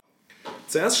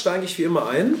Zuerst steige ich wie immer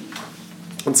ein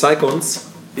und zeige uns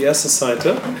die erste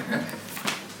Seite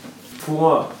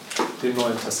vor dem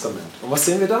Neuen Testament. Und was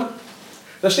sehen wir da?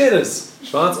 Da steht es,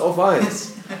 schwarz auf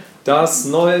weiß. Das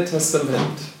Neue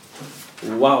Testament.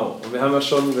 Wow. Und wir haben ja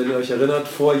schon, wenn ihr euch erinnert,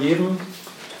 vor jedem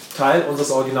Teil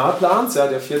unseres Originalplans, ja,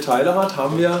 der 4 Teile hat,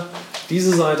 haben wir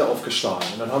diese Seite aufgeschlagen.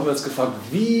 Und dann haben wir uns gefragt,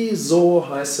 wieso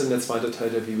heißt denn der zweite Teil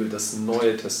der Bibel das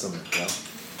Neue Testament? Ja?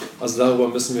 Also darüber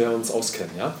müssen wir uns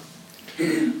auskennen. Ja?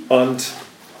 Und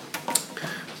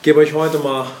ich gebe euch heute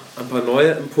mal ein paar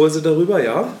neue Impulse darüber,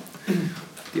 ja?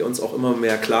 Die uns auch immer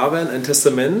mehr klar werden. Ein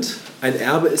Testament, ein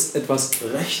Erbe ist etwas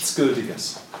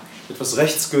Rechtsgültiges. Etwas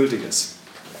Rechtsgültiges.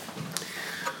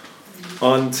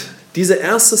 Und diese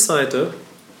erste Seite,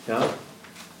 ja,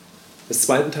 des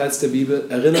zweiten Teils der Bibel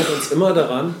erinnert uns immer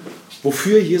daran,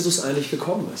 wofür Jesus eigentlich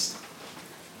gekommen ist.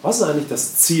 Was ist eigentlich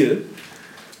das Ziel?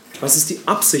 Was ist die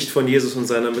Absicht von Jesus und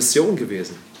seiner Mission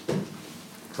gewesen?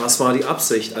 Was war die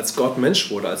Absicht, als Gott Mensch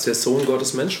wurde, als der Sohn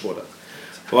Gottes Mensch wurde?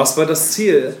 Was war das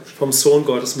Ziel vom Sohn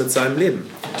Gottes mit seinem Leben?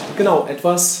 Genau,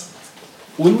 etwas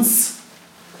uns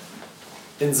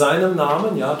in seinem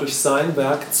Namen, ja, durch sein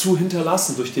Werk zu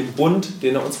hinterlassen, durch den Bund,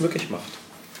 den er uns möglich macht.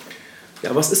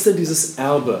 Ja, was ist denn dieses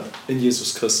Erbe in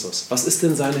Jesus Christus? Was ist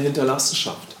denn seine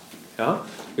Hinterlassenschaft? Ja,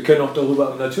 wir können auch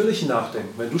darüber im Natürlichen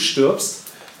nachdenken. Wenn du stirbst,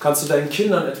 kannst du deinen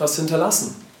Kindern etwas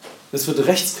hinterlassen. Das wird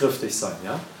rechtskräftig sein.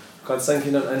 Ja? Du kannst deinen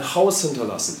Kindern ein Haus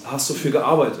hinterlassen. Da hast du für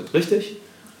gearbeitet, richtig?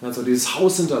 Dann kannst du dieses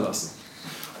Haus hinterlassen.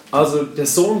 Also der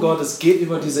Sohn Gottes geht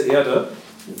über diese Erde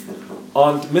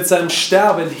und mit seinem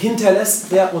Sterben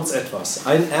hinterlässt er uns etwas.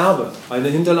 Ein Erbe, eine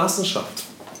Hinterlassenschaft.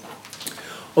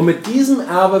 Und mit diesem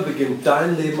Erbe beginnt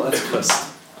dein Leben als Christ.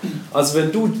 Also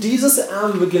wenn du dieses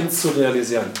Erbe beginnst zu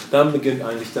realisieren, dann beginnt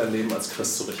eigentlich dein Leben als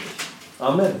Christ so richtig.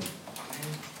 Amen.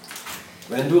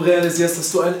 Wenn du realisierst,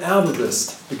 dass du ein Erbe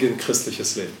bist, beginnt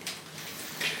christliches Leben.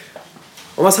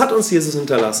 Und was hat uns Jesus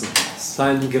hinterlassen?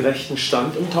 Seinen gerechten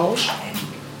Stand im Tausch,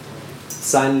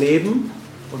 sein Leben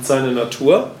und seine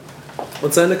Natur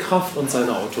und seine Kraft und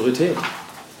seine Autorität.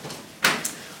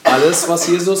 Alles, was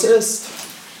Jesus ist.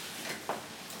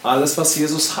 Alles, was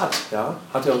Jesus hat, ja,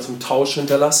 hat er uns im Tausch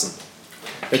hinterlassen.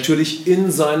 Natürlich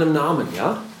in seinem Namen,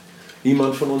 ja.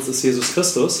 Niemand von uns ist Jesus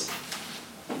Christus,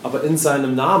 aber in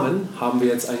seinem Namen haben wir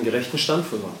jetzt einen gerechten Stand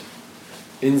für Gott.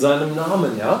 In seinem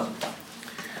Namen, ja,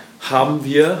 haben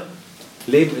wir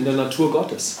Leben in der Natur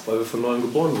Gottes, weil wir von neuem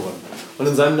geboren wurden. Und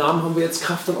in seinem Namen haben wir jetzt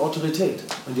Kraft und Autorität.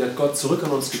 Und die hat Gott zurück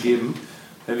an uns gegeben,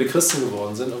 wenn wir Christen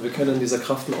geworden sind. Und wir können in dieser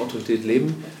Kraft und Autorität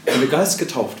leben, wenn wir Geist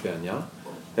getauft werden, ja.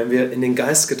 Wenn wir in den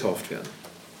Geist getauft werden.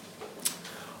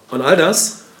 Und all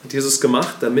das hat Jesus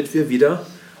gemacht, damit wir wieder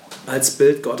als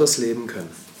Bild Gottes leben können.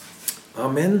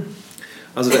 Amen.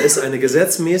 Also da ist eine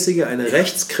gesetzmäßige, eine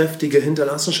rechtskräftige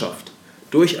Hinterlassenschaft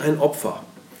durch ein Opfer,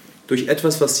 durch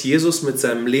etwas, was Jesus mit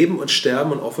seinem Leben und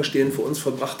Sterben und Auferstehen für uns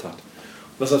vollbracht hat.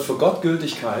 Und das hat für Gott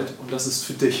Gültigkeit und das ist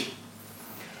für dich.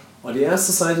 Und die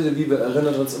erste Seite der Bibel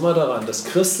erinnert uns immer daran, dass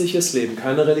christliches Leben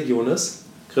keine Religion ist.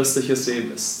 Christliches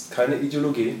Leben ist keine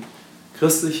Ideologie.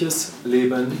 Christliches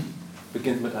Leben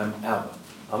beginnt mit einem Erbe.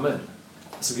 Amen.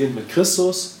 Es beginnt mit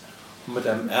Christus und mit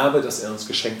einem Erbe, das er uns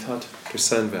geschenkt hat durch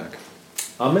sein Werk.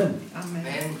 Amen.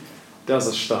 Amen. Das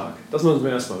ist stark. Das müssen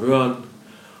wir erstmal hören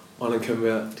und dann können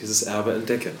wir dieses Erbe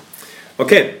entdecken.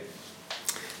 Okay,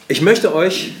 ich möchte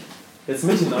euch jetzt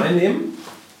mit hineinnehmen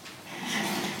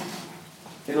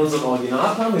in unseren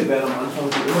Originalplan. Wir werden am Anfang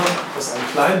wie immer das ein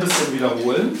klein bisschen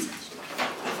wiederholen,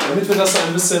 damit wir das so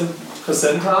ein bisschen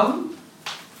präsent haben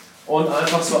und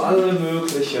einfach so alle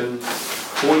möglichen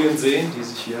Folien sehen, die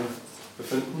sich hier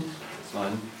befinden.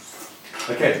 Nein.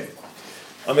 Okay.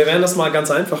 Und wir werden das mal ganz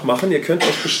einfach machen. Ihr könnt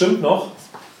euch bestimmt noch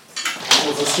an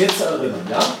unsere Skizze erinnern.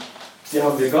 Ja? Hier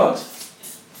haben wir Gott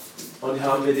und hier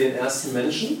haben wir den ersten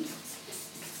Menschen.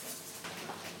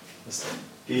 Das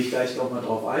gehe ich gleich nochmal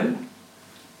drauf ein.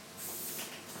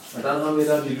 Und dann haben wir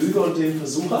da die Lüge und den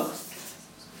Versucher.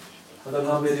 Und dann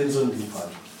haben wir den Sündenfall.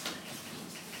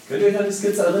 Könnt ihr euch an die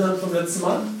Skizze erinnern vom letzten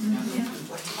Mal? Ja.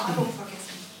 Du hast die Warnung vergessen.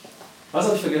 Was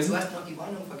habe ich vergessen? Du hast noch die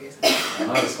Warnung vergessen.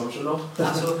 Das kommt schon noch.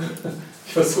 Also,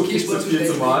 ich versuche nicht zu viel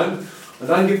zu malen. Und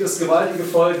dann gibt es gewaltige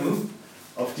Folgen,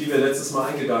 auf die wir letztes Mal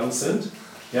eingegangen sind.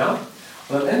 Ja?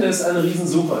 Und am Ende ist eine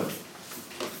Riesensuche.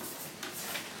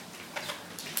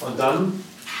 Und dann,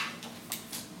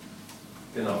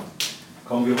 genau,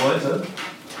 kommen wir heute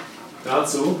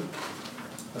dazu,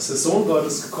 dass der Sohn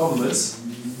Gottes gekommen ist,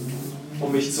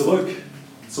 um mich zurück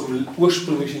zum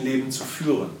ursprünglichen Leben zu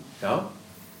führen. Ja?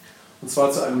 Und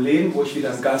zwar zu einem Leben, wo ich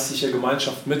wieder in geistlicher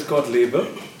Gemeinschaft mit Gott lebe.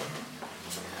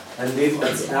 Ein Leben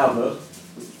als Erbe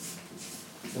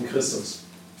in Christus.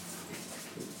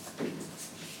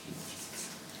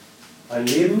 Ein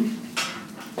Leben,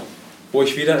 wo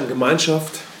ich wieder in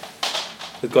Gemeinschaft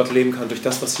mit Gott leben kann, durch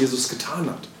das, was Jesus getan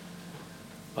hat.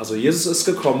 Also Jesus ist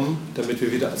gekommen, damit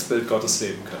wir wieder als Bild Gottes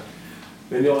leben können.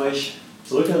 Wenn ihr euch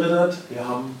zurückerinnert, wir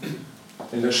haben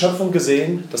in der Schöpfung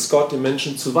gesehen, dass Gott den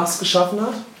Menschen zu was geschaffen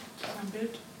hat? Ein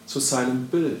Bild. Zu seinem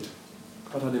Bild.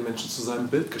 Gott hat den Menschen zu seinem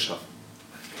Bild geschaffen.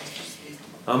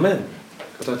 Amen.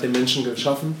 Gott hat den Menschen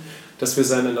geschaffen, dass wir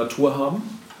seine Natur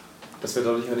haben, dass wir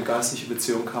dadurch eine geistliche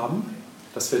Beziehung haben,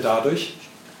 dass wir dadurch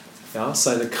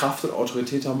seine Kraft und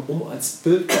Autorität haben, um als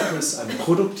Bild Gottes ein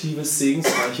produktives,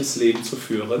 segensreiches Leben zu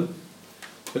führen,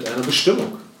 mit einer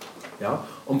Bestimmung,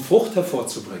 um Frucht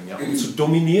hervorzubringen, um zu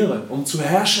dominieren, um zu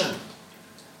herrschen.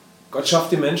 Gott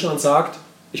schafft den Menschen und sagt,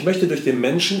 ich möchte durch den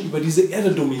Menschen über diese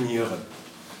Erde dominieren.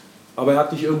 Aber er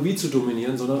hat nicht irgendwie zu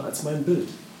dominieren, sondern als mein Bild.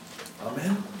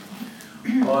 Amen.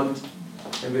 Und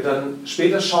wenn wir dann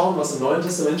später schauen, was im Neuen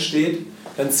Testament steht,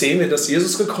 dann sehen wir, dass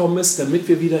Jesus gekommen ist, damit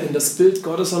wir wieder in das Bild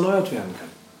Gottes erneuert werden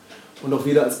können. Und auch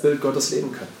wieder als Bild Gottes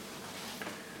leben können.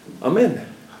 Amen.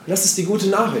 Das ist die gute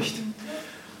Nachricht.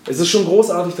 Es ist schon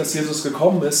großartig, dass Jesus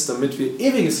gekommen ist, damit wir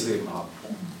ewiges Leben haben.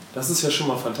 Das ist ja schon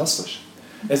mal fantastisch.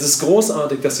 Es ist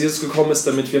großartig, dass Jesus gekommen ist,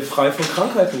 damit wir frei von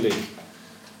Krankheiten leben.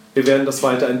 Wir werden das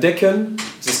weiter entdecken.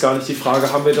 Es ist gar nicht die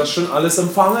Frage, haben wir das schon alles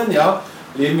empfangen? Ja?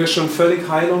 Leben wir schon völlig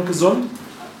heil und gesund?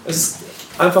 Es ist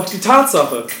einfach die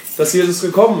Tatsache, dass Jesus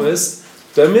gekommen ist,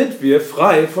 damit wir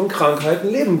frei von Krankheiten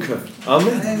leben können.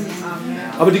 Amen.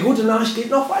 Aber die gute Nachricht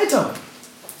geht noch weiter.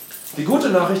 Die gute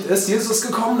Nachricht ist, Jesus ist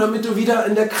gekommen, damit du wieder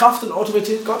in der Kraft und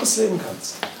Autorität Gottes leben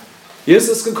kannst.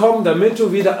 Jesus ist gekommen, damit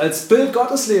du wieder als Bild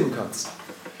Gottes leben kannst.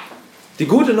 Die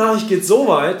gute Nachricht geht so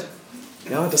weit,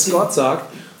 dass Gott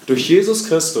sagt, durch Jesus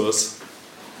Christus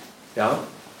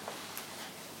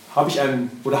habe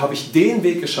ich den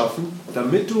Weg geschaffen,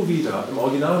 damit du wieder im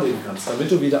Original leben kannst, damit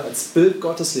du wieder als Bild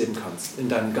Gottes leben kannst, in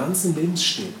deinem ganzen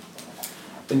Lebensstil.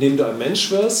 Indem du ein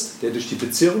Mensch wirst, der durch die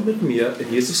Beziehung mit mir,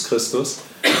 in Jesus Christus,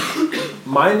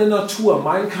 meine Natur,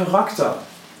 meinen Charakter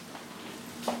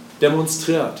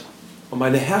demonstriert und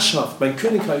meine Herrschaft, mein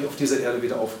Königreich auf dieser Erde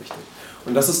wieder aufrichtet.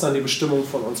 Und das ist dann die Bestimmung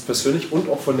von uns persönlich und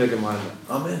auch von der Gemeinde.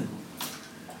 Amen.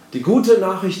 Die gute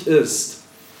Nachricht ist,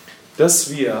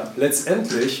 dass wir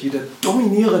letztendlich wieder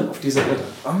dominieren auf dieser Erde.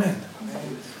 Amen.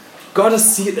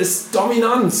 Gottes Ziel ist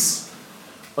Dominanz.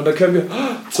 Und da können wir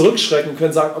zurückschrecken und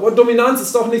können sagen, aber Dominanz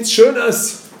ist doch nichts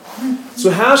Schönes.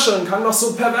 Zu herrschen kann doch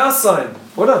so pervers sein,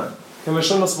 oder? Können wir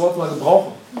schon das Wort mal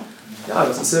gebrauchen? Ja,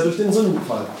 das ist ja durch den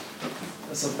Sündenfall.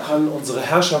 Deshalb kann unsere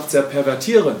Herrschaft sehr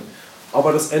pervertieren.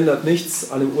 Aber das ändert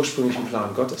nichts an dem ursprünglichen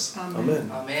Plan Gottes.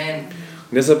 Amen. Amen.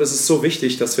 Und deshalb ist es so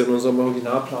wichtig, dass wir in unserem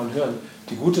Originalplan hören.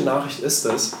 Die gute Nachricht ist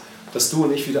es, dass du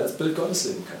und ich wieder als Bild Gottes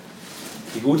leben können.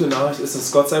 Die gute Nachricht ist, dass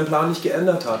Gott seinen Plan nicht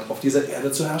geändert hat, auf dieser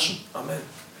Erde zu herrschen. Amen.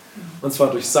 Und zwar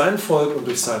durch sein Volk und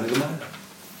durch seine Gemeinde.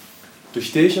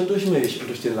 Durch dich und durch mich und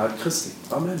durch den Leib Christi.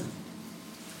 Amen.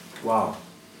 Wow.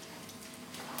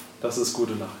 Das ist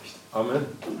gute Nachricht. Amen.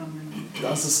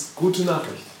 Das ist gute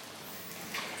Nachricht.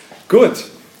 Gut.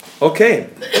 Okay.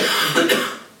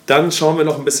 Dann schauen wir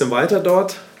noch ein bisschen weiter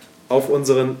dort auf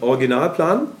unseren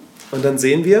Originalplan. Und dann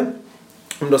sehen wir,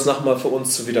 um das nochmal für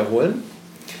uns zu wiederholen,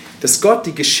 dass Gott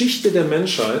die Geschichte der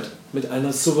Menschheit mit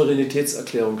einer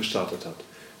Souveränitätserklärung gestartet hat.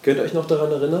 Könnt ihr euch noch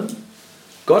daran erinnern?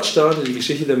 Gott startet die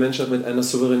Geschichte der Menschheit mit einer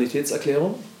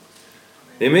Souveränitätserklärung.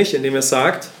 Nämlich, indem er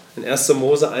sagt, in 1.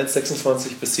 Mose 1,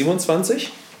 26 bis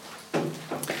 27,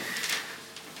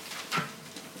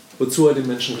 wozu er den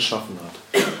Menschen geschaffen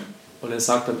hat. Und er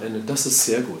sagt am Ende, das ist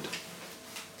sehr gut.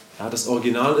 Ja, das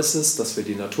Original ist es, dass wir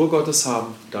die Natur Gottes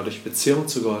haben, dadurch Beziehung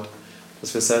zu Gott,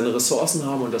 dass wir seine Ressourcen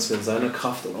haben und dass wir in seiner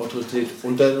Kraft und Autorität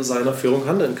unter seiner Führung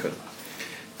handeln können.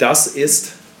 Das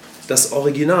ist das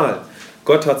Original.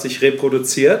 Gott hat sich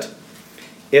reproduziert.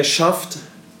 Er schafft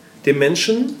den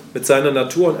Menschen mit seiner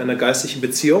Natur und einer geistlichen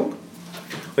Beziehung.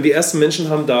 Und die ersten Menschen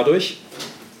haben dadurch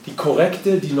die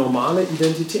korrekte, die normale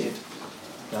Identität.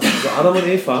 Ja, also Adam und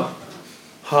Eva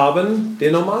haben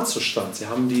den Normalzustand. Sie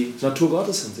haben die Natur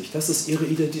Gottes in sich. Das ist ihre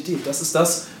Identität. Das ist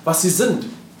das, was sie sind.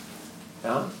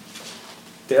 Ja?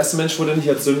 Der erste Mensch wurde nicht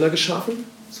als Sünder geschaffen,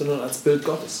 sondern als Bild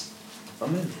Gottes.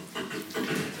 Amen.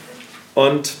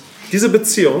 Und diese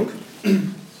Beziehung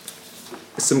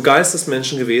ist im Geist des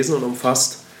Menschen gewesen und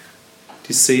umfasst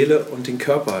die Seele und den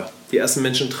Körper. Die ersten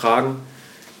Menschen tragen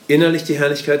innerlich die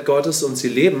Herrlichkeit Gottes und sie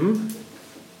leben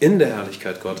in der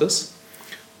Herrlichkeit Gottes.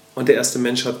 Und der erste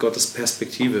Mensch hat Gottes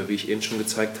Perspektive, wie ich eben schon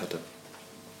gezeigt hatte.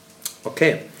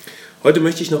 Okay, heute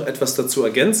möchte ich noch etwas dazu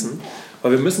ergänzen,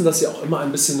 weil wir müssen das ja auch immer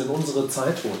ein bisschen in unsere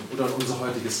Zeit holen oder in unser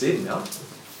heutiges Leben. Ja?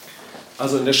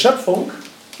 Also in der Schöpfung,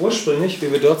 ursprünglich, wie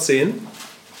wir dort sehen,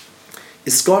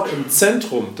 ist Gott im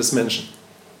Zentrum des Menschen.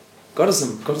 Gott ist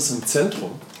im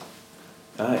Zentrum.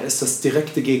 Ja, er ist das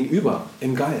direkte Gegenüber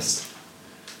im Geist.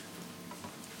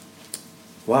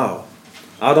 Wow.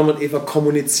 Adam und Eva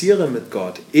kommunizieren mit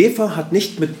Gott. Eva hat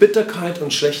nicht mit Bitterkeit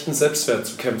und schlechtem Selbstwert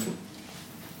zu kämpfen.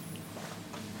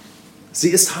 Sie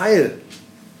ist heil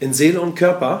in Seele und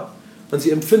Körper und sie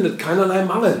empfindet keinerlei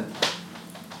Mangel.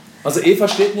 Also Eva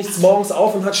steht nichts morgens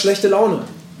auf und hat schlechte Laune.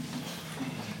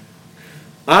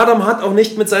 Adam hat auch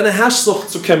nicht mit seiner Herrschsucht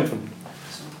zu kämpfen,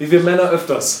 wie wir Männer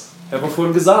öfters. Ich habe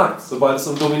vorhin gesagt, sobald es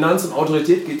um Dominanz und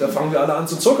Autorität geht, da fangen wir alle an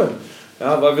zu zuckeln.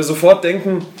 Ja, weil wir sofort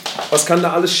denken, was kann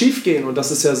da alles schief gehen? Und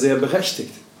das ist ja sehr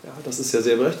berechtigt. Ja, das ist ja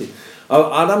sehr berechtigt.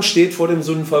 Aber Adam steht vor dem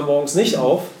Sündenfall morgens nicht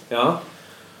auf, ja,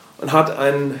 und hat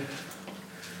einen,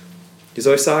 wie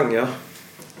soll ich sagen, ja,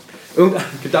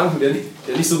 irgendeinen Gedanken, der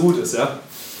nicht so gut ist. Ja.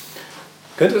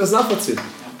 Könnt ihr das nachvollziehen?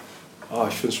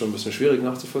 Ich finde es schon ein bisschen schwierig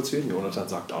nachzuvollziehen. Jonathan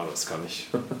sagt, das kann ich.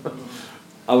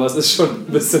 Aber es ist schon ein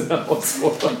bisschen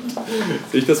herausfordernd,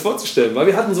 sich das vorzustellen. Weil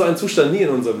wir hatten so einen Zustand nie in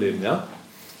unserem Leben, ja.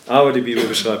 Aber die Bibel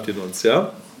beschreibt ihn uns,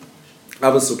 ja.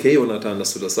 Aber es ist okay, Jonathan,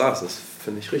 dass du das sagst. Das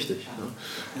finde ich richtig.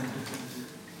 Ja?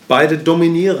 Beide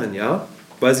dominieren, ja,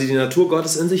 weil sie die Natur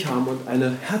Gottes in sich haben und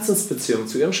eine Herzensbeziehung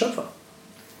zu ihrem Schöpfer.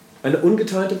 Eine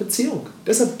ungeteilte Beziehung.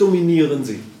 Deshalb dominieren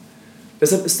sie.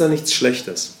 Deshalb ist da nichts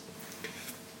Schlechtes.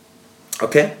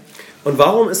 Okay? Und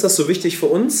warum ist das so wichtig für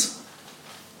uns?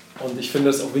 Und ich finde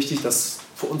es auch wichtig, das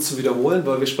für uns zu wiederholen,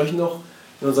 weil wir sprechen doch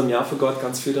in unserem Jahr für Gott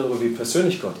ganz viel darüber, wie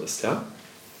persönlich Gott ist, ja?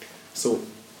 So,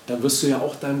 dann wirst du ja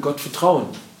auch deinem Gott vertrauen.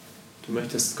 Du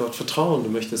möchtest Gott vertrauen, du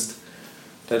möchtest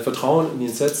dein Vertrauen in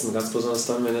ihn setzen, ganz besonders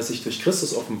dann, wenn er sich durch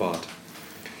Christus offenbart.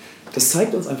 Das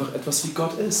zeigt uns einfach etwas, wie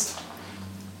Gott ist.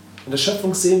 In der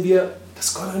Schöpfung sehen wir,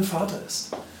 dass Gott ein Vater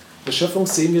ist. In der Schöpfung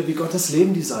sehen wir, wie Gott das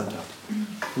Leben designt hat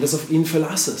und dass auf ihn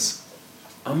Verlass ist.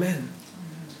 Amen.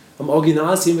 Am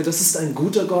Original sehen wir, das ist ein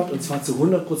guter Gott und zwar zu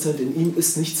 100%. In ihm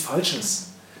ist nichts Falsches.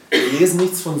 Wir lesen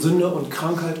nichts von Sünde und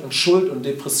Krankheit und Schuld und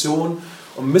Depression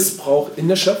und Missbrauch in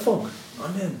der Schöpfung.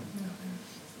 Amen.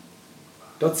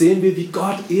 Dort sehen wir, wie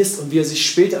Gott ist und wie er sich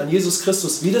später an Jesus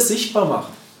Christus wieder sichtbar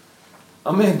macht.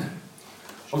 Amen.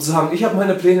 Um zu sagen, ich habe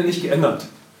meine Pläne nicht geändert.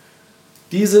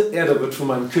 Diese Erde wird von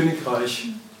meinem Königreich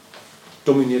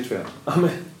dominiert werden.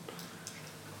 Amen.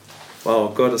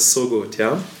 Wow, Gott ist so gut,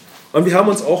 ja. Und wir haben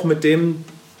uns auch mit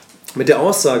der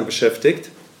Aussage beschäftigt,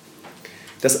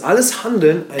 dass alles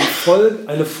Handeln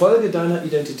eine Folge deiner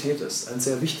Identität ist. Ein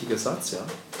sehr wichtiger Satz, ja.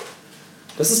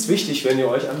 Das ist wichtig, wenn ihr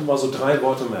euch einfach mal so 3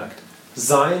 Worte merkt.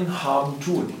 Sein, haben,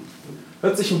 tun.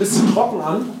 Hört sich ein bisschen trocken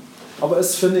an, aber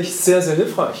ist, finde ich, sehr, sehr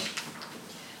hilfreich.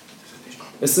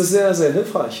 Es ist sehr, sehr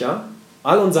hilfreich, ja.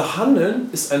 All unser Handeln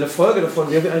ist eine Folge davon,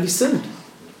 wer wir eigentlich sind.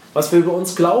 Was wir über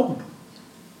uns glauben.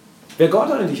 Wer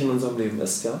Gott eigentlich in unserem Leben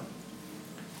ist, ja.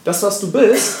 Das, was du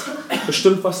bist,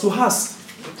 bestimmt, was du hast.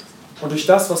 Und durch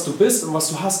das, was du bist und was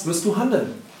du hast, wirst du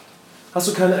handeln. Hast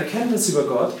du keine Erkenntnis über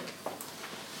Gott?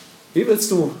 Wie willst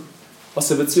du aus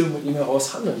der Beziehung mit ihm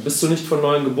heraus handeln? Bist du nicht von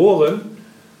neuem geboren?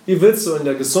 Wie willst du in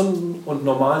der gesunden und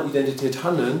normalen Identität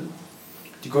handeln,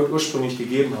 die Gott ursprünglich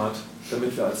gegeben hat,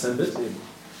 damit wir als sein Bild leben?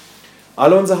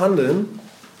 All unser Handeln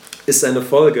ist eine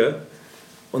Folge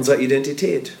unserer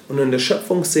Identität. Und in der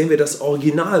Schöpfung sehen wir das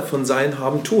Original von Sein,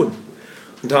 Haben, Tun.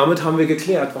 Und damit haben wir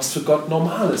geklärt, was für Gott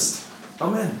normal ist.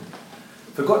 Amen.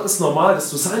 Für Gott ist normal, dass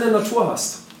du seine Natur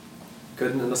hast. Wir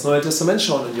können in das Neue Testament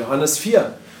schauen, in Johannes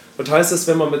 4. Dort heißt es,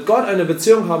 wenn man mit Gott eine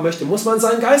Beziehung haben möchte, muss man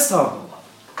seinen Geist haben.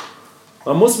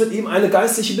 Man muss mit ihm eine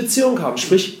geistliche Beziehung haben.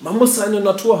 Sprich, man muss seine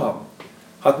Natur haben.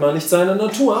 Hat man nicht seine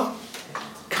Natur,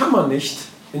 kann man nicht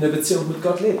in der Beziehung mit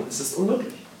Gott leben. Es ist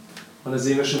unmöglich. Und da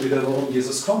sehen wir schon wieder, warum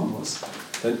Jesus kommen muss.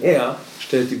 Denn er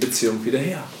stellt die Beziehung wieder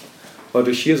her. Weil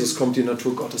durch Jesus kommt die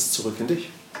Natur Gottes zurück in dich.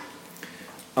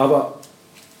 Aber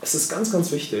es ist ganz,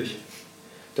 ganz wichtig,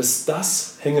 dass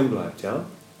das hängen bleibt. Ja?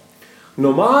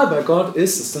 Normal bei Gott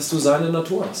ist es, dass du seine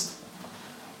Natur hast.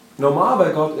 Normal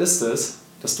bei Gott ist es,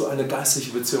 dass du eine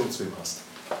geistliche Beziehung zu ihm hast.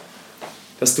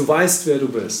 Dass du weißt, wer du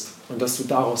bist und dass du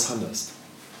daraus handelst.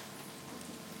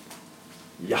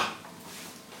 Ja.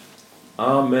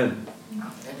 Amen.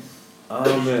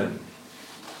 Amen.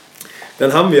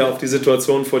 Dann haben wir auf die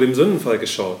Situation vor dem Sündenfall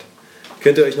geschaut.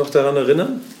 Könnt ihr euch noch daran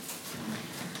erinnern?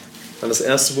 An das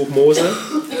erste Buch Mose,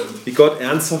 wie Gott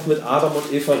ernsthaft mit Adam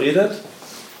und Eva redet.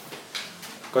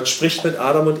 Gott spricht mit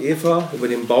Adam und Eva über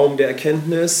den Baum der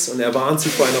Erkenntnis und er warnt sie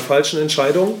vor einer falschen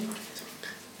Entscheidung.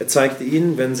 Er zeigte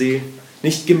ihnen, wenn sie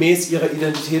nicht gemäß ihrer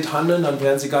Identität handeln, dann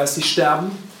werden sie geistig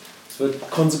sterben. Es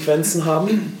wird Konsequenzen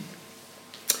haben.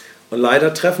 Und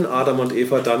leider treffen Adam und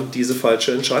Eva dann diese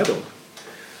falsche Entscheidung.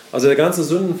 Also der ganze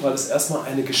Sündenfall ist erstmal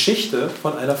eine Geschichte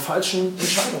von einer falschen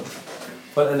Entscheidung.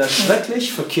 von einer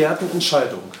schrecklich verkehrten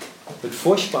Entscheidung mit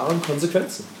furchtbaren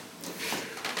Konsequenzen.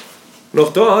 Und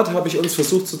auch dort habe ich uns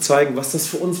versucht zu zeigen, was das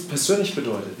für uns persönlich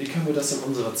bedeutet. Wie können wir das in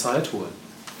unsere Zeit holen?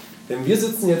 Denn wir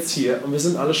sitzen jetzt hier und wir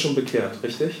sind alle schon bekehrt,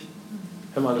 richtig?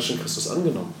 Wir haben alle schon Christus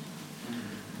angenommen.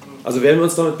 Also werden wir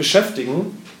uns damit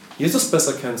beschäftigen, Jesus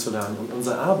besser kennenzulernen und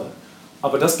unser Erbe.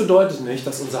 Aber das bedeutet nicht,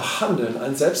 dass unser Handeln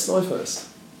ein Selbstläufer ist.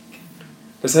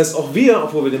 Das heißt, auch wir,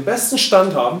 obwohl wir den besten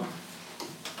Stand haben,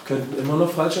 könnten immer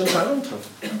noch falsche Entscheidungen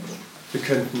treffen. Wir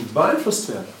könnten beeinflusst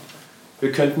werden.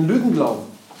 Wir könnten Lügen glauben.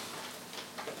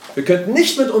 Wir könnten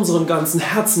nicht mit unserem ganzen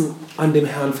Herzen an dem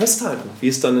Herrn festhalten, wie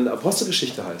es dann in der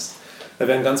Apostelgeschichte heißt. Da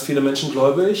werden ganz viele Menschen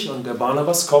gläubig und der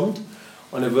Barnabas kommt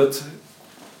und er wird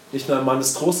nicht nur ein Mann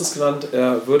des Trostes genannt,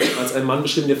 er wird als ein Mann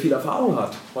beschrieben, der viel Erfahrung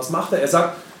hat. Was macht er? Er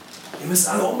sagt, ihr müsst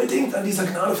alle unbedingt an dieser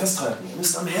Gnade festhalten. Ihr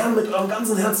müsst am Herrn mit eurem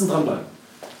ganzen Herzen dranbleiben.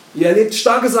 Ihr erlebt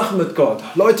starke Sachen mit Gott.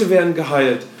 Leute werden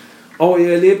geheilt. Oh,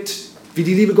 ihr erlebt, wie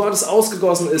die Liebe Gottes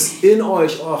ausgegossen ist in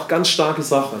euch. Oh, ganz starke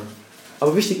Sachen.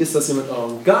 Aber wichtig ist, dass ihr mit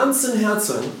eurem ganzen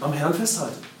Herzen am Herrn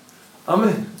festhaltet.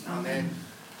 Amen. Amen.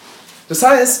 Das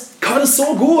heißt, Gott ist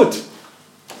so gut.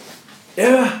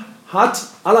 Er hat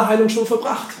alle Heilung schon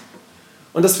verbracht.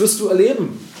 Und das wirst du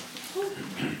erleben.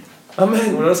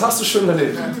 Amen. Oder das hast du schon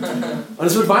erlebt. Und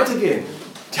es wird weitergehen.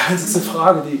 Die einzige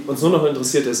Frage, die uns nur noch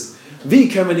interessiert, ist, wie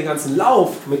können wir den ganzen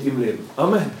Lauf mit ihm leben?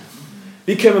 Amen.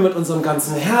 Wie können wir mit unserem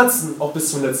ganzen Herzen auch bis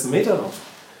zum letzten Meter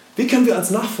laufen? Wie können wir als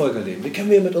Nachfolger leben? Wie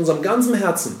können wir mit unserem ganzen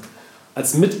Herzen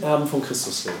als Miterben von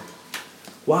Christus leben?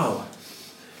 Wow.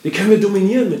 Wie können wir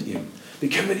dominieren mit ihm? Wie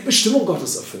können wir die Bestimmung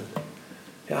Gottes erfüllen?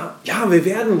 Ja, wir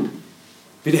werden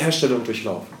Wiederherstellung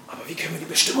durchlaufen. Aber wie können wir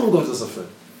die Bestimmung Gottes erfüllen?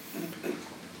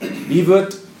 Wie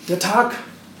wird der Tag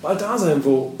bald da sein,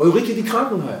 wo Ulrike die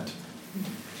Kranken heilt?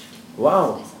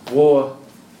 Wow. Wo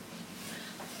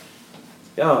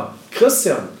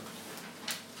Christian.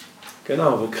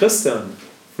 Genau, wo Christian.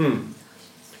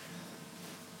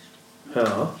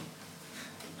 Ja.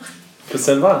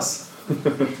 Christian was?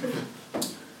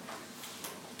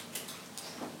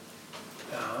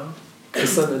 Ja.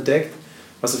 Christian entdeckt,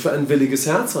 was er für ein williges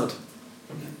Herz hat.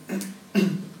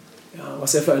 Ja,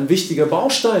 was er für ein wichtiger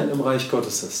Baustein im Reich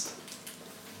Gottes ist.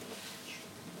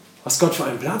 Was Gott für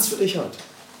einen Platz für dich hat.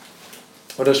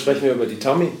 Oder sprechen wir über die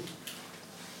Tammy?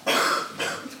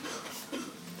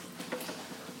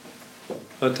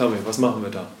 Tammy, was machen wir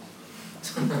da?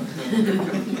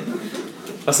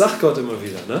 Was sagt Gott immer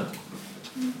wieder, ne?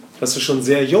 Dass du schon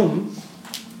sehr jung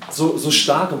so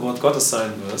stark im Wort Gottes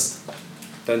sein wirst.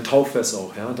 Dein Taufvers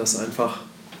auch, ja? Dass einfach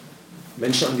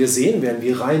Menschen an dir sehen werden,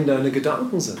 wie rein deine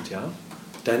Gedanken sind, ja?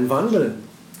 Dein Wandel.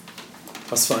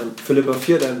 Was für ein, Philipper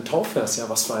 4, dein Taufvers, ja?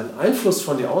 Was für ein Einfluss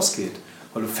von dir ausgeht.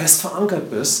 Weil du fest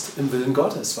verankert bist im Willen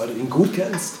Gottes, weil du ihn gut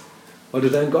kennst, weil du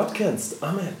deinen Gott kennst.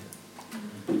 Amen.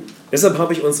 Deshalb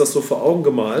habe ich uns das so vor Augen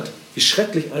gemalt, wie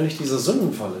schrecklich eigentlich dieser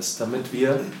Sündenfall ist, damit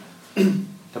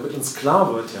uns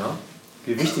klar wird, ja,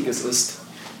 wie wichtig es ist,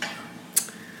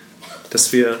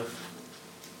 dass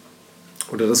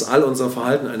all unser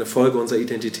Verhalten eine Folge unserer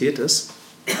Identität ist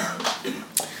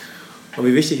und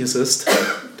wie wichtig es ist,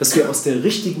 dass wir aus der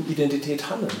richtigen Identität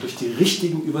handeln, durch die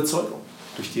richtigen Überzeugungen,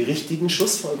 durch die richtigen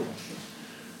Schlussfolgerungen,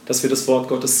 dass wir das Wort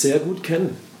Gottes sehr gut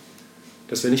kennen,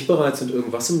 dass wir nicht bereit sind,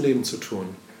 irgendwas im Leben zu tun,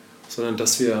 sondern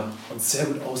dass wir uns sehr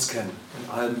gut auskennen in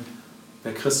allem,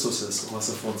 wer Christus ist und was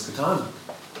er für uns getan hat.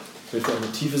 Damit wir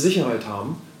eine tiefe Sicherheit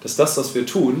haben, dass das, was wir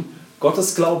tun,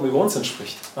 Gottes Glauben über uns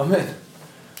entspricht. Amen.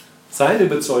 Seine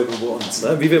Bezeugung über uns.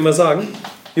 Ne? Wie wir immer sagen,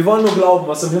 wir wollen nur glauben,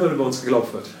 was im Himmel über uns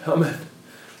geglaubt wird. Amen.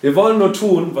 Wir wollen nur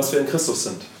tun, was wir in Christus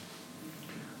sind.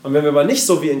 Und wenn wir aber nicht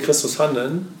so wie in Christus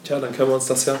handeln, dann können wir uns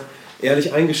das ja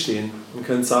ehrlich eingestehen und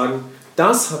können sagen,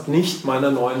 das hat nicht meiner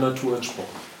neuen Natur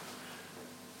entsprochen.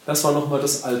 Das war nochmal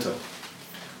das Alte.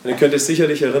 Und ihr könnt euch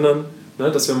sicherlich erinnern, ne,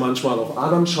 dass wir manchmal auf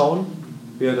Adam schauen,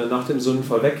 wie er dann nach dem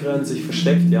Sündenfall wegrennt, sich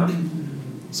versteckt. Ja?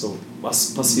 So,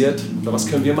 was passiert oder was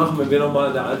können wir machen, wenn wir nochmal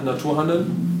in der alten Natur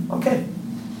handeln? Okay,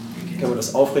 können wir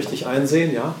das aufrichtig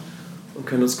einsehen, ja, und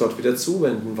können uns Gott wieder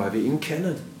zuwenden, weil wir ihn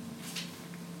kennen.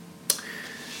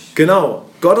 Genau,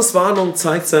 Gottes Warnung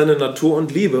zeigt seine Natur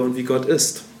und Liebe und wie Gott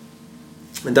ist.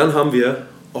 Und dann haben wir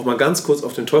auch mal ganz kurz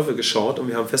auf den Teufel geschaut und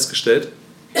wir haben festgestellt,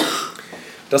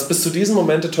 dass bis zu diesem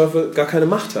Moment der Teufel gar keine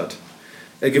Macht hat.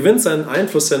 Er gewinnt seinen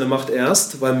Einfluss, seine Macht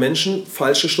erst, weil Menschen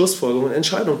falsche Schlussfolgerungen und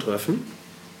Entscheidungen treffen,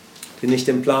 die nicht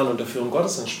dem Plan und der Führung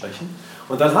Gottes entsprechen.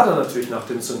 Und dann hat er natürlich nach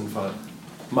dem Sündenfall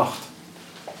Macht.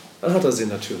 Dann hat er sie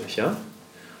natürlich, ja.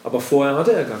 Aber vorher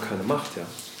hatte er gar keine Macht, ja.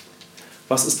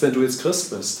 Was ist, wenn du jetzt Christ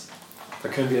bist? Da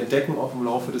können wir entdecken, auch im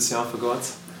Laufe des Jahres für Gott,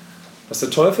 dass der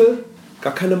Teufel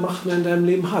gar keine Macht mehr in deinem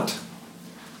Leben hat.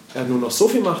 Er hat nur noch so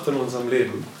viel Macht in unserem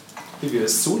Leben, wie wir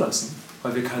es zulassen,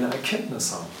 weil wir keine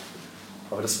Erkenntnis haben.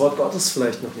 Aber das Wort Gottes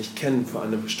vielleicht noch nicht kennen für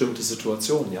eine bestimmte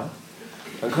Situation, ja?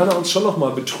 Dann kann er uns schon noch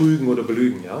mal betrügen oder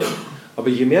belügen, ja? Aber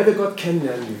je mehr wir Gott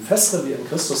kennenlernen, je fester wir in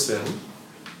Christus werden,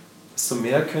 desto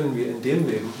mehr können wir in dem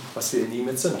leben, was wir in ihm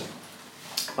jetzt sind.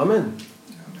 Amen.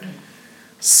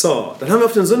 So, dann haben wir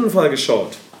auf den Sündenfall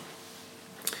geschaut.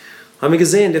 Haben wir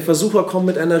gesehen, der Versucher kommt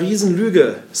mit einer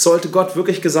Riesenlüge. Sollte Gott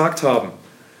wirklich gesagt haben,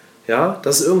 ja,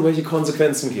 dass es irgendwelche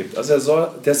Konsequenzen gibt. Also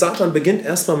der Satan beginnt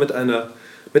erstmal mit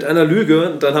einer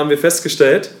Lüge und dann haben wir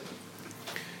festgestellt,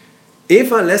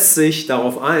 Eva lässt sich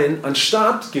darauf ein,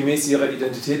 anstatt gemäß ihrer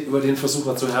Identität über den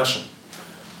Versucher zu herrschen.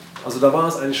 Also da war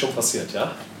es eigentlich schon passiert,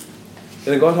 ja.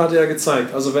 Denn Gott hatte ja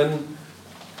gezeigt, also wenn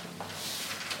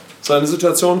so eine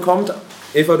Situation kommt,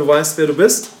 Eva, du weißt, wer du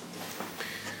bist.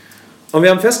 Und wir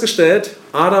haben festgestellt,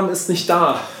 Adam ist nicht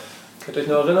da. Könnt ihr euch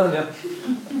noch erinnern? Ja?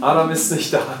 Adam ist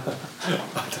nicht da.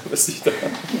 Adam ist nicht da.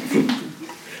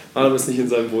 Adam ist nicht in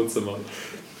seinem Wohnzimmer.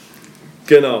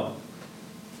 Genau.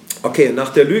 Okay, nach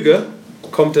der Lüge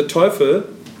kommt der Teufel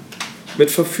mit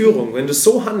Verführung. Wenn du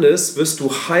so handelst, wirst du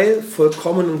heil,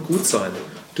 vollkommen und gut sein.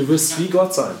 Du wirst wie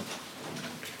Gott sein.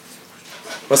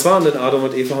 Was waren denn Adam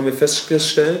und Eva, haben wir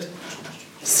festgestellt?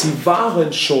 Sie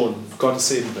waren schon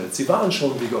Gottes Ebenbild. Sie waren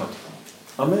schon wie Gott.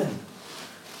 Amen.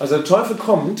 Also der Teufel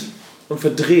kommt und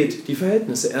verdreht die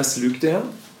Verhältnisse. Erst lügt er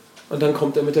und dann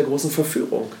kommt er mit der großen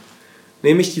Verführung.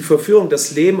 Nämlich die Verführung,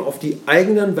 das Leben auf die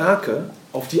eigenen Werke,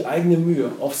 auf die eigene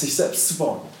Mühe, auf sich selbst zu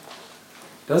bauen.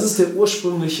 Das ist der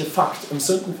ursprüngliche Fakt im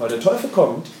Sündenfall. Der Teufel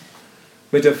kommt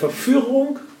mit der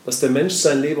Verführung, dass der Mensch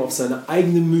sein Leben auf seine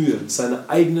eigene Mühe, seine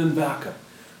eigenen Werke,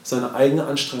 seine eigene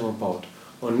Anstrengung baut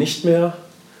und nicht mehr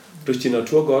durch die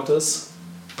Natur Gottes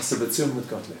aus der Beziehung mit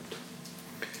Gott lebt.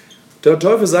 Der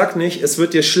Teufel sagt nicht, es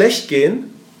wird dir schlecht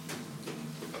gehen,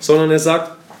 sondern er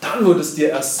sagt, dann wird es dir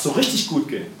erst so richtig gut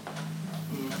gehen.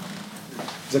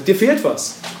 Er sagt, dir fehlt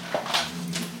was.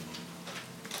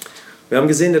 Wir haben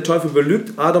gesehen, der Teufel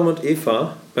belügt Adam und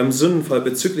Eva beim Sündenfall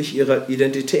bezüglich ihrer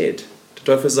Identität.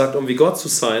 Der Teufel sagt, um wie Gott zu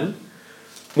sein,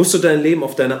 musst du dein Leben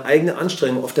auf deine eigene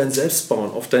Anstrengung, auf dein Selbst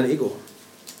bauen, auf dein Ego.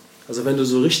 Also wenn du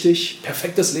so richtig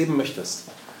perfektes Leben möchtest,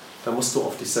 dann musst du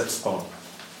auf dich selbst bauen.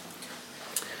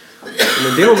 Und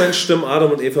in dem Moment stimmen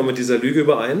Adam und Eva mit dieser Lüge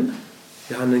überein.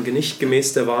 Wir handeln nicht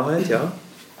gemäß der Wahrheit, ja,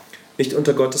 nicht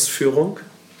unter Gottes Führung.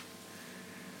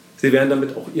 Sie werden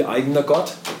damit auch ihr eigener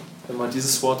Gott, wenn man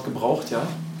dieses Wort gebraucht, ja.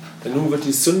 Denn nun wird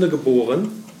die Sünde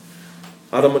geboren.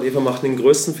 Adam und Eva machen den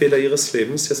größten Fehler ihres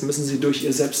Lebens. Jetzt müssen sie durch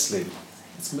ihr Selbst leben.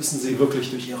 Jetzt müssen sie wirklich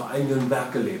durch ihre eigenen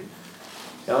Werke leben.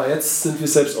 Ja, jetzt sind wir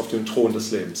selbst auf dem Thron des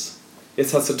Lebens.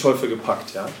 Jetzt hat es der Teufel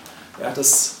gepackt, ja. Er hat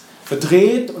es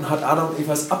verdreht und hat Adam und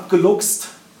Eva abgeluchst,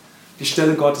 die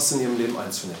Stelle Gottes in ihrem Leben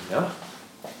einzunehmen, ja.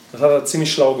 Das hat er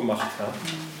ziemlich schlau gemacht, ja.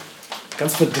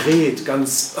 Ganz verdreht,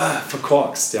 ganz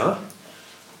verkorkst, ja.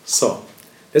 So.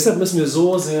 Deshalb müssen wir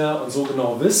so sehr und so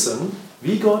genau wissen,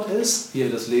 wie Gott ist, wie er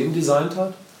das Leben designt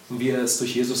hat und wie er es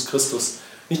durch Jesus Christus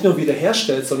nicht nur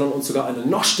wiederherstellt, sondern uns sogar eine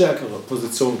noch stärkere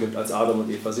Position gibt, als Adam und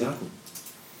Eva sie hatten.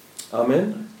 Amen.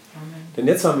 Amen. Denn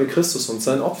jetzt haben wir Christus und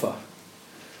sein Opfer.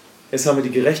 Jetzt haben wir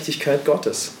die Gerechtigkeit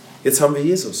Gottes. Jetzt haben wir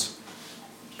Jesus.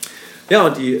 Ja,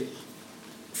 und die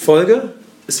Folge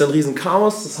ist ein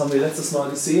Riesenchaos. Das haben wir letztes Mal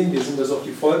gesehen. Wir sind da so auf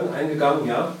die Folgen eingegangen,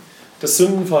 ja, des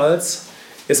Sündenfalls.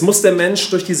 Jetzt muss der Mensch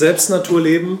durch die Selbstnatur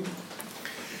leben.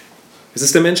 Jetzt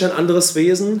ist der Mensch ein anderes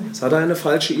Wesen. Jetzt hat er eine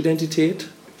falsche Identität.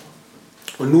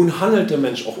 Und nun handelt der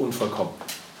Mensch auch unvollkommen.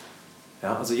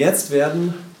 Ja, also jetzt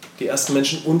werden die ersten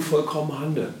Menschen unvollkommen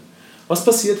handeln. Was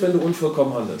passiert, wenn du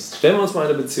unvollkommen handelst? Stellen wir uns mal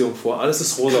eine Beziehung vor. Alles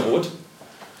ist rosarot.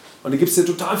 Und du gibst dir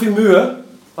total viel Mühe.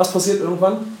 Was passiert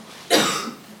irgendwann?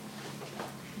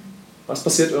 Was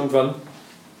passiert irgendwann?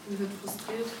 Man wird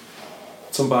frustriert.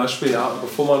 Zum Beispiel, ja,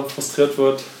 bevor man frustriert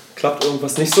wird, klappt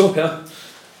irgendwas nicht so. Ja?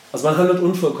 Also man handelt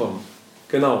unvollkommen.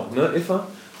 Genau, ne, Eva?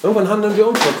 Irgendwann handeln wir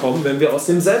unvollkommen, wenn wir aus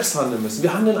dem Selbst handeln müssen.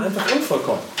 Wir handeln einfach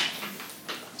unvollkommen.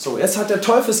 So, jetzt hat der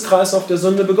Teufelskreislauf der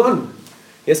Sünde begonnen.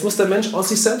 Jetzt muss der Mensch aus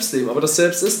sich selbst leben, aber das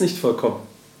Selbst ist nicht vollkommen.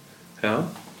 Ja?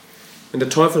 Und der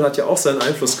Teufel hat ja auch seinen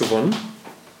Einfluss gewonnen.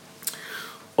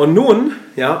 Und nun,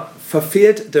 ja,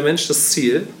 verfehlt der Mensch das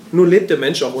Ziel. Nun lebt der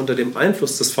Mensch auch unter dem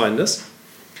Einfluss des Feindes.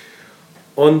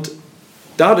 Und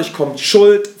dadurch kommt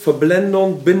Schuld,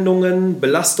 Verblendung, Bindungen,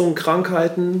 Belastung,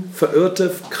 Krankheiten,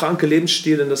 verirrte, kranke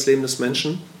Lebensstile in das Leben des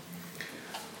Menschen.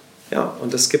 Ja,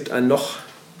 und es gibt eine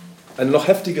noch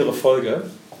heftigere Folge.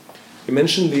 Die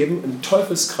Menschen leben im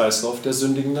Teufelskreislauf der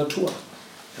sündigen Natur.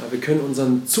 Ja, wir können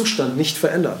unseren Zustand nicht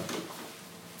verändern.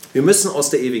 Wir müssen aus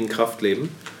der ewigen Kraft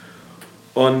leben.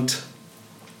 Und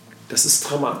Das ist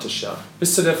dramatisch, ja.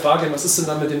 Bis zu der Frage, was ist denn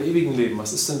dann mit dem ewigen Leben?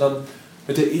 Was ist denn dann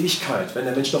mit der Ewigkeit, wenn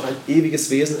der Mensch doch ein ewiges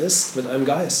Wesen ist mit einem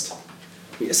Geist?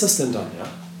 Wie ist das denn dann, ja?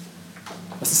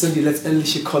 Was ist denn die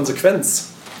letztendliche Konsequenz,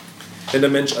 wenn der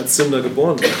Mensch als Sünder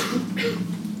geboren wird?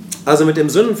 Also mit dem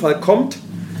Sündenfall kommt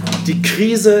die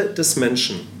Krise des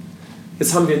Menschen.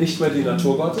 Jetzt haben wir nicht mehr die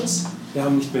Natur Gottes, wir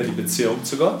haben nicht mehr die Beziehung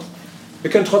zu Gott.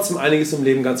 Wir können trotzdem einiges im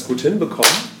Leben ganz gut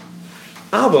hinbekommen,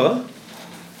 aber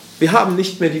wir haben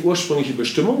nicht mehr die ursprüngliche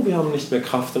Bestimmung, wir haben nicht mehr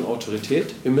Kraft und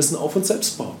Autorität, wir müssen auf uns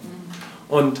selbst bauen.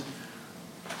 Und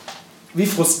wie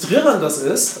frustrierend das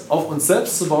ist, auf uns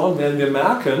selbst zu bauen, werden wir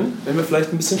merken, wenn wir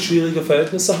vielleicht ein bisschen schwierige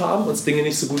Verhältnisse haben, uns Dinge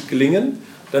nicht so gut gelingen,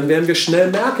 dann werden wir schnell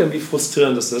merken, wie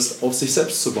frustrierend es ist, auf sich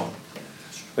selbst zu bauen.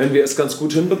 Wenn wir es ganz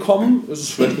gut hinbekommen, ist es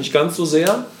vielleicht nicht ganz so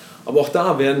sehr, aber auch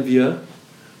da werden wir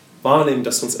wahrnehmen,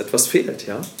 dass uns etwas fehlt.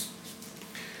 Ja?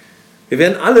 Wir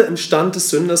werden alle im Stand des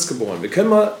Sünders geboren. Wir können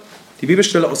mal die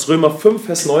Bibelstelle aus Römer 5,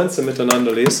 Vers 19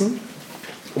 miteinander lesen,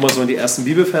 um mal so in die ersten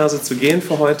Bibelverse zu gehen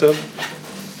für heute.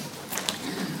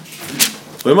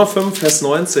 Römer 5, Vers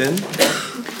 19.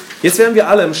 Jetzt werden wir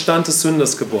alle im Stand des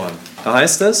Sünders geboren. Da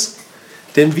heißt es,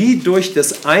 denn wie durch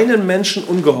des einen Menschen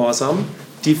Ungehorsam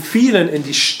die vielen in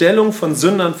die Stellung von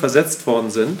Sündern versetzt worden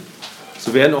sind,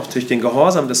 so werden auch durch den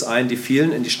Gehorsam des einen die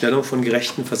vielen in die Stellung von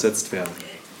Gerechten versetzt werden.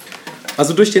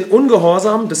 Also durch den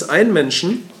Ungehorsam des einen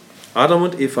Menschen, Adam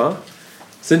und Eva,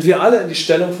 sind wir alle in die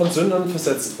Stellung von Sündern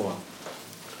versetzt worden.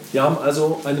 Wir haben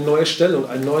also eine neue Stellung,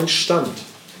 einen neuen Stand.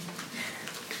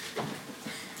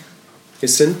 Wir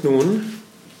sind nun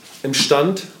im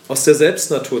Stand, aus der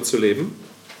Selbstnatur zu leben.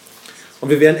 Und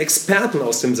wir werden Experten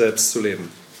aus dem Selbst zu leben.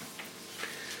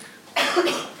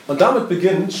 Und damit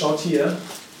beginnt, schaut hier,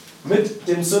 mit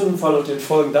dem Sündenfall und den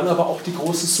Folgen, dann aber auch die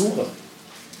große Suche.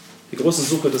 Die große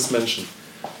Suche des Menschen.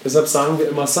 Deshalb sagen wir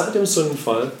immer, seit dem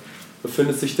Sündenfall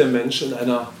befindet sich der Mensch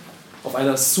auf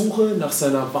einer Suche nach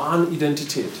seiner wahren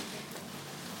Identität.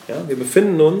 Ja, wir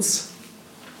befinden uns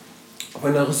auf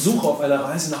einer Suche, auf einer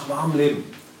Reise nach wahrem Leben.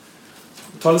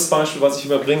 Ein tolles Beispiel, was ich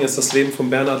überbringe, ist das Leben von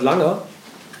Bernhard Langer.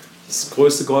 Das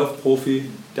größte Golfprofi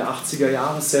der 80er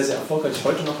Jahre, ist sehr, sehr erfolgreich,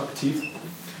 heute noch aktiv.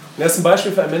 Und er ist ein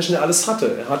Beispiel für einen Menschen, der alles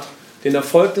hatte. Er hat den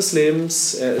Erfolg des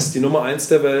Lebens, er ist die Nummer 1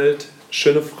 der Welt,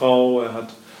 schöne Frau, er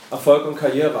hat Erfolg und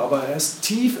Karriere, aber er ist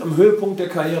tief am Höhepunkt der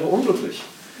Karriere unglücklich.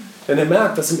 Denn er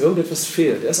merkt, dass ihm irgendetwas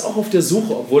fehlt. Er ist auch auf der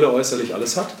Suche, obwohl er äußerlich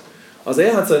alles hat. Also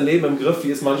er hat sein Leben im Griff,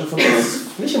 wie es manche von uns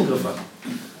nicht im Griff hatten.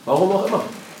 Warum auch immer.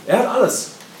 Er hat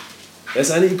alles. Er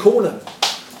ist eine Ikone.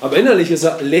 Aber innerlich ist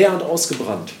er leer und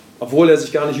ausgebrannt, obwohl er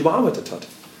sich gar nicht überarbeitet hat.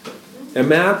 Er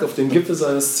merkt auf dem Gipfel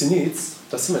seines Zenits,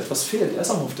 dass ihm etwas fehlt. Er ist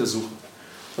auch auf der Suche.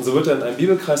 Und so wird er in einen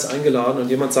Bibelkreis eingeladen und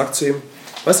jemand sagt zu ihm,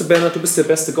 weißt du Bernhard, du bist der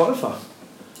beste Golfer,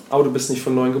 aber du bist nicht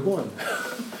von neuem geboren.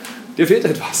 Dir fehlt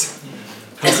etwas.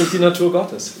 Du hast nicht die Natur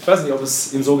Gottes. Ich weiß nicht, ob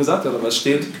es ihm so gesagt hat, aber es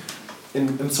steht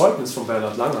im Zeugnis von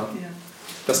Bernhard Langer,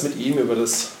 dass mit ihm über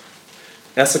das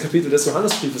erste Kapitel des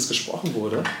Johannesbriefes gesprochen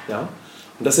wurde, ja,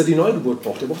 und dass er die Neugeburt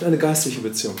braucht. Er braucht eine geistliche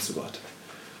Beziehung zu Gott.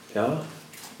 Ja.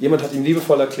 Jemand hat ihm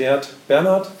liebevoll erklärt,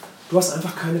 Bernhard, du hast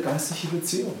einfach keine geistliche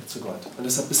Beziehung zu Gott und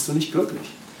deshalb bist du nicht glücklich.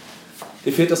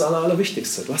 Dir fehlt das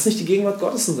Allerwichtigste. Du hast nicht die Gegenwart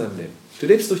Gottes in deinem Leben. Du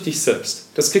lebst durch dich selbst.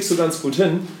 Das kriegst du ganz gut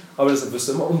hin, aber deshalb wirst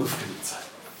du immer unbefriedigt sein.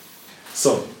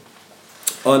 So,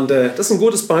 und das ist ein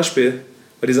gutes Beispiel,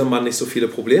 weil dieser Mann nicht so viele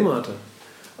Probleme hatte.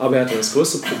 Aber er hatte das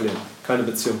größte Problem, keine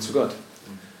Beziehung zu Gott.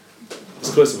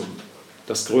 Das größte Problem,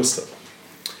 das größte.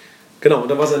 Genau, und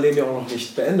da war sein Leben ja auch noch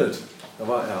nicht beendet. Da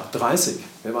war er 30.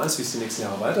 Wer weiß, wie es die nächsten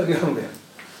Jahre weitergegangen wäre.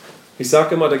 Ich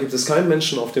sage immer, da gibt es keinen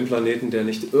Menschen auf dem Planeten, der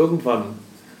nicht irgendwann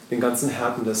den ganzen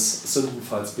Härten des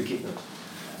Sündenfalls begegnet.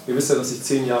 Ihr wisst ja, dass ich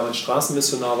 10 Jahre ein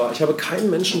Straßenmissionar war. Ich habe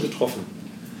keinen Menschen getroffen,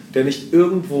 der nicht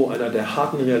irgendwo einer der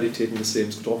harten Realitäten des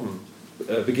Lebens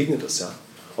begegnet ist. Ja?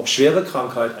 Ob schwere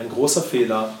Krankheit, ein großer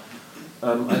Fehler,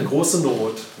 eine große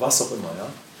Not, was auch immer. Ja?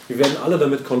 Wir werden alle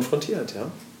damit konfrontiert. Ja?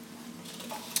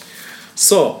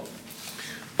 So,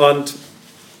 und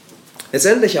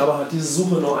letztendlich aber hat diese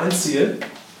Suche nur ein Ziel,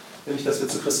 nämlich, dass wir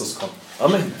zu Christus kommen.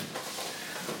 Amen.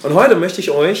 Und heute möchte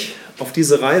ich euch auf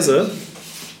diese Reise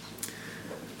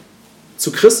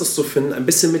zu Christus zu finden, ein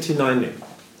bisschen mit hineinnehmen.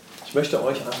 Ich möchte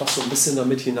euch einfach so ein bisschen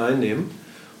damit hineinnehmen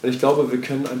und ich glaube, wir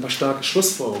können ein paar starke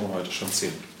Schlussfolgerungen heute schon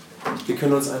ziehen. Wir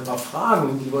können uns ein paar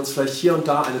Fragen, die wir uns vielleicht hier und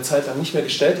da eine Zeit lang nicht mehr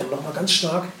gestellt haben, nochmal ganz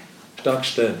stark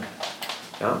stellen.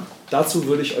 Ja? Dazu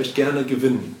würde ich euch gerne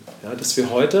gewinnen, ja? Dass wir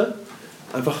heute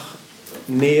einfach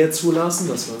Nähe zulassen,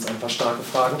 dass wir uns ein paar starke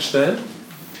Fragen stellen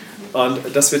und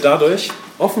dass wir dadurch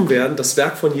offen werden, das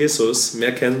Werk von Jesus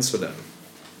mehr kennenzulernen,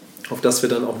 auf das wir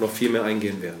dann auch noch viel mehr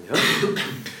eingehen werden. Ja?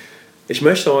 Ich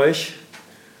möchte euch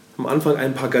am Anfang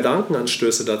ein paar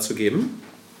Gedankenanstöße dazu geben,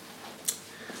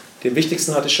 Den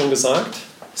wichtigsten hatte ich schon gesagt.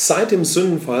 Seit dem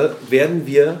Sündenfall werden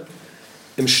wir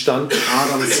im Stand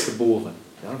Adams geboren.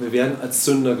 Ja, wir werden als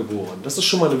Sünder geboren. Das ist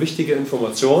schon mal eine wichtige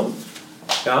Information.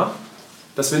 Ja,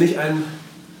 dass wir nicht,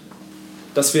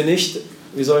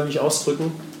 wie soll ich mich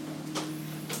ausdrücken?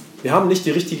 Wir haben nicht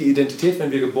die richtige Identität,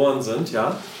 wenn wir geboren sind,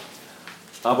 ja.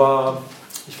 Aber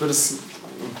ich würde es...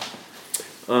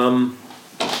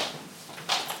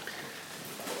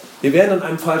 wir werden in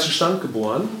einem falschen Stand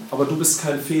geboren, aber du bist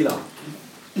kein Fehler.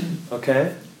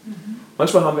 Okay?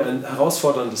 Manchmal haben wir ein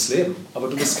herausforderndes Leben, aber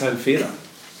du bist kein Fehler.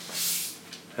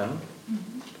 Ja?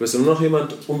 Du bist immer noch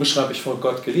jemand unbeschreiblich von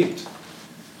Gott geliebt.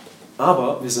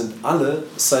 Aber wir sind alle,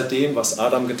 seitdem, was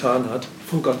Adam getan hat,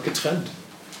 von Gott getrennt.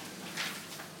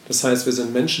 Das heißt, wir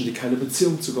sind Menschen, die keine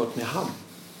Beziehung zu Gott mehr haben.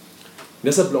 Und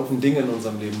deshalb laufen Dinge in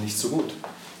unserem Leben nicht so gut.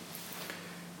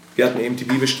 Wir hatten eben die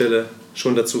Bibelstelle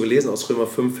schon dazu gelesen, aus Römer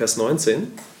 5, Vers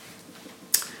 19.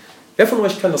 Wer von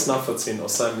euch kann das nachvollziehen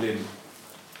aus seinem Leben?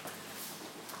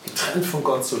 Getrennt von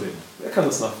Gott zu leben. Wer kann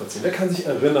das nachvollziehen? Wer kann sich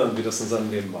erinnern, wie das in seinem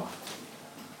Leben war?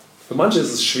 Für manche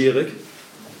ist es schwierig.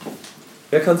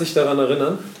 Wer kann sich daran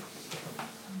erinnern?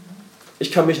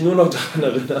 Ich kann mich nur noch daran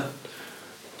erinnern.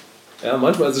 Ja,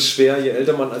 manchmal ist es schwer, je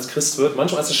älter man als Christ wird,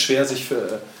 manchmal ist es schwer, sich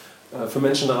für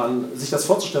Menschen daran, sich das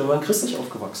vorzustellen, wenn man christlich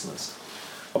aufgewachsen ist.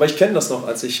 Aber ich kenne das noch,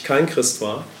 als ich kein Christ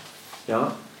war.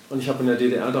 Ja, und ich habe in der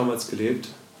DDR damals gelebt.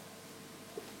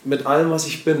 Mit allem, was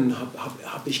ich bin,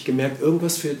 hab ich gemerkt,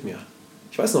 irgendwas fehlt mir.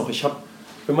 Ich weiß noch, ich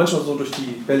bin manchmal so durch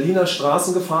die Berliner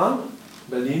Straßen gefahren.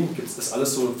 In Berlin ist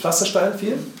alles so Pflasterstein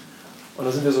viel. Und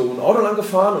da sind wir so ein Auto lang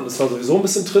gefahren und es war sowieso ein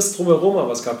bisschen trist drumherum,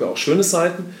 aber es gab ja auch schöne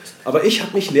Seiten. Aber ich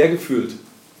habe mich leer gefühlt.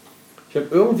 Ich habe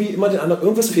irgendwie immer den anderen,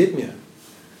 irgendwas fehlt mir.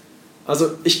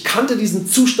 Also ich kannte diesen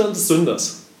Zustand des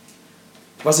Sünders,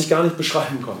 was ich gar nicht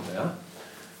beschreiben konnte. Ja?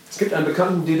 Es gibt einen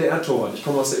bekannten DDR-Torwart, ich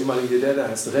komme aus der ehemaligen DDR, der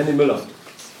heißt René Müller.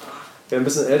 Wer ein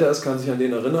bisschen älter ist, kann sich an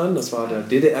den erinnern, das war der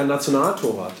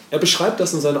DDR-Nationaltorwart. Er beschreibt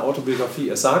das in seiner Autobiografie.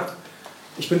 Er sagt,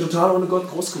 ich bin total ohne Gott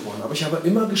groß geworden, aber ich habe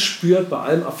immer gespürt, bei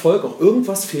allem Erfolg, auch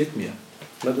irgendwas fehlt mir.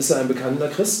 Und dann ist er ein bekannter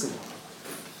Christ geworden.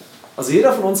 Also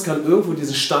jeder von uns kann irgendwo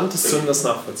diesen Stand des Sünders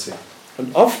nachvollziehen.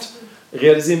 Und oft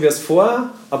realisieren wir es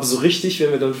vorher, aber so richtig,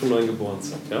 wenn wir dann von neuem geboren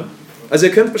sind. Ja? Also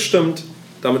ihr könnt bestimmt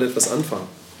damit etwas anfangen.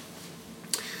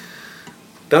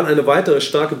 Dann eine weitere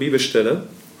starke Bibelstelle,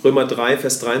 Römer 3,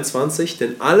 Vers 23,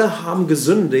 denn alle haben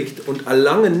gesündigt und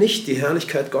erlangen nicht die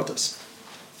Herrlichkeit Gottes.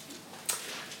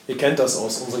 Ihr kennt das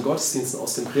aus unseren Gottesdiensten,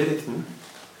 aus den Predigten.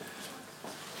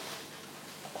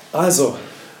 Also,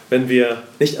 wenn wir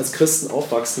nicht als Christen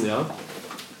aufwachsen, ja,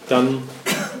 dann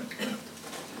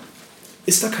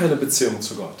ist da keine Beziehung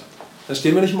zu Gott. Dann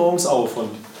stehen wir nicht morgens auf und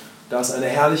da ist eine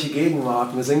herrliche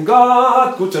Gegenwart. Und wir singen,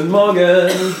 Gott, guten Morgen,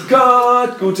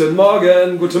 Gott, guten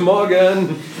Morgen, guten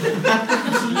Morgen.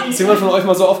 Ist jemand von euch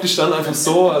mal so aufgestanden, einfach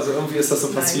so? Also irgendwie ist das so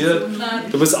passiert.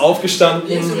 Du bist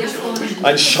aufgestanden,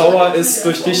 ein Schauer ist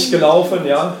durch dich gelaufen,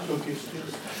 ja?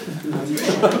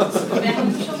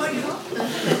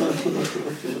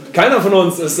 Keiner von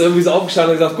uns ist irgendwie so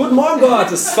aufgestanden und gesagt, guten Morgen Gott,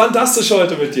 es ist fantastisch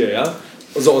heute mit dir, ja?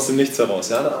 Und so aus dem Nichts heraus,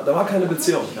 ja? Da war keine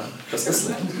Beziehung, ja? Das ist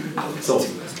nicht. So.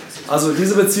 Also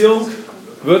diese Beziehung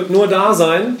wird nur da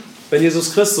sein, wenn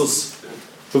Jesus Christus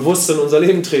bewusst in unser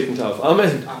Leben treten darf.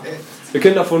 Amen. Wir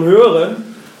können davon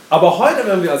hören, aber heute,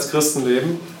 wenn wir als Christen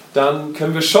leben, dann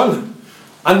können wir schon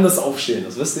anders aufstehen.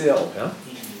 Das wisst ihr ja auch, ja?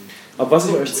 Aber was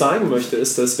ich euch zeigen möchte,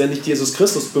 ist, dass wenn ich Jesus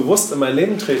Christus bewusst in mein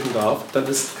Leben treten darf, dann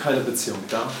ist keine Beziehung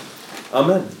da.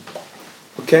 Amen.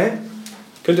 Okay?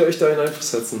 Könnt ihr euch da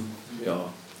hineinversetzen? Ja.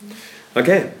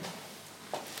 Okay.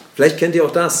 Vielleicht kennt ihr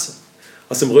auch das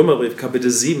aus dem Römerbrief, Kapitel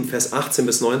 7, Vers 18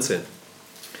 bis 19.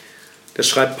 Da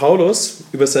schreibt Paulus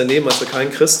über sein Leben, als er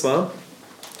kein Christ war,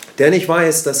 denn ich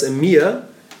weiß, dass in mir,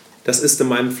 das ist in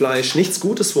meinem Fleisch, nichts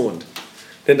Gutes wohnt.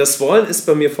 Denn das Wollen ist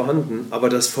bei mir vorhanden, aber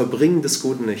das Vollbringen des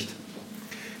Guten nicht.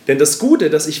 Denn das Gute,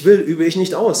 das ich will, übe ich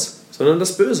nicht aus, sondern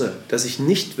das Böse, das ich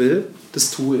nicht will,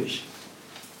 das tue ich.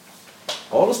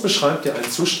 Paulus beschreibt ja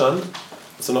einen Zustand,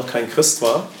 als er noch kein Christ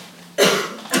war,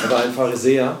 er war ein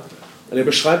Pharisäer, und er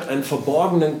beschreibt einen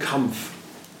verborgenen Kampf.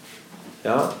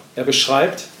 Ja, er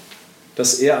beschreibt,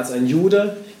 dass er als ein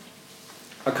Jude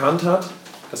erkannt hat,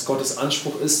 dass Gottes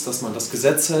Anspruch ist, dass man das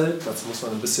Gesetz hält, dazu muss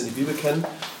man ein bisschen die Bibel kennen,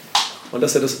 und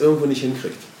dass er das irgendwo nicht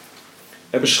hinkriegt.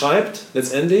 Er beschreibt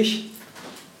letztendlich,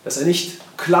 dass er nicht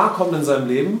klarkommt in seinem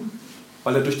Leben,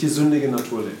 weil er durch die sündige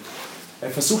Natur lebt.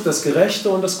 Er versucht, das Gerechte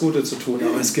und das Gute zu tun,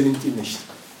 aber es gelingt ihm nicht.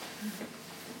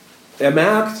 Er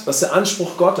merkt, dass der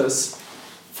Anspruch Gottes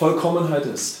Vollkommenheit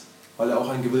ist, weil er auch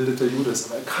ein gebildeter Jude ist,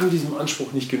 aber er kann diesem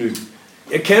Anspruch nicht genügen.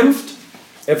 Er kämpft,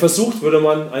 er versucht, würde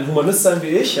man ein Humanist sein wie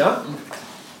ich, ja?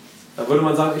 dann würde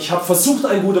man sagen, ich habe versucht,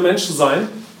 ein guter Mensch zu sein,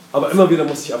 aber immer wieder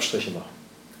muss ich Abstriche machen.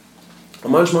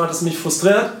 Und manchmal hat es mich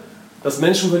frustriert, dass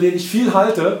Menschen, bei denen ich viel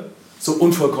halte, so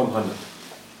unvollkommen handeln.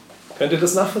 Könnt ihr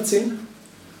das nachvollziehen?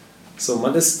 So,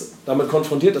 man ist damit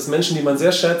konfrontiert, dass Menschen, die man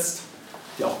sehr schätzt,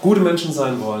 die auch gute Menschen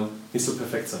sein wollen, nicht so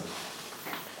perfekt sind.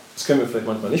 Das können wir vielleicht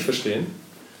manchmal nicht verstehen,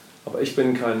 aber ich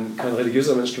bin kein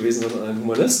religiöser Mensch gewesen, sondern ein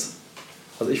Humanist.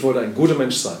 Also ich wollte ein guter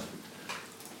Mensch sein.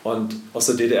 Und aus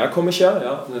der DDR komme ich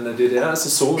ja, und in der DDR ist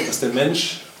es so, dass der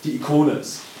Mensch die Ikone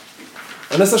ist.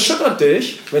 Und das erschüttert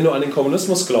dich, wenn du an den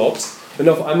Kommunismus glaubst, wenn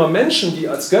auf einmal Menschen, die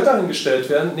als Götter hingestellt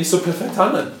werden, nicht so perfekt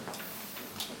handeln.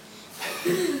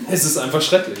 Es ist einfach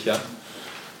schrecklich, ja.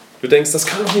 Du denkst, das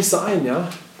kann doch nicht sein, ja.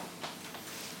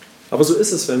 Aber so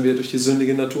ist es, wenn wir durch die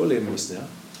sündige Natur leben müssen, ja.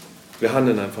 Wir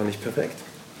handeln einfach nicht perfekt.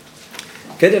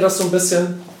 Kennt ihr das so ein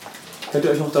bisschen? Könnt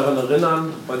ihr euch noch daran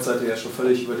erinnern? Heute seid ihr ja schon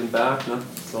völlig über den Berg, ne?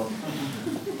 So.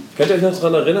 Könnt ihr euch noch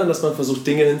daran erinnern, dass man versucht,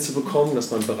 Dinge hinzubekommen,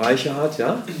 dass man Bereiche hat,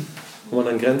 ja? Wo man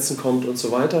an Grenzen kommt und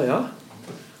so weiter, ja?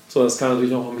 So, das kann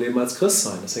natürlich auch im Leben als Christ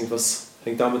sein. Das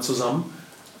hängt damit zusammen,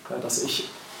 ja, dass ich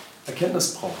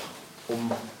Erkenntnis brauche,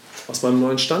 um aus meinem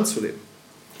neuen Stand zu leben.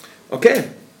 Okay,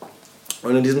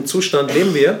 und in diesem Zustand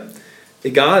leben wir,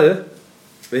 egal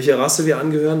welcher Rasse wir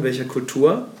angehören, welcher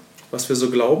Kultur, was wir so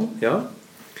glauben, ja?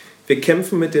 Wir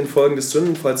kämpfen mit den Folgen des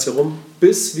Sündenfalls herum,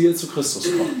 bis wir zu Christus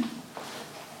kommen.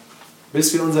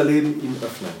 Bis wir unser Leben ihm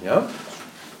öffnen, ja?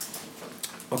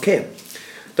 Okay,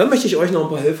 dann möchte ich euch noch ein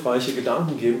paar hilfreiche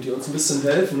Gedanken geben, die uns ein bisschen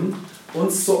helfen,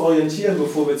 uns zu orientieren,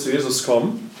 bevor wir zu Jesus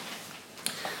kommen.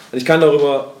 Und ich kann da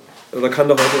heute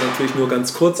natürlich nur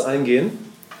ganz kurz eingehen.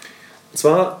 Und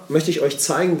zwar möchte ich euch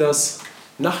zeigen, dass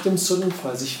nach dem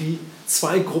Sündenfall sich wie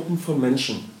zwei Gruppen von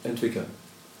Menschen entwickeln.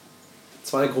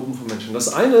 Zwei Gruppen von Menschen.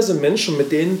 Das eine sind Menschen,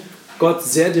 mit denen Gott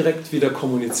sehr direkt wieder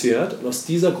kommuniziert. Und aus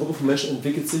dieser Gruppe von Menschen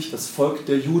entwickelt sich das Volk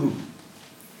der Juden.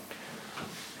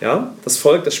 Ja, das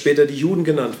Volk, das später die Juden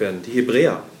genannt werden, die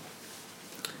Hebräer.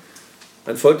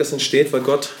 Ein Volk, das entsteht, weil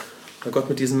Gott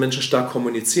mit diesen Menschen stark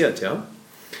kommuniziert. Ja?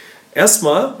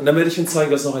 Erstmal, und dann werde ich Ihnen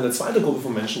zeigen, dass es noch eine zweite Gruppe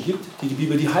von Menschen gibt, die die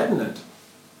Bibel die Heiden nennt.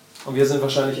 Und wir sind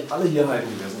wahrscheinlich alle hier Heiden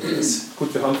gewesen.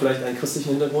 Gut, wir haben vielleicht einen christlichen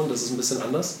Hintergrund, das ist ein bisschen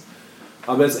anders.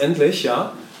 Aber letztendlich,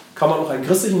 ja, kann man auch einen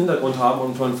christlichen Hintergrund haben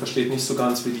und man versteht nicht so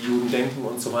ganz, wie die Juden denken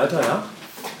und so weiter. Ja?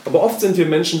 Aber oft sind wir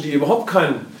Menschen, die überhaupt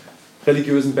keinen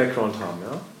religiösen Background haben.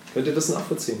 Ja? Könnt ihr das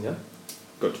nachvollziehen? Ja?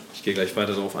 Gut, ich gehe gleich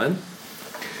weiter darauf ein.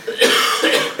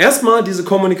 Erstmal diese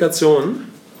Kommunikation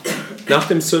nach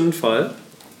dem Sündenfall,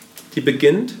 die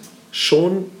beginnt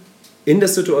schon in der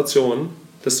Situation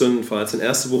des Sündenfalls. In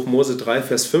 1. Buch Mose 3,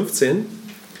 Vers 15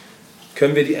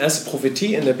 können wir die erste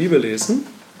Prophetie in der Bibel lesen.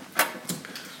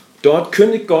 Dort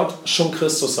kündigt Gott schon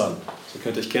Christus an. So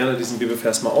könnt ihr gerne diesen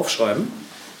Bibelvers mal aufschreiben.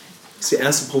 Das ist die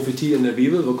erste Prophetie in der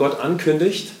Bibel, wo Gott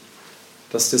ankündigt,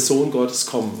 dass der Sohn Gottes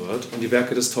kommen wird und die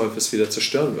Werke des Teufels wieder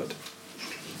zerstören wird.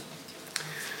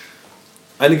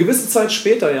 Eine gewisse Zeit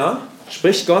später, ja,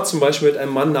 spricht Gott zum Beispiel mit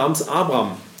einem Mann namens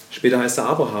Abraham. Später heißt er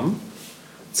Abraham.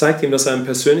 Zeigt ihm, dass er ein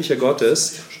persönlicher Gott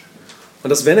ist.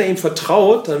 Und dass, wenn er ihm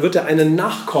vertraut, dann wird er einen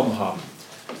Nachkommen haben.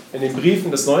 In den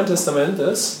Briefen des Neuen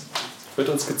Testamentes wird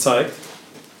uns gezeigt,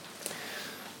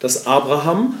 dass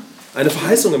Abraham eine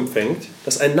Verheißung empfängt,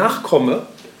 dass ein Nachkomme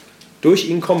durch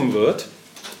ihn kommen wird.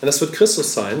 Und das wird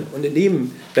Christus sein. Und in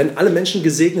ihm werden alle Menschen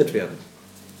gesegnet werden.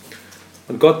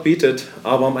 Und Gott bietet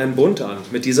Abraham einen Bund an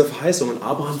mit dieser Verheißung. Und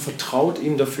Abraham vertraut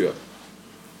ihm dafür.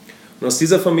 Und aus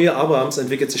dieser Familie Abrahams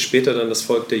entwickelt sich später dann das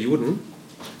Volk der Juden.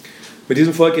 Mit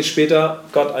diesem Volk geht später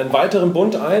Gott einen weiteren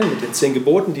Bund ein, mit den 10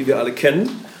 Geboten, die wir alle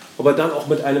kennen, aber dann auch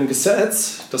mit einem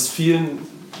Gesetz, das vielen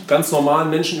ganz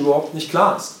normalen Menschen überhaupt nicht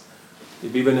klar ist. Die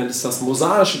Bibel nennt es das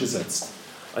mosaische Gesetz.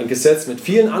 Ein Gesetz mit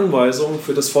vielen Anweisungen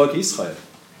für das Volk Israel.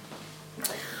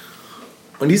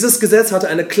 Und dieses Gesetz hatte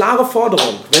eine klare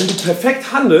Forderung. Wenn du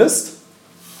perfekt handelst,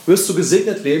 wirst du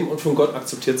gesegnet leben und von Gott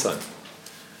akzeptiert sein.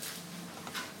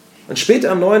 Und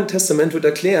später im Neuen Testament wird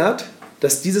erklärt,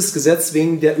 dass dieses Gesetz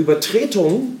wegen der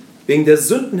Übertretung, wegen der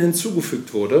Sünden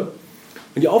hinzugefügt wurde.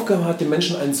 Und die Aufgabe hat, den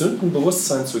Menschen ein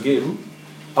Sündenbewusstsein zu geben,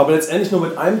 aber letztendlich nur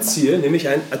mit einem Ziel, nämlich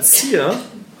ein Erzieher,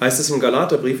 heißt es im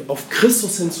Galaterbrief, auf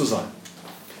Christus hin zu sein.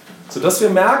 Sodass wir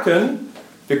merken,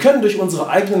 wir können durch unsere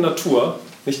eigene Natur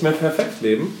nicht mehr perfekt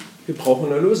leben. Wir brauchen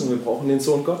eine Erlösung, wir brauchen den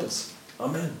Sohn Gottes.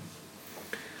 Amen.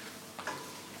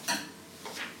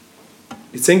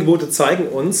 Die 10 Gebote zeigen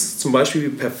uns zum Beispiel, wie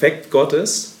perfekt Gott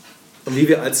ist und wie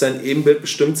wir als sein Ebenbild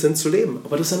bestimmt sind zu leben.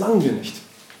 Aber das erlangen wir nicht.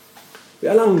 Wir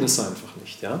erlangen das einfach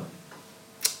nicht. Ja?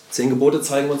 10 Gebote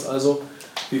zeigen uns also,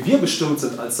 wie wir bestimmt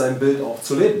sind, als sein Bild auch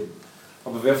zu leben.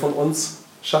 Aber wer von uns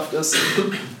schafft es,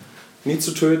 nie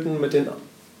zu töten mit den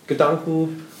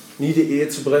Gedanken, nie die Ehe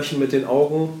zu brechen mit den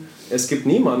Augen. Es gibt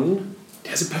niemanden,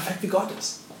 der so perfekt wie Gott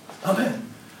ist. Amen.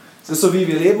 Es ist so wie,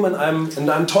 wir leben in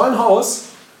einem tollen Haus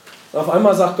und auf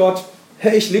einmal sagt Gott,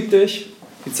 hey, ich liebe dich,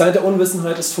 die Zeit der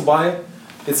Unwissenheit ist vorbei,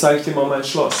 jetzt zeige ich dir mal mein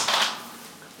Schloss.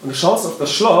 Und du schaust auf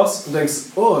das Schloss und denkst,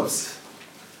 ups.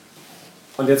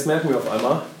 Und jetzt merken wir auf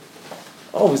einmal,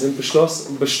 oh, wir sind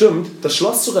bestimmt, das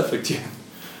Schloss zu reflektieren.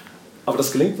 Aber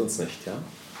das gelingt uns nicht. Ja?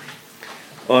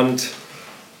 Und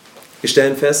wir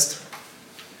stellen fest,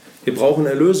 wir brauchen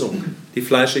Erlösung. Die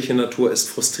fleischliche Natur ist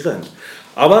frustrierend.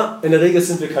 Aber in der Regel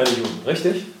sind wir keine Juden,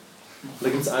 richtig? Und da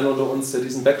gibt es einen unter uns, der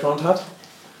diesen Background hat.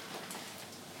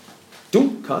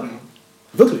 Du, Karl?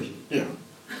 Wirklich? Ja.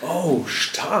 Oh,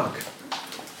 stark.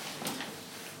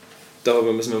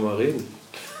 Darüber müssen wir mal reden.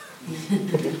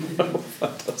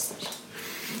 Fantastisch.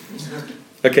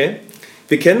 Okay.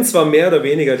 Wir kennen zwar mehr oder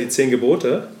weniger die 10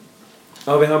 Gebote,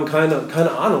 aber wir haben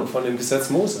keine Ahnung von dem Gesetz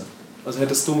Mose. Also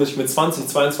hättest du mich mit 20,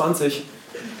 22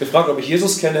 gefragt, ob ich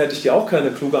Jesus kenne, hätte ich dir auch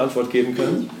keine kluge Antwort geben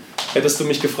können. Hättest du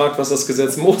mich gefragt, was das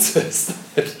Gesetz Mose ist,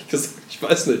 hätte ich gesagt, ich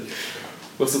weiß nicht.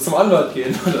 Musst du zum Anwalt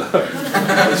gehen? Oder?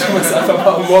 Ich muss einfach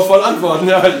mal humorvoll antworten.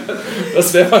 Ja,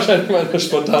 das wäre wahrscheinlich meine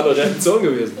spontane Reaktion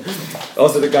gewesen.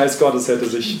 Außer der Geist Gottes hätte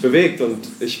sich bewegt und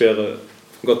ich wäre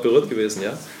von Gott berührt gewesen.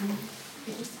 Ja?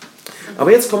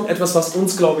 Aber jetzt kommt etwas, was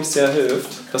uns, glaube ich, sehr hilft.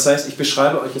 Das heißt, ich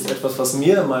beschreibe euch jetzt etwas, was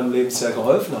mir in meinem Leben sehr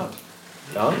geholfen hat.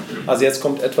 Ja? Also jetzt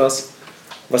kommt etwas,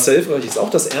 was sehr hilfreich ist. Auch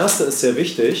das Erste ist sehr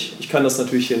wichtig. Ich kann das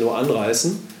natürlich hier nur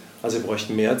anreißen. Also wir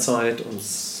bräuchten mehr Zeit,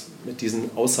 uns mit diesen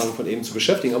Aussagen von eben zu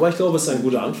beschäftigen. Aber ich glaube, es ist ein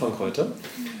guter Anfang heute.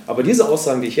 Aber diese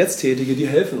Aussagen, die ich jetzt tätige, die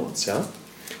helfen uns. Ja?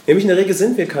 Nämlich in der Regel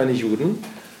sind wir keine Juden,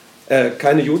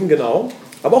 genau,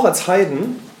 aber auch als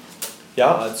Heiden,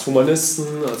 ja, als Humanisten,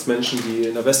 als Menschen, die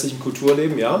in der westlichen Kultur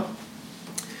leben, ja,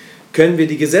 können wir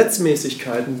die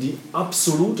Gesetzmäßigkeiten, die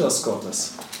Absolutas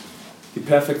Gottes, die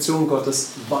Perfektion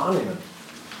Gottes wahrnehmen.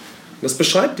 Und das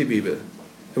beschreibt die Bibel.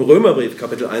 Im Römerbrief,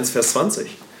 Kapitel 1, Vers 20.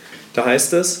 Da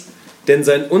heißt es, denn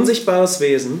sein unsichtbares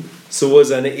Wesen, sowohl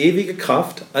seine ewige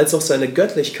Kraft als auch seine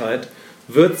Göttlichkeit,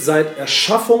 wird seit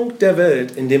Erschaffung der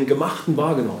Welt in dem Gemachten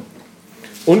wahrgenommen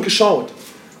und geschaut,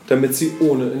 damit sie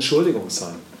ohne Entschuldigung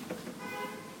seien.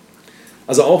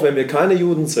 Also auch wenn wir keine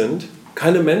Juden sind,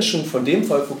 keine Menschen von dem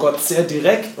Volk, wo Gott sehr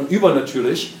direkt und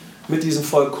übernatürlich mit diesem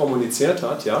Volk kommuniziert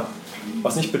hat, ja,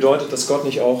 was nicht bedeutet, dass Gott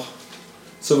nicht auch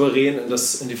souverän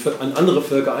in andere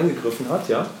Völker eingegriffen hat,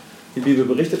 ja. Die Bibel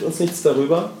berichtet uns nichts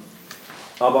darüber,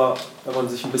 aber wenn man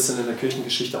sich ein bisschen in der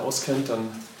Kirchengeschichte auskennt,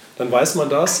 dann weiß man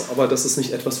das, aber das ist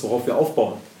nicht etwas, worauf wir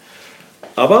aufbauen.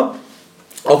 Aber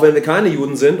auch wenn wir keine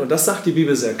Juden sind, und das sagt die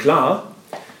Bibel sehr klar,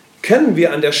 können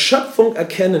wir an der Schöpfung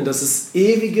erkennen, dass es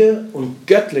ewige und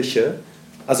göttliche,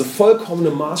 also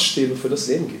vollkommene Maßstäbe für das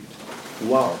Leben gibt.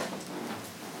 Wow.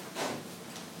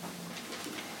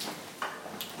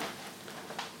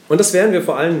 Und das werden wir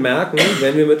vor allem merken,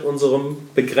 wenn wir mit unserem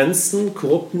begrenzten,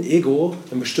 korrupten Ego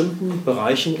in bestimmten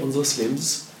Bereichen unseres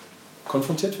Lebens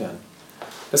konfrontiert werden.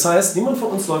 Das heißt, niemand von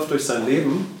uns läuft durch sein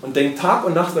Leben und denkt Tag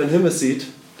und Nacht, wenn er den Himmel sieht,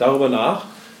 darüber nach,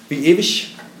 wie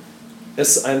ewig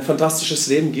es ein fantastisches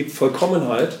Leben gibt,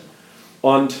 Vollkommenheit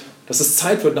und dass es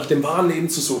Zeit wird, nach dem wahren Leben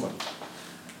zu suchen.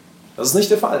 Das ist nicht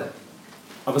der Fall.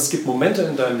 Aber es gibt Momente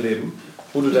in deinem Leben,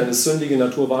 wo du deine sündige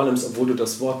Natur wahrnimmst, obwohl du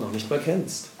das Wort noch nicht mehr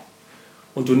kennst.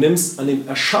 Und du nimmst an dem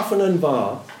Erschaffenen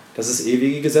wahr, dass es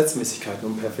ewige Gesetzmäßigkeiten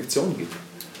und Perfektion gibt.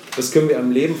 Das können wir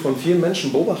am Leben von vielen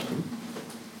Menschen beobachten.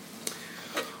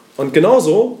 Und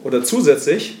genauso oder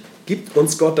zusätzlich gibt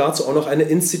uns Gott dazu auch noch eine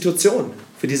Institution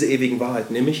für diese ewigen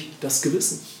Wahrheiten, nämlich das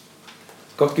Gewissen.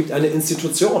 Gott gibt eine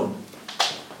Institution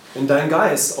in deinen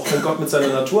Geist. Auch wenn Gott mit seiner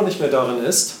Natur nicht mehr darin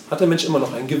ist, hat der Mensch immer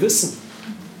noch ein Gewissen.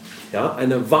 Ja,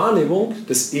 eine Wahrnehmung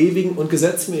des Ewigen und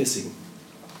Gesetzmäßigen.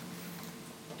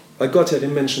 Weil Gott ja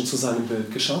den Menschen zu seinem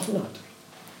Bild geschaffen hat.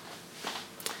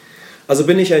 Also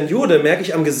bin ich ein Jude, merke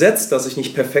ich am Gesetz, dass ich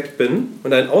nicht perfekt bin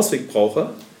und einen Ausweg brauche.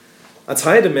 Als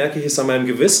Heide merke ich es an meinem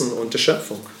Gewissen und der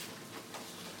Schöpfung.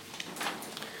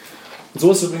 Und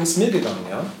so ist es übrigens mir gegangen.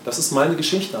 Ja? Das ist meine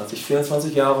Geschichte. Als ich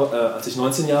 19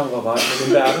 Jahre war in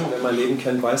den Bergen, wer mein Leben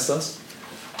kennt, weiß das.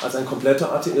 Als ein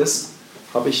kompletter Atheist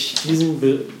habe ich diesen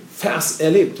Vers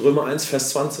erlebt, Römer 1, Vers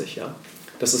 20. Ja?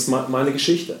 Das ist meine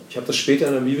Geschichte. Ich habe das später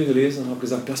in der Bibel gelesen und habe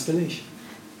gesagt, das bin ich.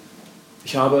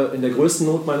 Ich habe in der größten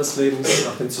Not meines Lebens,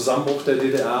 nach dem Zusammenbruch der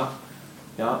DDR,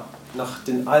 ja, nach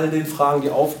all den Fragen, die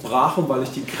aufbrachen, weil ich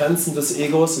die Grenzen des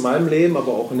Egos in meinem Leben,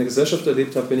 aber auch in der Gesellschaft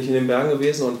erlebt habe, bin ich in den Bergen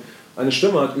gewesen und eine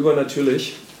Stimme hat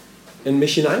übernatürlich in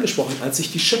mich hineingesprochen, als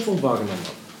ich die Schöpfung wahrgenommen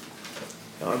habe.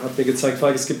 Ja, und hat mir gezeigt,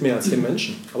 es gibt mehr als den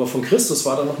Menschen. Aber von Christus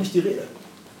war da noch nicht die Rede.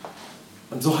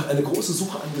 Und so hat eine große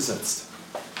Suche eingesetzt.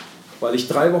 weil ich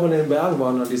 3 Wochen in den Bergen war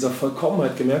und an dieser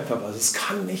Vollkommenheit gemerkt habe, also es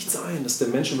kann nicht sein, dass der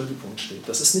Mensch im Mittelpunkt steht.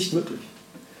 Das ist nicht möglich.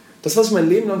 Das, was ich mein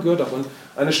Leben lang gehört habe. Und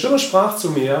eine Stimme sprach zu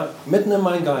mir, mitten in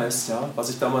meinen Geist, ja, was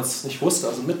ich damals nicht wusste,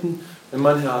 also mitten in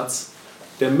mein Herz,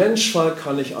 der Menschfall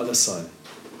kann nicht alles sein.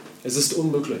 Es ist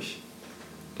unmöglich.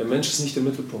 Der Mensch ist nicht der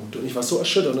Mittelpunkt. Und ich war so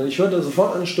erschüttert. Und ich hörte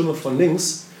sofort eine Stimme von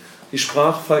links, die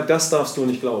sprach, Falk, das darfst du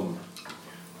nicht glauben.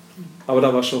 Aber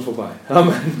da war es schon vorbei.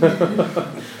 Amen.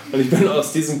 Und ich bin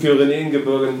aus diesem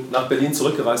Pyrenäengebirge nach Berlin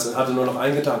zurückgereist und hatte nur noch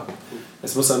einen Gedanken.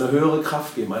 Es muss eine höhere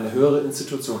Kraft geben, eine höhere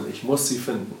Institution. Ich muss sie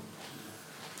finden.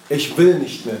 Ich will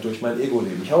nicht mehr durch mein Ego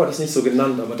leben. Ich habe das nicht so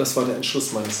genannt, aber das war der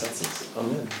Entschluss meines Herzens.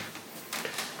 Amen.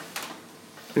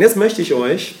 Und jetzt möchte ich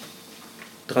euch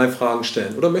 3 Fragen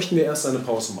stellen. Oder möchten wir erst eine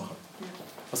Pause machen?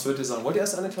 Was würdet ihr sagen? Wollt ihr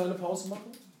erst eine kleine Pause machen?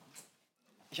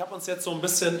 Ich habe uns jetzt so ein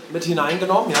bisschen mit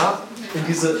hineingenommen, ja, in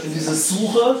diese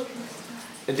Suche,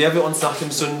 in der wir uns nach dem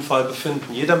Sündenfall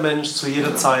befinden. Jeder Mensch zu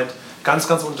jeder Zeit ganz,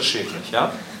 ganz unterschiedlich.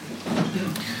 Ja?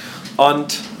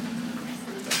 Und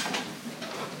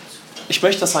ich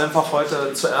möchte das einfach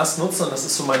heute zuerst nutzen, und das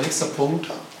ist so mein nächster Punkt,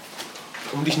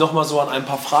 um dich nochmal so an ein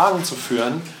paar Fragen zu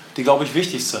führen, die, glaube ich,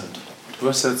 wichtig sind. Du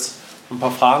wirst jetzt ein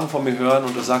paar Fragen von mir hören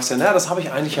und du sagst ja, naja, das habe ich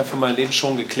eigentlich ja für mein Leben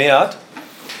schon geklärt.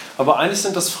 Aber eigentlich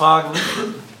sind das Fragen,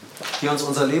 die uns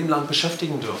unser Leben lang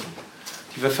beschäftigen dürfen,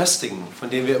 die wir festigen, von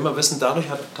denen wir immer wissen, dadurch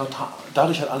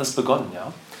hat alles begonnen.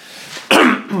 Ja?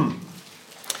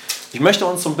 Ich möchte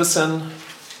uns so ein bisschen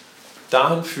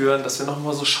dahin führen, dass wir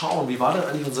nochmal so schauen, wie war denn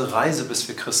eigentlich unsere Reise, bis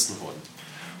wir Christen wurden.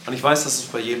 Und ich weiß, dass es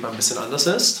bei jedem ein bisschen anders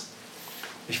ist.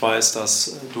 Ich weiß,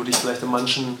 dass du dich vielleicht in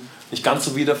manchen nicht ganz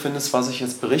so wiederfindest, was ich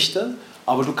jetzt berichte,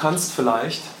 aber du kannst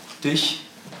vielleicht dich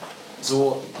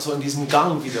so in diesem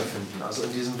Gang wiederfinden, also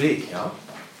in diesem Weg. Ja?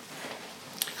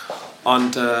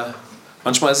 Und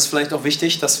manchmal ist es vielleicht auch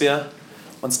wichtig, dass wir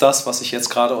uns das, was ich jetzt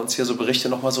gerade uns hier so berichte,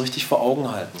 nochmal so richtig vor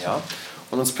Augen halten, ja?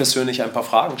 Und uns persönlich ein paar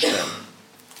Fragen stellen.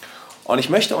 Und ich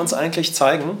möchte uns eigentlich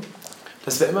zeigen,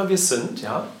 dass wir immer wir sind,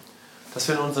 ja? Dass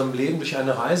wir in unserem Leben durch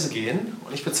eine Reise gehen.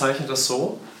 Und ich bezeichne das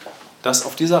so, dass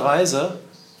auf dieser Reise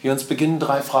wir uns beginnen,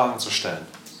 3 Fragen zu stellen.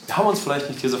 Wir haben uns vielleicht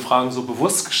nicht diese Fragen so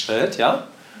bewusst gestellt, ja?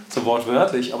 So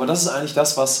wortwörtlich, aber das ist eigentlich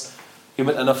das, was wir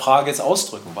mit einer Frage jetzt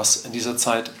ausdrücken, was in dieser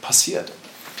Zeit passiert.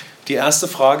 Die erste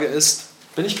Frage ist,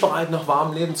 bin ich bereit, nach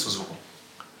wahrem Leben zu suchen?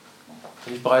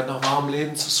 Bin ich bereit, nach wahrem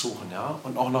Leben zu suchen, ja?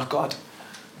 Und auch nach Gott?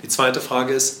 Die zweite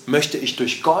Frage ist, möchte ich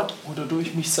durch Gott oder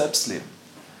durch mich selbst leben?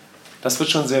 Das wird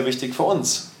schon sehr wichtig für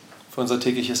uns, für unser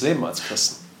tägliches Leben als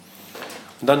Christen.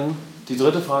 Und dann die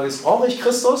dritte Frage ist, brauche ich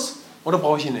Christus oder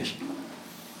brauche ich ihn nicht?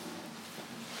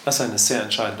 Das ist eine sehr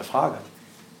entscheidende Frage.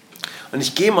 Und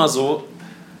ich gehe mal so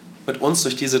mit uns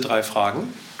durch diese 3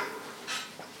 Fragen.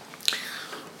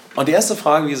 Und die erste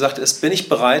Frage, wie gesagt, ist, bin ich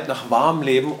bereit, nach wahrem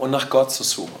Leben und nach Gott zu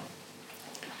suchen?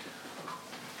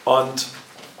 Und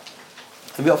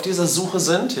wenn wir auf dieser Suche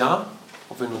sind, ja,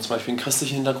 ob wir nun zum Beispiel einen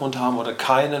christlichen Hintergrund haben oder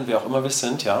keinen, wer auch immer wir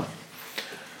sind, ja,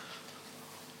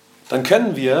 dann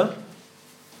können wir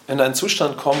in einen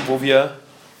Zustand kommen, wo wir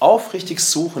aufrichtig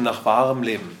suchen nach wahrem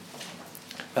Leben,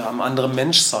 nach einem anderen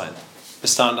Menschsein,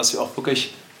 bis dahin, dass wir auch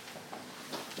wirklich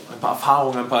ein paar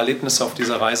Erfahrungen, ein paar Erlebnisse auf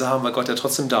dieser Reise haben, weil Gott ja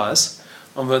trotzdem da ist.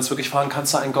 Und wir uns wirklich fragen, kann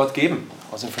es da einen Gott geben?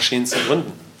 Aus den verschiedensten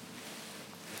Gründen.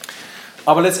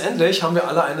 Aber letztendlich haben wir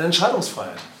alle eine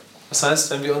Entscheidungsfreiheit. Das heißt,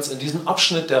 wenn wir uns in diesem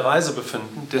Abschnitt der Reise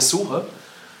befinden, der Suche,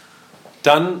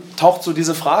 dann taucht so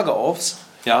diese Frage auf,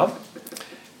 ja,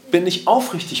 bin ich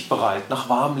aufrichtig bereit, nach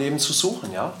wahrem Leben zu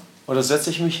suchen? Ja? Oder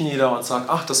setze ich mich nieder und sage,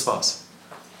 ach, das war's.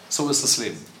 So ist das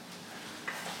Leben.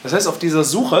 Das heißt, auf dieser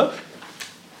Suche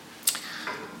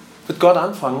wird Gott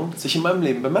anfangen, sich in meinem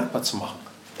Leben bemerkbar zu machen.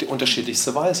 Auf die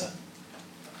unterschiedlichste Weise.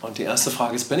 Und die erste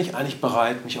Frage ist, bin ich eigentlich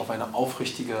bereit, mich auf eine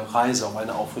aufrichtige Reise, auf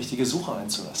eine aufrichtige Suche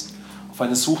einzulassen? Auf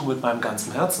eine Suche mit meinem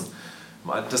ganzen Herzen. Im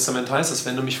Alten Testament heißt es,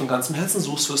 wenn du mich von ganzem Herzen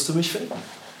suchst, wirst du mich finden.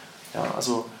 Ja,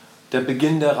 also der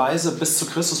Beginn der Reise bis zu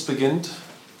Christus beginnt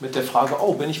mit der Frage,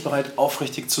 oh, bin ich bereit,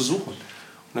 aufrichtig zu suchen?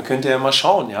 Und dann könnt ihr ja mal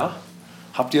schauen, ja?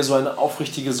 Habt ihr so eine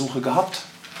aufrichtige Suche gehabt?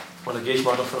 Oder gehe ich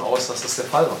mal davon aus, dass das der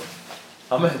Fall war?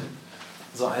 Amen.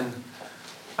 Also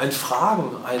ein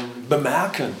Fragen, ein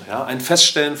Bemerken, ja? Ein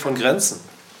Feststellen von Grenzen.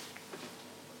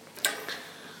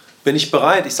 Bin ich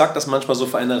bereit, ich sage das manchmal so,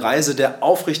 für eine Reise der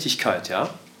Aufrichtigkeit, ja?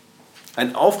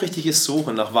 Ein aufrichtiges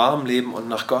Suchen nach wahrem Leben und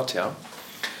nach Gott, ja?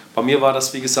 Bei mir war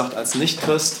das, wie gesagt, als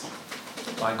Nicht-Christ,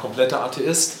 war ein kompletter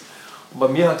Atheist. Und bei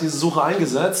mir hat diese Suche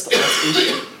eingesetzt, als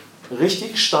ich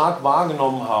richtig stark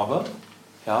wahrgenommen habe,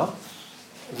 ja,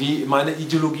 wie meine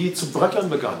Ideologie zu bröckeln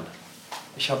begann.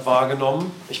 Ich habe wahrgenommen,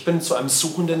 ich bin zu einem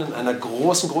Suchenden in einer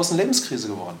großen, großen Lebenskrise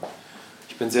geworden.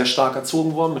 Ich bin sehr stark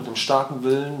erzogen worden, mit einem starken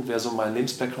Willen, wer so meinen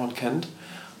Lebensbackground kennt.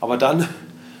 Aber dann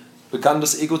begann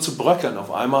das Ego zu bröckeln.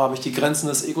 Auf einmal habe ich die Grenzen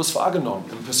des Egos wahrgenommen.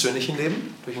 Im persönlichen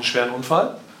Leben, durch einen schweren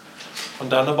Unfall.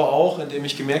 Und dann aber auch, indem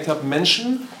ich gemerkt habe,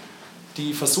 Menschen,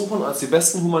 die versuchen, als die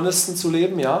besten Humanisten zu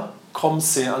leben, ja, kommen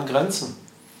sehr an Grenzen.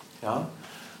 Ja.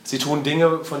 Sie tun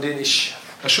Dinge, von denen ich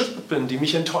erschüttert bin, die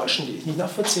mich enttäuschen, die ich nicht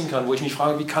nachvollziehen kann, wo ich mich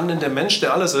frage, wie kann denn der Mensch,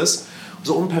 der alles ist,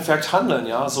 so unperfekt handeln,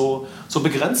 ja, so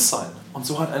begrenzt sein. Und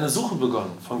so hat eine Suche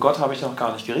begonnen. Von Gott habe ich noch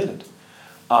gar nicht geredet.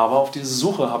 Aber auf diese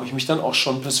Suche habe ich mich dann auch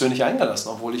schon persönlich eingelassen,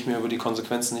 obwohl ich mir über die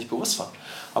Konsequenzen nicht bewusst war.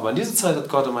 Aber in diese Zeit hat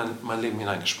Gott in mein Leben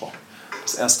hineingesprochen.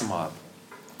 Das erste Mal.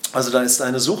 Also da ist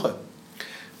eine Suche.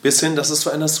 Bis hin, dass es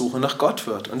zu einer Suche nach Gott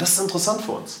wird. Und das ist interessant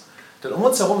für uns. Denn um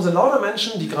uns herum sind lauter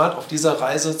Menschen, die gerade auf dieser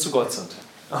Reise zu Gott sind.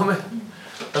 Amen.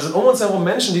 Da sind um uns herum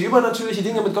Menschen, die übernatürliche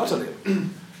Dinge mit Gott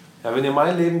erleben. Ja, wenn ihr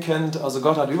mein Leben kennt, also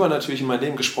Gott hat übernatürlich in mein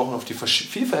Leben gesprochen auf die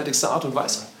vielfältigste Art und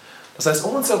Weise. Das heißt,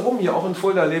 um uns herum, hier auch in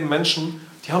Fulda, leben Menschen,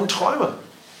 die haben Träume.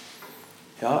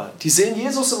 Ja, die sehen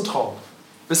Jesus im Traum.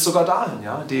 Bis sogar dahin.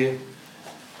 Ja, die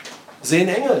sehen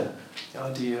Engel. Ja,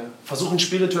 die versuchen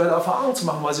spirituelle Erfahrungen zu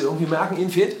machen, weil sie irgendwie merken, ihnen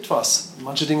fehlt etwas.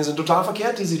 Manche Dinge sind total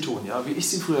verkehrt, die sie tun, ja, wie ich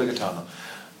sie früher getan habe.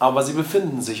 Aber sie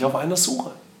befinden sich auf einer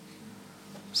Suche.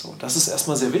 So, das ist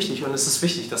erstmal sehr wichtig und es ist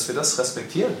wichtig, dass wir das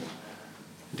respektieren.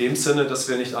 In dem Sinne, dass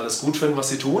wir nicht alles gut finden, was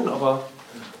sie tun, aber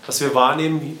dass wir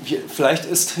wahrnehmen, vielleicht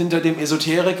ist hinter dem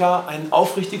Esoteriker ein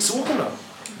aufrichtig Suchender.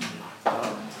 Ja.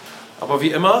 Aber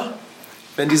wie immer,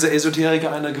 wenn dieser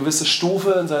Esoteriker eine gewisse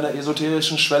Stufe in seiner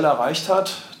esoterischen Schwelle erreicht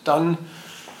hat, dann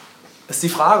ist die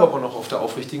Frage, ob er noch auf der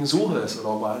aufrichtigen Suche ist oder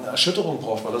ob er eine Erschütterung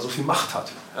braucht, weil er so viel Macht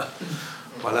hat. Ja.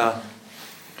 Weil er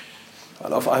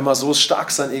auf einmal so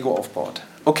stark sein Ego aufbaut.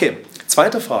 Okay,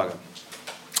 zweite Frage.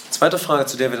 Zweite Frage,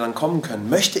 zu der wir dann kommen können.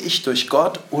 Möchte ich durch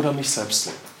Gott oder mich selbst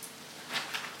leben?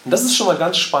 Und das ist schon mal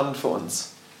ganz spannend für uns.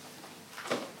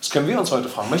 Das können wir uns heute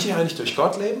fragen. Möchte ich eigentlich durch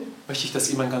Gott leben? Möchte ich, dass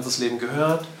ihm mein ganzes Leben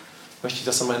gehört? Möchte ich,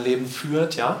 dass er mein Leben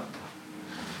führt? Ja?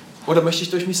 Oder möchte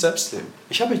ich durch mich selbst leben?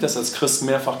 Ich habe mich das als Christ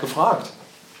mehrfach gefragt,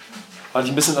 weil ich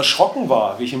ein bisschen erschrocken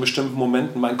war, wie ich in bestimmten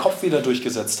Momenten meinen Kopf wieder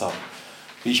durchgesetzt habe,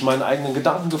 wie ich meinen eigenen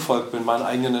Gedanken gefolgt bin, meinen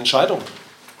eigenen Entscheidungen.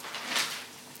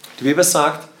 Die Bibel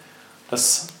sagt,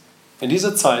 dass in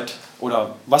dieser Zeit,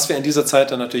 oder was wir in dieser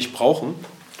Zeit dann natürlich brauchen,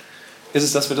 ist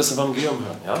es, dass wir das Evangelium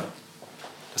hören, ja?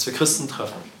 Dass wir Christen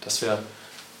treffen, dass wir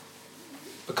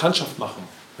Bekanntschaft machen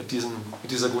mit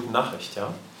dieser guten Nachricht.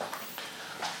 Ja?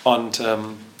 Und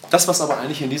das, was aber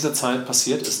eigentlich in dieser Zeit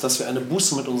passiert, ist, dass wir eine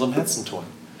Buße mit unserem Herzen tun.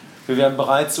 Wir werden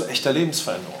bereit zu echter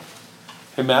Lebensveränderung.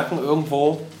 Wir merken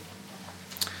irgendwo,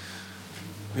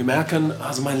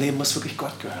 also mein Leben muss wirklich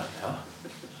Gott gehören. Ja?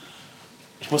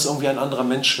 Ich muss irgendwie ein anderer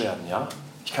Mensch werden. Ja?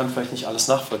 Ich kann vielleicht nicht alles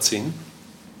nachvollziehen.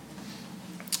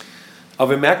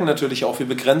 Aber wir merken natürlich auch, wie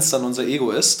begrenzt dann unser Ego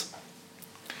ist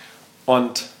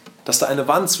und dass da eine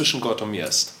Wand zwischen Gott und mir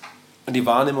ist. Und die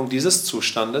Wahrnehmung dieses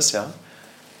Zustandes, ja,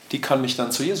 die kann mich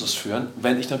dann zu Jesus führen,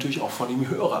 wenn ich natürlich auch von ihm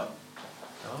höre. Ja,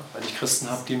 wenn ich Christen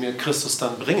habe, die mir Christus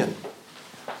dann bringen.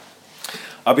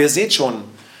 Aber ihr seht schon,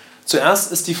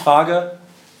 zuerst ist die Frage,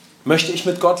 möchte ich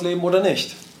mit Gott leben oder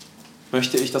nicht?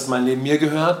 Möchte ich, dass mein Leben mir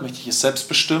gehört? Möchte ich es selbst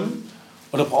bestimmen?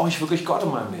 Oder brauche ich wirklich Gott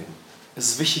in meinem Leben? Es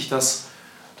ist wichtig, dass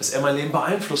er mein Leben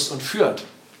beeinflusst und führt.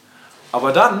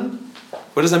 Aber dann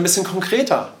wird es ein bisschen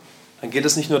konkreter. Dann geht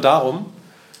es nicht nur darum,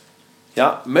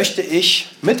 ja, möchte ich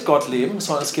mit Gott leben,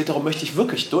 sondern es geht darum, möchte ich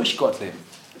wirklich durch Gott leben.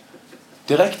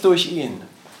 Direkt durch ihn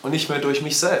und nicht mehr durch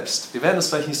mich selbst. Wir werden es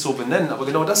vielleicht nicht so benennen, aber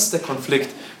genau das ist der Konflikt,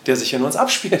 der sich in uns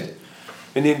abspielt.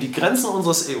 Wir nehmen die Grenzen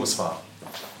unseres Egos wahr.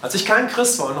 Als ich kein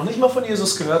Christ war und noch nicht mal von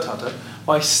Jesus gehört hatte,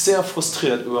 war ich sehr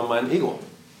frustriert über mein Ego.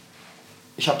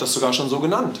 Ich habe das sogar schon so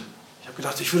genannt. Ich habe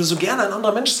gedacht, ich würde so gerne ein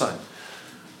anderer Mensch sein.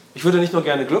 Ich würde nicht nur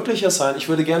gerne glücklicher sein, ich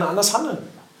würde gerne anders handeln.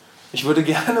 Ich würde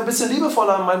gerne ein bisschen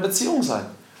liebevoller in meinen Beziehungen sein.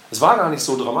 Es war gar nicht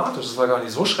so dramatisch, es war gar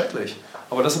nicht so schrecklich.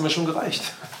 Aber das hat mir schon gereicht.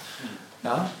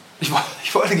 Ja?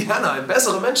 Ich wollte gerne ein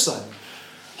besserer Mensch sein.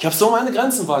 Ich habe so meine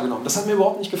Grenzen wahrgenommen. Das hat mir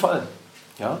überhaupt nicht gefallen.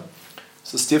 Ja?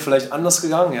 Es ist dir vielleicht anders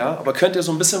gegangen, ja? Aber könnt ihr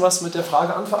so ein bisschen was mit der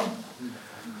Frage anfangen?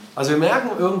 Also wir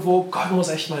merken irgendwo, Gott muss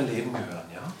echt mein Leben gehören.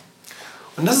 Ja?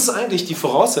 Und das ist eigentlich die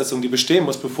Voraussetzung, die bestehen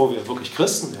muss, bevor wir wirklich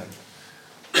Christen werden.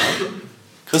 Ja?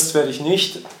 Christ werde ich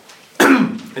nicht,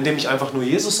 indem ich einfach nur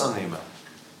Jesus annehme.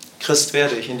 Christ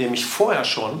werde ich, indem ich vorher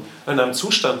schon in einem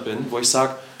Zustand bin, wo ich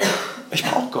sage, ich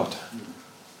brauche Gott.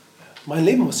 Mein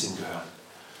Leben muss ihm gehören.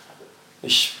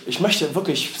 Ich möchte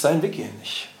wirklich seinen Weg gehen.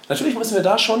 Natürlich müssen wir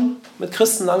da schon mit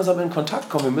Christen langsam in Kontakt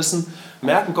kommen. Wir müssen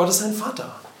merken, Gott ist ein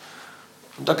Vater.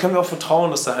 Und da können wir auch vertrauen,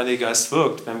 dass der Heilige Geist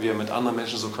wirkt, wenn wir mit anderen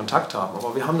Menschen so Kontakt haben.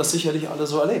 Aber wir haben das sicherlich alle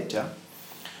so erlebt. Ja?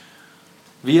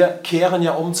 Wir kehren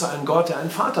ja um zu einem Gott, der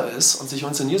ein Vater ist und sich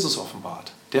uns in Jesus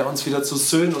offenbart, der uns wieder zu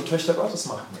Söhnen und Töchter Gottes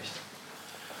machen möchte.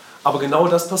 Aber genau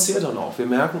das passiert dann auch. Wir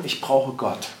merken, ich brauche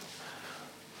Gott.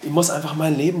 Ihm muss einfach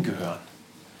mein Leben gehören.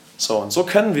 So, und so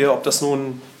können wir, ob das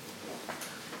nun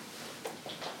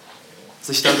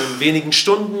sich dann in wenigen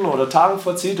Stunden oder Tagen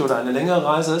vollzieht oder eine längere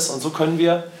Reise ist, und so können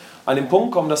wir an den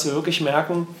Punkt kommen, dass wir wirklich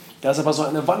merken, da ist aber so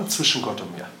eine Wand zwischen Gott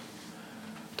und mir.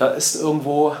 Da ist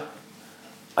irgendwo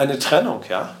eine Trennung,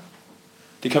 ja.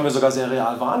 Die können wir sogar sehr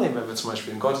real wahrnehmen, wenn wir zum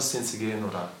Beispiel in Gottesdienste gehen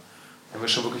oder wenn wir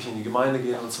schon wirklich in die Gemeinde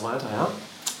gehen und so weiter, ja.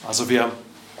 Also wir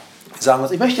sagen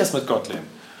uns, ich möchte jetzt mit Gott leben.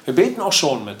 Wir beten auch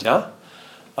schon mit, ja.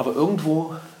 Aber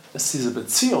irgendwo ist diese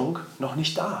Beziehung noch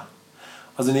nicht da.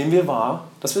 Also nehmen wir wahr,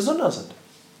 dass wir Sünder sind.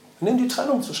 Wir nehmen die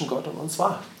Trennung zwischen Gott und uns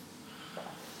wahr.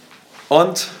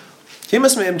 Und hier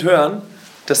müssen wir eben hören,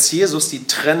 dass Jesus die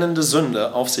trennende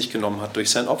Sünde auf sich genommen hat durch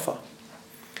sein Opfer,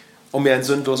 um mir einen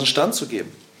sündlosen Stand zu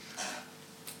geben.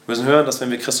 Wir müssen hören, dass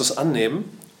wenn wir Christus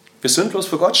annehmen, wir sündlos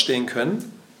vor Gott stehen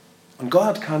können und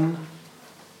Gott kann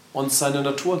uns seine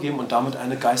Natur geben und damit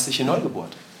eine geistliche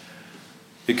Neugeburt.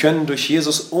 Wir können durch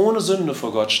Jesus ohne Sünde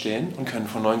vor Gott stehen und können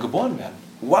von neuem geboren werden.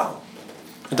 Wow!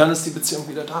 Und dann ist die Beziehung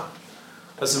wieder da.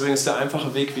 Das ist übrigens der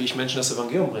einfache Weg, wie ich Menschen das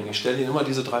Evangelium bringe. Ich stelle ihnen immer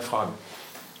diese 3 Fragen.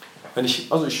 Ich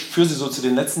führe sie so zu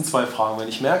den letzten 2 Fragen. Wenn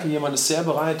ich merke, jemand ist sehr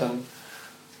bereit,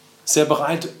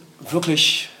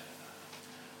 wirklich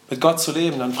mit Gott zu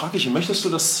leben, dann frage ich ihn, möchtest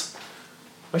du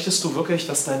wirklich,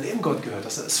 dass dein Leben Gott gehört,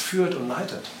 dass er es führt und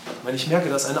leitet? Wenn ich merke,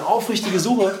 das ist eine aufrichtige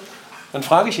Suche, dann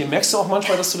frage ich ihn, merkst du auch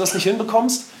manchmal, dass du das nicht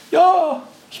hinbekommst? Ja,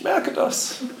 ich merke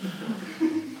das.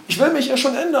 Ich will mich ja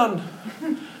schon ändern.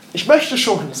 Ich möchte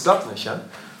schon. Das klappt nicht. Ja? Und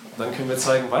dann können wir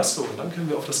zeigen, weißt du, und dann können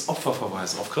wir auf das Opfer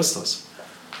verweisen, auf Christus.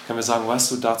 Dann können wir sagen,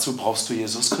 weißt du, dazu brauchst du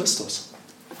Jesus Christus.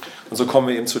 Und so kommen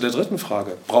wir eben zu der 3.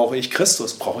 Frage. Brauche ich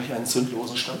Christus? Brauche ich einen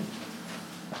sündlosen Stand?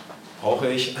 Brauche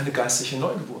ich eine geistliche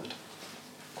Neugeburt?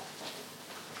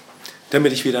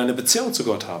 Damit ich wieder eine Beziehung zu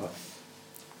Gott habe.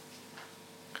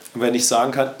 Und wenn ich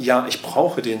sagen kann, ja, ich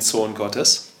brauche den Sohn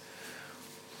Gottes,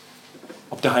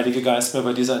 ob der Heilige Geist mir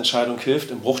bei dieser Entscheidung hilft,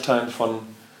 in Bruchteilen von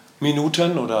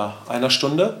Minuten oder einer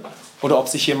Stunde, oder ob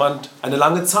sich jemand eine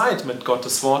lange Zeit mit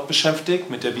Gottes Wort beschäftigt,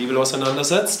 mit der Bibel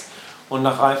auseinandersetzt und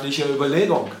nach reiflicher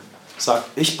Überlegung sagt,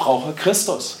 ich brauche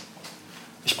Christus.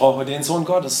 Ich brauche den Sohn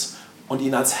Gottes und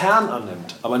ihn als Herrn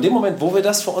annimmt. Aber in dem Moment, wo wir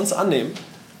das für uns annehmen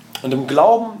und im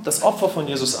Glauben das Opfer von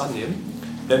Jesus annehmen,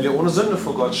 werden wir ohne Sünde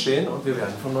vor Gott stehen und wir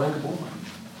werden von neuem geboren.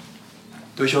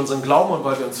 Durch unseren Glauben und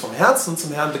weil wir uns vom Herzen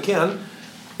zum Herrn bekehren,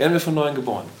 werden wir von neuem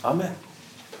geboren. Amen.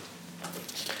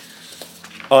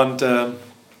 Und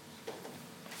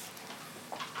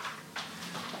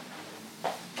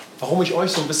warum ich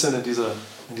euch so ein bisschen in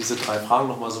diese 3 Fragen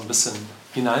nochmal so ein bisschen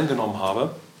hineingenommen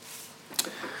habe,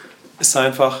 ist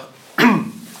einfach,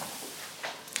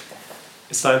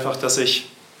 dass ich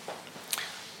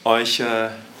euch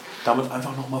damit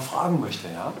einfach nochmal fragen möchte,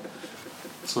 ja?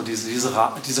 So diese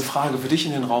Frage für dich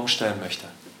in den Raum stellen möchte.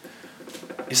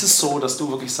 Ist es so, dass du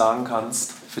wirklich sagen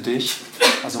kannst, für dich,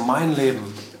 also mein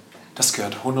Leben, das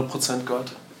gehört 100%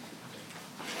 Gott?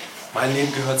 Mein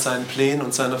Leben gehört seinen Plänen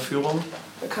und seiner Führung?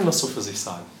 Wer kann das so für sich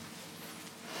sagen?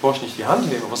 Brauche ich nicht die Hand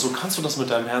nehmen, aber so kannst du das mit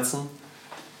deinem Herzen.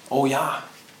 Oh ja.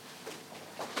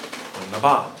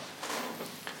 Wunderbar.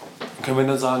 Dann können wir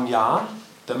dann sagen, ja,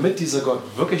 damit dieser Gott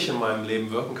wirklich in meinem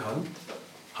Leben wirken kann,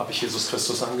 habe ich Jesus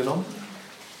Christus angenommen.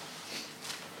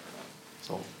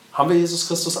 So. Haben wir Jesus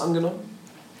Christus angenommen?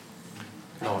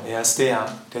 Genau, er ist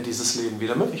der dieses Leben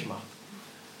wieder möglich macht.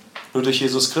 Nur durch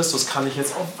Jesus Christus kann ich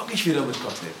jetzt auch wirklich wieder mit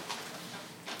Gott leben.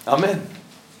 Amen.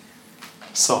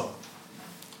 So,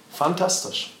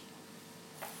 fantastisch.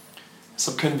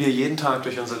 Deshalb können wir jeden Tag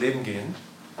durch unser Leben gehen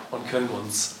und können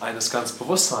uns eines ganz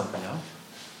bewusst sein, ja?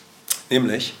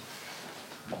 Nämlich,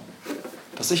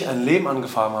 dass ich ein Leben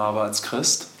angefangen habe als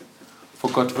Christ, wo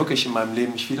Gott wirklich in meinem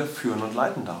Leben mich wieder führen und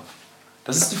leiten darf.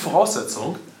 Das ist die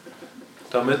Voraussetzung,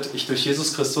 damit ich durch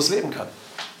Jesus Christus leben kann.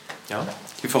 Ja?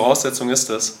 Die Voraussetzung ist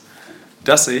es,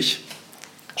 dass ich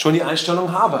schon die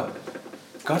Einstellung habe.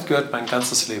 Gott gehört mein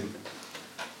ganzes Leben.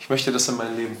 Ich möchte, dass er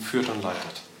mein Leben führt und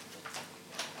leitet.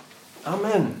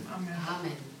 Amen.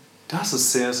 Amen. Das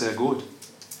ist sehr, sehr gut.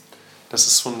 Das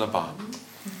ist wunderbar.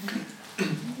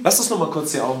 Lass uns noch mal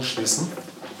kurz die Augen schließen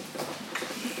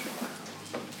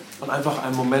und einfach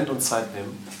einen Moment und Zeit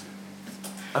nehmen.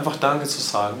 Einfach Danke zu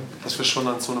sagen, dass wir schon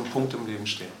an so einem Punkt im Leben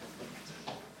stehen.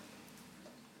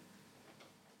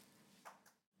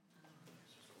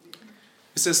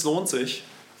 Es lohnt sich,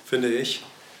 finde ich,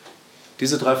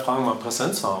 diese 3 Fragen mal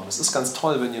präsent zu haben. Es ist ganz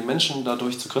toll, wenn ihr Menschen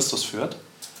dadurch zu Christus führt. Und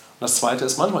das Zweite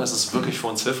ist, manchmal ist es wirklich für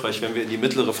uns hilfreich, wenn wir in die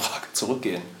mittlere Frage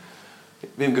zurückgehen.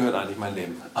 wem gehört eigentlich mein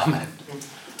Leben? Amen.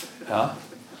 Ja,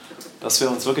 dass wir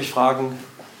uns wirklich fragen,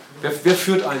 wer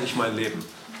führt eigentlich mein Leben?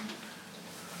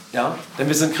 Ja, denn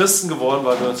wir sind Christen geworden,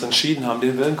 weil wir uns entschieden haben,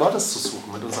 den Willen Gottes zu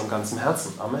suchen mit unserem ganzen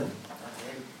Herzen. Amen.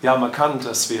 Wir haben erkannt,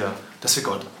 dass wir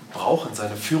Gott brauchen,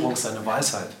 seine Führung, seine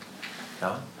Weisheit.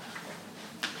 Ja?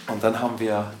 Und dann haben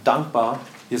wir dankbar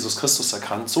Jesus Christus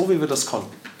erkannt, so wie wir das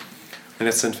konnten. Und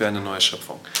jetzt sind wir eine neue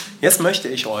Schöpfung. Jetzt möchte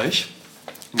ich euch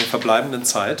in der verbleibenden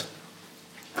Zeit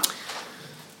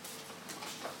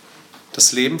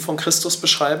das Leben von Christus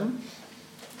beschreiben,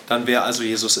 dann wer also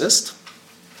Jesus ist,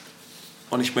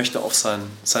 und ich möchte auf sein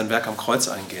Werk am Kreuz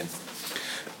eingehen.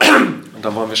 Und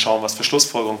dann wollen wir schauen, was für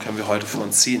Schlussfolgerungen können wir heute für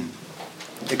uns ziehen.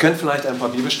 Ihr könnt vielleicht ein paar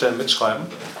Bibelstellen mitschreiben,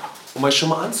 um euch schon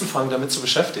mal anzufangen, damit zu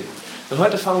beschäftigen. Denn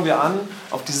heute fangen wir an,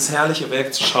 auf dieses herrliche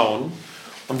Werk zu schauen,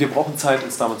 und wir brauchen Zeit,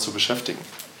 uns damit zu beschäftigen.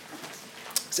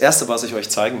 Das Erste, was ich euch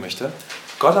zeigen möchte: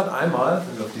 Gott hat einmal,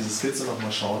 wenn wir auf diese Skizze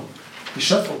nochmal schauen, die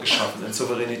Schöpfung geschaffen in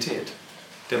Souveränität.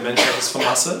 Der Mensch hat es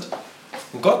vermasselt,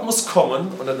 und Gott muss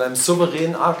kommen und in einem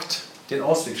souveränen Akt den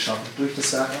Ausweg schaffen durch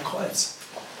das Werk am Kreuz.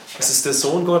 Es ist der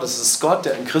Sohn Gottes, es ist Gott,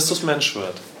 der in Christus Mensch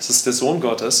wird. Es ist der Sohn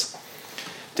Gottes,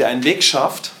 der einen Weg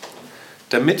schafft,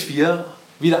 damit wir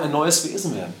wieder ein neues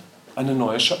Wesen werden, eine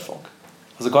neue Schöpfung.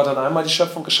 Also Gott hat einmal die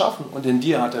Schöpfung geschaffen, und in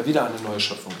dir hat er wieder eine neue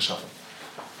Schöpfung geschaffen.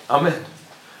 Amen.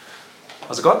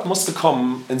 Also Gott musste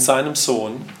kommen in seinem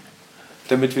Sohn,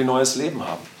 damit wir neues Leben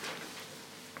haben.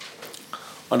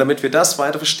 Und damit wir das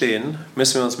weiter verstehen,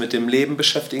 müssen wir uns mit dem Leben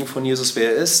beschäftigen von Jesus,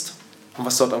 wer er ist und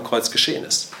was dort am Kreuz geschehen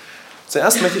ist.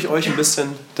 Zuerst möchte ich euch ein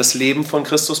bisschen das Leben von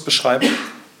Christus beschreiben.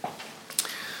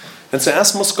 Denn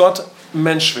zuerst muss Gott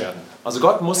Mensch werden. Also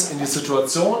Gott muss in die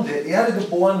Situation der Erde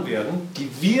geboren werden, die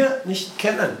wir nicht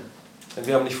kennen. Denn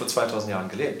wir haben nicht vor 2000 Jahren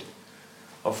gelebt.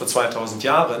 Aber vor 2000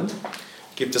 Jahren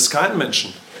gibt es keinen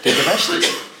Menschen, der gerecht ist.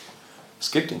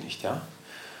 Es gibt ihn nicht, ja?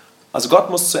 Also Gott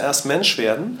muss zuerst Mensch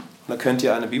werden. Und da könnt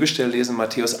ihr eine Bibelstelle lesen,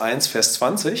 Matthäus 1, Vers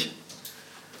 20.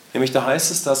 Nämlich da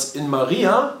heißt es, dass in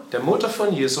Maria, der Mutter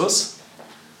von Jesus,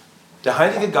 der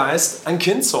Heilige Geist ein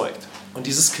Kind zeugt. Und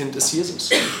dieses Kind ist Jesus.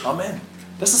 Amen.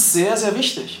 Das ist sehr, sehr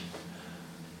wichtig.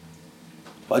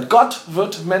 Weil Gott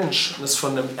wird Mensch und ist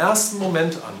von dem ersten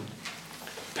Moment an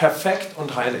perfekt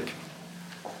und heilig.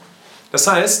 Das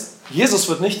heißt, Jesus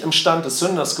wird nicht im Stand des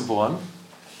Sünders geboren,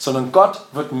 sondern Gott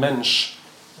wird Mensch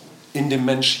in dem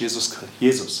Mensch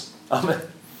Jesus. Amen.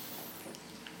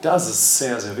 Das ist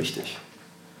sehr, sehr wichtig.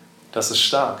 Das ist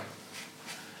stark.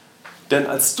 Denn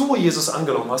als du Jesus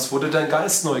angenommen hast, wurde dein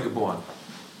Geist neu geboren.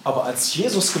 Aber als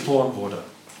Jesus geboren wurde,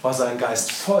 war sein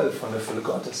Geist voll von der Fülle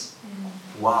Gottes.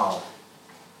 Wow.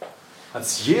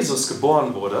 Als Jesus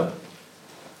geboren wurde,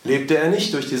 lebte er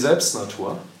nicht durch die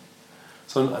Selbstnatur,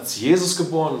 sondern als Jesus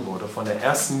geboren wurde, von der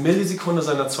ersten Millisekunde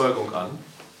seiner Zeugung an,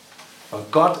 war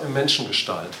Gott in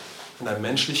Menschengestalt, in einem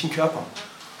menschlichen Körper.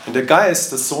 Und der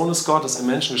Geist des Sohnes Gottes in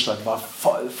Menschengestalt war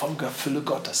voll von der Fülle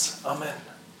Gottes. Amen.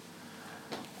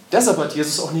 Deshalb hat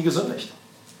Jesus auch nie gesündigt.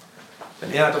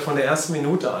 Denn er hatte von der ersten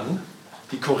Minute an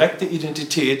die korrekte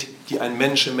Identität, die ein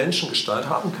Mensch in Menschengestalt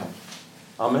haben kann.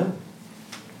 Amen.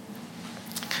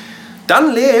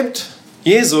 Dann lebt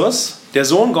Jesus, der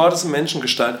Sohn Gottes in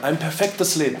Menschengestalt, ein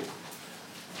perfektes Leben.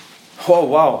 Oh,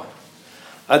 wow.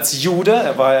 Als Jude,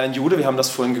 er war ja ein Jude, wir haben das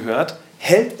vorhin gehört,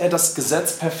 hält er das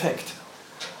Gesetz perfekt.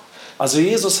 Also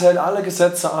Jesus hält alle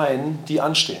Gesetze ein, die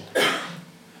anstehen.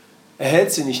 Er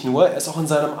hält sie nicht nur, er ist auch in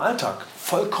seinem Alltag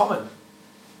vollkommen.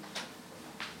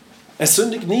 Er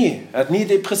sündigt nie, er hat nie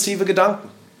depressive Gedanken.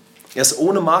 Er ist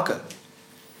ohne Makel.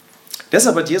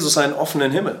 Deshalb hat Jesus einen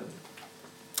offenen Himmel.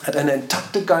 Er hat eine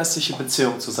intakte geistliche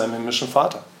Beziehung zu seinem himmlischen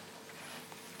Vater.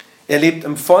 Er lebt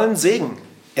im vollen Segen.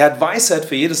 Er hat Weisheit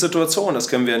für jede Situation. Das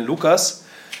können wir in Lukas,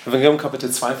 Evangelium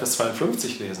Kapitel 2, Vers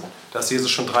 52 lesen. Da ist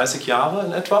Jesus schon 30 Jahre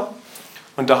in etwa.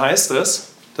 Und da heißt es,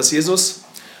 dass Jesus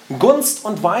Gunst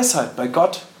und Weisheit bei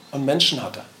Gott und Menschen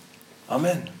hatte.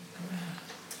 Amen.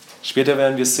 Später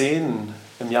werden wir sehen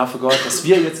im Jahr für Gott, dass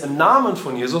wir jetzt im Namen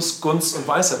von Jesus Gunst und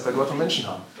Weisheit bei Gott und Menschen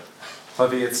haben.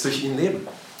 Weil wir jetzt durch ihn leben.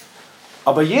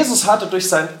 Aber Jesus hatte durch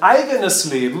sein eigenes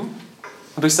Leben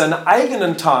und durch seine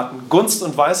eigenen Taten Gunst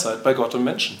und Weisheit bei Gott und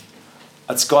Menschen.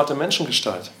 Als Gott in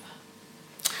Menschengestalt.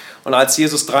 Und als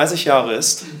Jesus 30 Jahre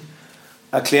ist,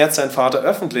 erklärt sein Vater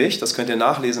öffentlich, das könnt ihr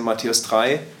nachlesen in Matthäus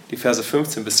 3, die Verse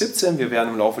 15 bis 17, wir werden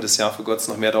im Laufe des Jahr für Gottes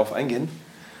noch mehr darauf eingehen,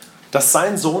 dass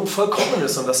sein Sohn vollkommen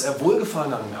ist und dass er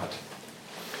Wohlgefallen an ihm hat.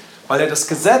 Weil er das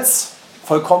Gesetz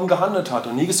vollkommen gehandelt hat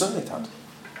und nie gesündigt hat.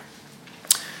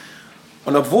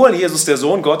 Und obwohl Jesus der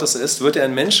Sohn Gottes ist, wird er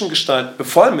in Menschengestalt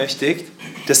bevollmächtigt,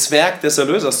 das Werk des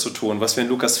Erlösers zu tun, was wir in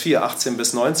Lukas 4, 18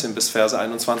 bis 19 bis Verse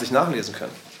 21 nachlesen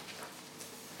können.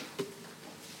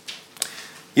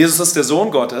 Jesus ist der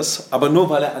Sohn Gottes, aber nur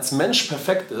weil er als Mensch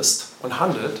perfekt ist und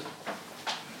handelt,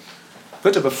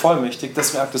 wird er bevollmächtigt,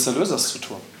 das Werk des Erlösers zu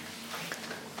tun.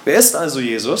 Wer ist also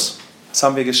Jesus? Das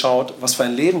haben wir geschaut, was für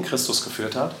ein Leben Christus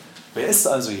geführt hat. Wer ist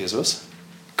also Jesus?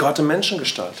 Gott in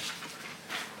Menschengestalt.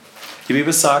 Die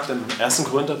Bibel sagt im 1.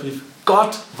 Korintherbrief,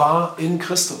 Gott war in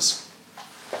Christus.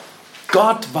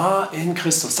 Gott war in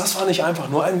Christus. Das war nicht einfach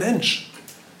nur ein Mensch.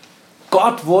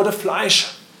 Gott wurde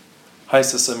Fleisch,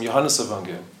 heißt es im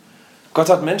Johannesevangelium. Gott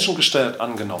hat Menschengestalt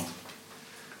angenommen.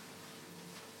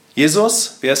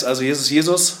 Jesus, wer ist also Jesus?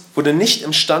 Jesus wurde nicht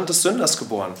im Stand des Sünders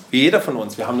geboren, wie jeder von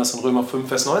uns. Wir haben das in Römer 5,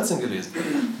 Vers 19 gelesen.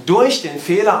 Durch den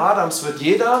Fehler Adams wird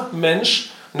jeder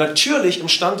Mensch natürlich im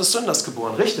Stand des Sünders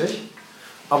geboren, richtig?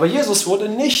 Aber Jesus wurde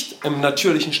nicht im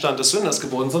natürlichen Stand des Sünders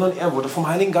geboren, sondern er wurde vom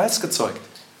Heiligen Geist gezeugt.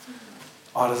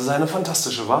 Oh, das ist eine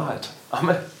fantastische Wahrheit.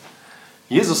 Amen.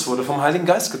 Jesus wurde vom Heiligen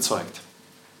Geist gezeugt.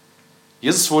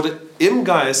 Jesus wurde im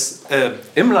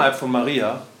Leib von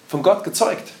Maria von Gott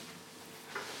gezeugt.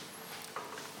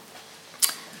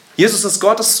 Jesus ist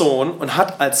Gottes Sohn und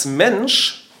hat als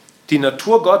Mensch die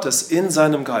Natur Gottes in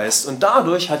seinem Geist. Und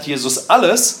dadurch hat Jesus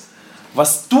alles,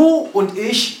 was du und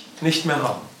ich nicht mehr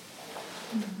haben.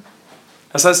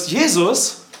 Das heißt,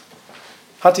 Jesus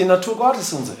hat die Natur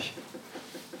Gottes in sich.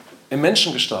 In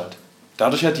Menschengestalt.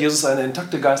 Dadurch hat Jesus eine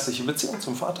intakte geistliche Beziehung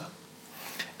zum Vater.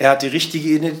 Er hat die richtige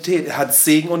Identität. Er hat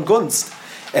Segen und Gunst.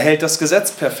 Er hält das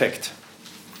Gesetz perfekt.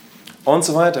 Und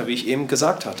so weiter, wie ich eben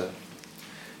gesagt hatte.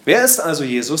 Wer ist also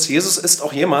Jesus? Jesus ist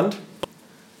auch jemand,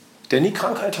 der nie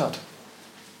Krankheit hat.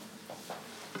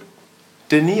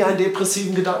 Der nie einen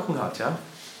depressiven Gedanken hat. Ja?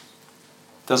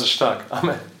 Das ist stark.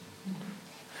 Amen.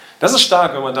 Das ist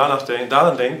stark, wenn man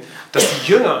daran denkt, dass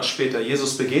die Jünger später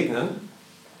Jesus begegnen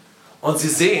und sie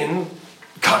sehen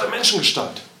Gott in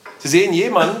Menschengestalt. Sie sehen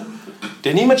jemanden,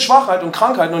 der nie mit Schwachheit und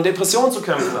Krankheiten und Depressionen zu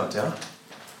kämpfen hat. Ja?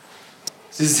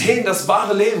 Sie sehen das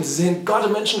wahre Leben. Sie sehen Gott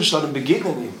in Menschengestalt und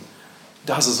begegnen ihm.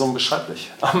 Das ist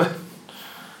unbeschreiblich. Amen.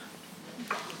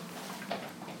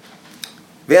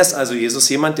 Wer ist also Jesus?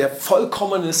 Jemand, der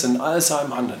vollkommen ist in all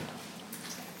seinem Handeln.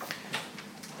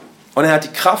 Und er hat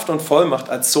die Kraft und Vollmacht,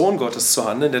 als Sohn Gottes zu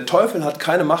handeln. Der Teufel hat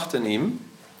keine Macht in ihm.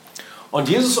 Und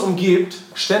Jesus umgibt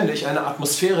ständig eine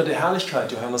Atmosphäre der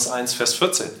Herrlichkeit. Johannes 1, Vers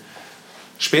 14.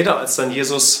 Später, als dann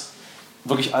Jesus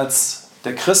wirklich als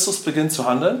der Christus beginnt zu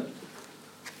handeln,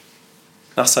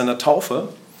 nach seiner Taufe,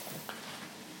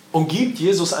 umgibt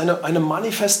Jesus eine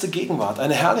manifeste Gegenwart,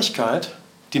 eine Herrlichkeit,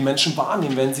 die Menschen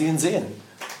wahrnehmen, wenn sie ihn sehen.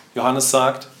 Johannes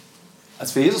sagt,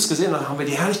 als wir Jesus gesehen haben, haben wir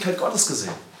die Herrlichkeit Gottes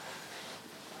gesehen.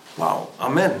 Wow,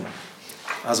 Amen.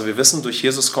 Also wir wissen, durch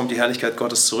Jesus kommt die Herrlichkeit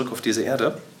Gottes zurück auf diese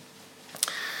Erde.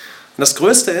 Und das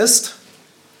Größte ist,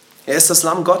 er ist das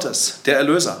Lamm Gottes, der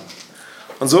Erlöser.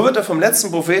 Und so wird er vom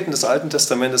letzten Propheten des Alten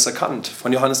Testamentes erkannt,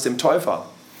 von Johannes dem Täufer.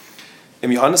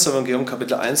 Im Johannesevangelium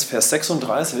Kapitel 1, Vers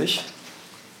 36,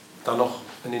 dann noch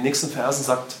in den nächsten Versen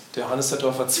sagt der Johannes der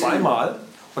Täufer wird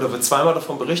zweimal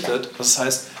davon berichtet, das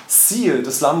heißt, siehe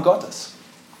das Lamm Gottes.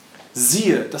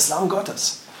 Siehe das Lamm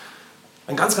Gottes.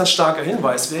 Ein ganz, ganz starker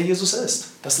Hinweis, wer Jesus ist.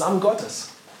 Das Lamm Gottes.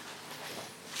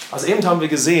 Also eben haben wir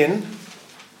gesehen,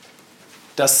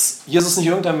 dass Jesus nicht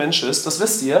irgendein Mensch ist, das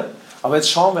wisst ihr, aber jetzt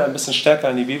schauen wir ein bisschen stärker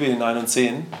in die Bibel hinein und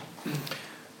sehen,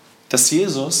 dass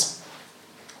Jesus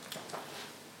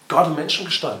Gott in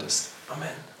Menschengestalt ist. Amen.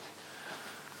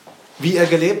 Wie er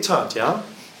gelebt hat, ja?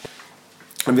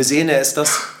 Und wir sehen, er ist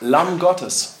das Lamm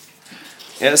Gottes.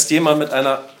 Er ist jemand mit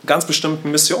einer ganz bestimmten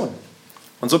Mission.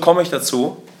 Und so komme ich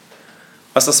dazu,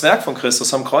 was das Werk von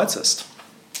Christus am Kreuz ist.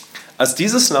 Als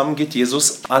dieses Lamm geht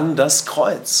Jesus an das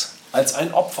Kreuz, als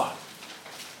ein Opfer.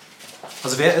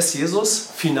 Also wer ist Jesus?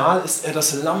 Final ist er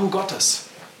das Lamm Gottes.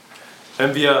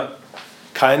 Wenn wir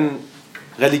keinen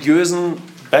religiösen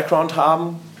Background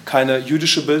haben, keine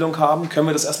jüdische Bildung haben, können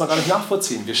wir das erstmal gar nicht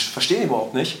nachvollziehen. Wir verstehen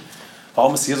überhaupt nicht,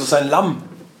 warum ist Jesus ein Lamm?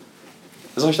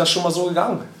 Ist euch das schon mal so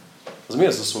gegangen? Also mir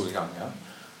ist es so gegangen. Ja?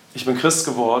 Ich bin Christ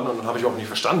geworden und dann habe ich auch nicht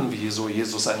verstanden, wieso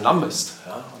Jesus ein Lamm ist.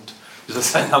 Ja? Und wieso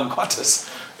ist ein Lamm Gottes?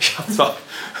 Ich habe zwar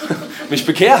mich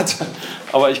bekehrt,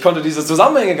 aber ich konnte diese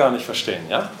Zusammenhänge gar nicht verstehen.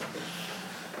 Ja?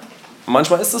 Und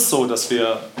manchmal ist es so, dass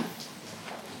wir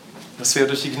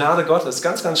durch die Gnade Gottes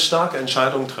ganz, ganz starke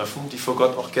Entscheidungen treffen, die vor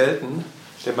Gott auch gelten.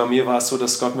 Denn bei mir war es so,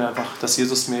 dass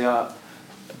Jesus mir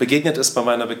begegnet ist bei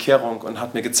meiner Bekehrung und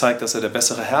hat mir gezeigt, dass er der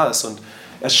bessere Herr ist. Und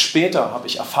erst später habe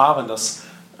ich erfahren,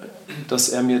 dass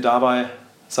er mir dabei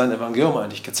sein Evangelium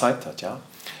eigentlich gezeigt hat. Ja?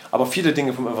 Aber viele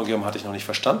Dinge vom Evangelium hatte ich noch nicht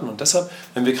verstanden. Und deshalb,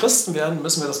 wenn wir Christen werden,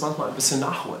 müssen wir das manchmal ein bisschen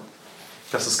nachholen.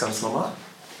 Das ist ganz normal.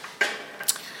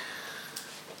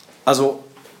 Also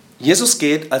Jesus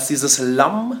geht als dieses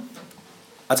Lamm,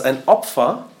 als ein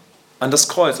Opfer an das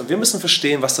Kreuz. Und wir müssen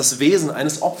verstehen, was das Wesen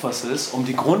eines Opfers ist, um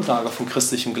die Grundlage von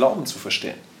christlichem Glauben zu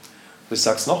verstehen. Ich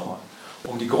sage es nochmal.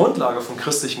 Um die Grundlage von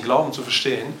christlichem Glauben zu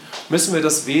verstehen, müssen wir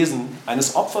das Wesen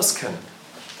eines Opfers kennen.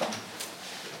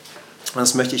 Und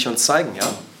das möchte ich uns zeigen, ja?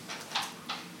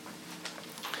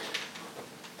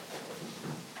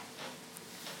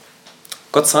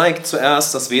 Gott zeigt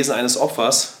zuerst das Wesen eines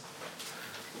Opfers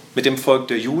mit dem Volk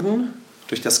der Juden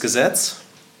durch das Gesetz.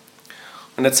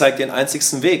 Und er zeigt den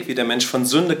einzigsten Weg, wie der Mensch von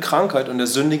Sünde, Krankheit und der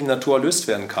sündigen Natur erlöst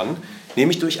werden kann,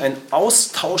 nämlich durch ein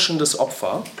austauschendes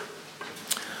Opfer.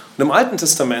 Und im Alten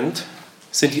Testament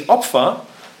sind die Opfer,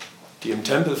 die im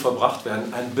Tempel verbracht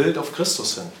werden, ein Bild auf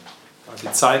Christus hin.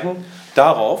 Sie zeigen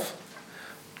darauf,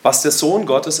 was der Sohn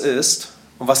Gottes ist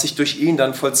und was sich durch ihn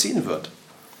dann vollziehen wird.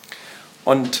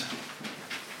 Und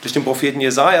durch den Propheten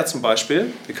Jesaja zum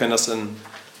Beispiel, wir können das in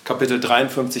Kapitel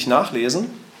 53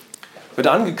 nachlesen, wird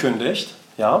angekündigt,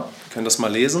 ja, wir können das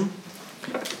mal lesen,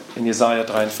 in Jesaja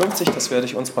 53, das werde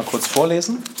ich uns mal kurz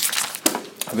vorlesen,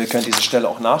 aber wir können diese Stelle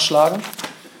auch nachschlagen.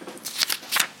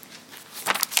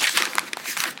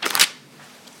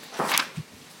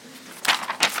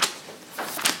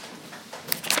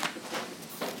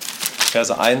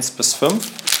 Verse 1 bis 5.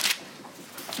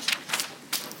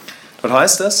 Dort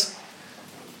heißt es,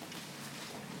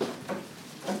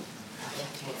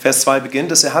 Vers 2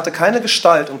 beginnt es, er hatte keine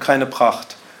Gestalt und keine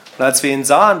Pracht. Und als wir ihn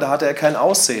sahen, da hatte er kein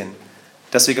Aussehen,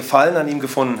 dass wir Gefallen an ihm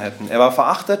gefunden hätten. Er war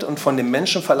verachtet und von dem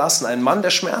Menschen verlassen, ein Mann der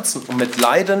Schmerzen und mit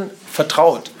Leiden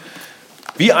vertraut.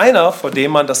 Wie einer, vor dem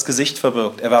man das Gesicht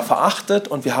verbirgt. Er war verachtet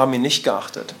und wir haben ihn nicht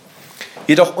geachtet.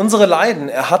 Jedoch unsere Leiden,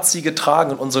 er hat sie getragen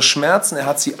und unsere Schmerzen, er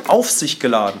hat sie auf sich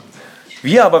geladen.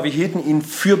 Wir hielten ihn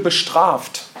für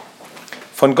bestraft,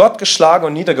 von Gott geschlagen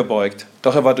und niedergebeugt.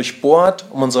 Doch er war durchbohrt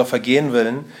um unserer Vergehen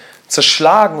willen,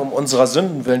 zerschlagen um unserer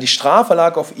Sünden willen. Die Strafe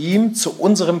lag auf ihm zu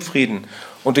unserem Frieden.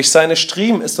 Und durch seine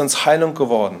Striemen ist uns Heilung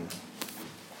geworden.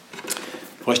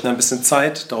 Wir bräuchten ein bisschen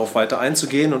Zeit, darauf weiter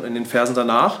einzugehen. Und in den Versen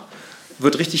danach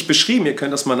wird richtig beschrieben, ihr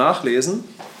könnt das mal nachlesen.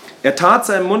 Er tat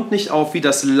seinen Mund nicht auf wie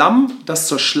das Lamm, das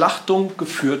zur Schlachtung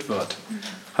geführt wird.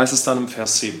 Heißt es dann im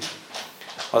Vers 7.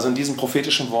 Also in diesem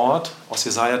prophetischen Wort aus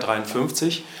Jesaja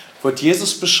 53 wird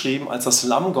Jesus beschrieben als das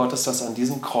Lamm Gottes, das an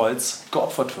diesem Kreuz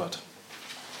geopfert wird.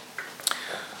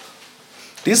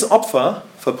 Dieses Opfer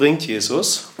verbringt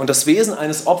Jesus und das Wesen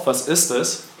eines Opfers ist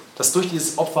es, dass durch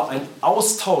dieses Opfer ein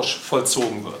Austausch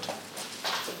vollzogen wird.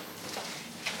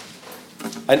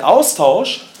 Ein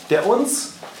Austausch, der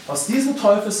uns aus diesem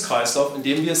Teufelskreislauf, in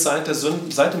dem wir seit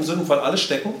dem Sündenfall alle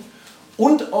stecken,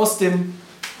 und aus dem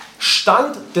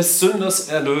Stand des Sünders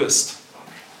erlöst.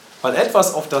 Weil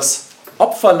etwas auf das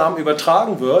Opferlamm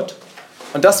übertragen wird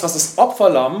und das, was das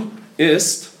Opferlamm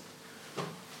ist,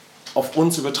 auf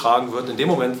uns übertragen wird in dem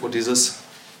Moment, wo dieses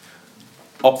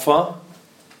Opfer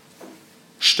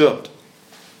stirbt.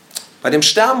 Bei dem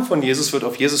Sterben von Jesus wird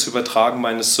auf Jesus übertragen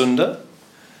meine Sünde,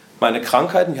 meine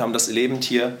Krankheiten. Wir haben das lebend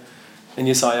hier in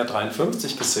Jesaja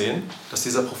 53 gesehen, dass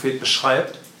dieser Prophet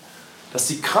beschreibt, dass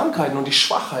die Krankheiten und die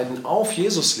Schwachheiten auf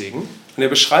Jesus liegen. Und er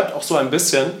beschreibt auch so ein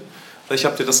bisschen, vielleicht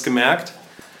habt ihr das gemerkt,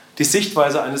 die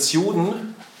Sichtweise eines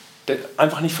Juden, der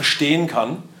einfach nicht verstehen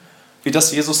kann, wie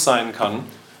das Jesus sein kann,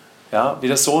 ja, wie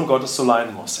der Sohn Gottes so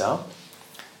leiden muss. Ja.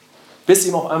 Bis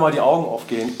ihm auf einmal die Augen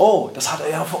aufgehen, oh, das hat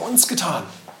er ja für uns getan.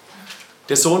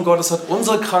 Der Sohn Gottes hat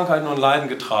unsere Krankheiten und Leiden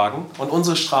getragen und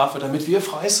unsere Strafe, damit wir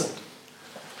frei sind.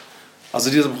 Also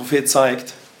dieser Prophet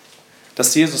zeigt,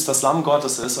 dass Jesus das Lamm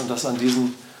Gottes ist und dass an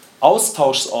diesem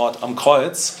Austauschort am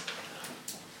Kreuz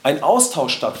ein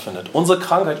Austausch stattfindet. Unsere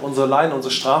Krankheit, unsere Leiden,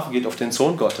 unsere Strafe geht auf den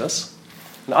Sohn Gottes.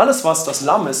 Und alles, was das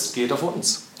Lamm ist, geht auf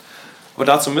uns. Aber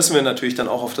dazu müssen wir natürlich dann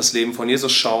auch auf das Leben von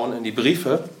Jesus schauen, in die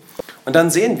Briefe. Und dann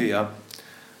sehen wir,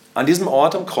 an diesem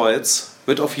Ort am Kreuz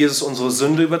wird auf Jesus unsere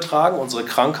Sünde übertragen, unsere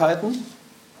Krankheiten,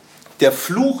 der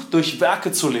Fluch durch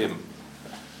Werke zu leben.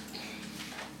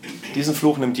 Diesen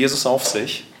Fluch nimmt Jesus auf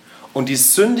sich und die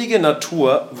sündige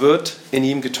Natur wird in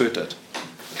ihm getötet.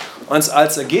 Und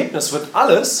als Ergebnis wird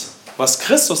alles, was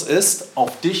Christus ist,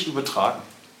 auf dich übertragen.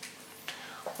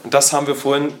 Und das haben wir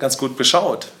vorhin ganz gut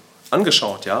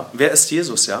angeschaut. Ja? Wer ist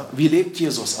Jesus? Ja? Wie lebt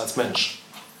Jesus als Mensch?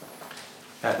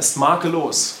 Er ist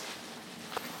makellos.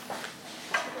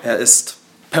 Er ist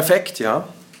perfekt. Ja?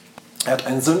 Er hat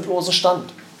einen sündlosen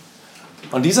Stand.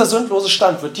 Und dieser sündlose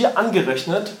Stand wird dir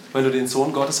angerechnet, wenn du den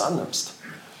Sohn Gottes annimmst.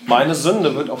 Meine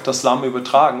Sünde wird auf das Lamm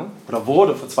übertragen oder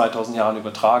wurde vor 2000 Jahren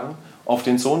übertragen auf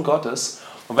den Sohn Gottes.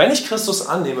 Und wenn ich Christus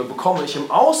annehme, bekomme ich im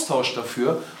Austausch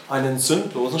dafür einen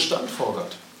sündlosen Stand vor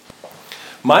Gott.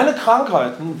 Meine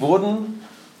Krankheiten wurden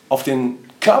auf den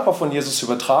Körper von Jesus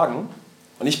übertragen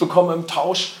und ich bekomme im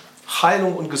Tausch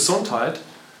Heilung und Gesundheit,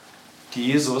 die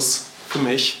Jesus für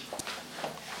mich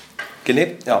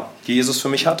gelebt, die Jesus für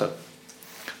mich hatte.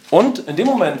 Und in dem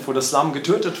Moment, wo das Lamm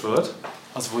getötet wird,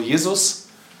 also wo Jesus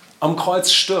am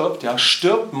Kreuz stirbt,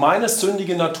 stirbt meine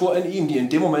sündige Natur in ihm, die in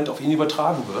dem Moment auf ihn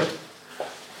übertragen wird.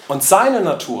 Und seine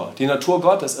Natur, die Natur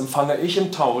Gottes, empfange ich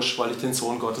im Tausch, weil ich den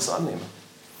Sohn Gottes annehme.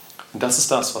 Und das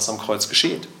ist das, was am Kreuz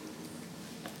geschieht.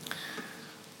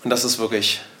 Und das ist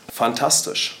wirklich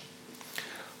fantastisch.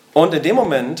 Und in dem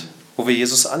Moment, wo wir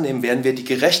Jesus annehmen, werden wir die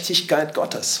Gerechtigkeit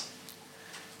Gottes.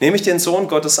 Nehme ich den Sohn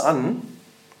Gottes an,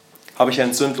 habe ich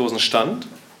einen sündlosen Stand.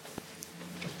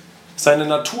 Seine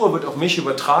Natur wird auf mich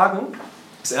übertragen.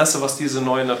 Das Erste, was diese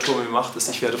neue Natur mir macht, ist,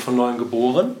 ich werde von Neuem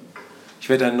geboren. Ich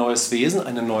werde ein neues Wesen,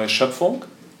 eine neue Schöpfung.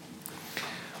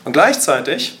 Und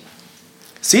gleichzeitig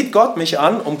sieht Gott mich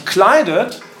an,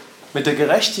 umkleidet mit der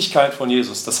Gerechtigkeit von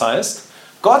Jesus. Das heißt,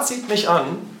 Gott sieht mich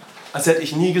an, als hätte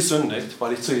ich nie gesündigt,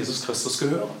 weil ich zu Jesus Christus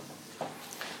gehöre.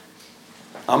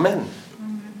 Amen.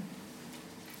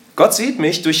 Gott sieht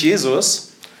mich durch Jesus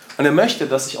und er möchte,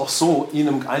 dass ich auch so ihm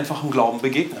im einfachen Glauben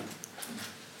begegne.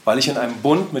 Weil ich in einem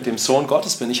Bund mit dem Sohn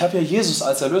Gottes bin. Ich habe ja Jesus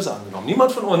als Erlöser angenommen.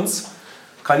 Niemand von uns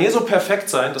kann je so perfekt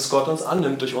sein, dass Gott uns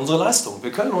annimmt durch unsere Leistung.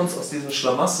 Wir können uns aus diesem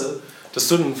Schlamassel des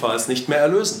Sündenfalls nicht mehr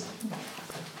erlösen.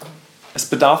 Es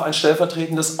bedarf ein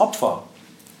stellvertretendes Opfer,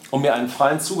 um mir einen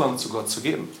freien Zugang zu Gott zu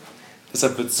geben.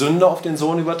 Deshalb wird Sünde auf den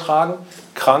Sohn übertragen,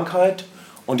 Krankheit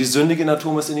und die sündige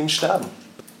Natur muss in ihm sterben.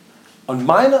 Und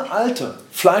meine alte,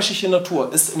 fleischliche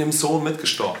Natur ist in dem Sohn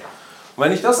mitgestorben. Und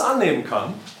wenn ich das annehmen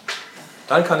kann,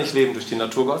 dann kann ich leben durch die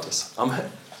Natur Gottes. Amen.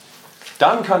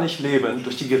 Dann kann ich leben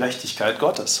durch die Gerechtigkeit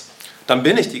Gottes. Dann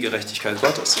bin ich die Gerechtigkeit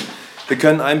Gottes. Wir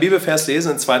können einen Bibelvers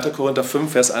lesen in 2. Korinther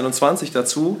 5, Vers 21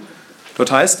 dazu.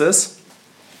 Dort heißt es,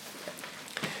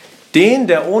 den,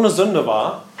 der ohne Sünde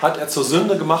war, hat er zur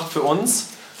Sünde gemacht für uns,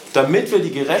 damit wir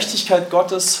die Gerechtigkeit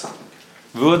Gottes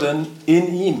würden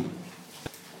in ihm.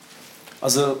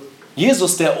 Also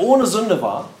Jesus, der ohne Sünde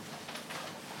war,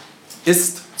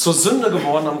 ist zur Sünde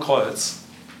geworden am Kreuz.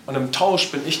 Und im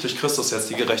Tausch bin ich durch Christus jetzt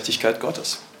die Gerechtigkeit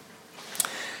Gottes.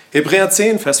 Hebräer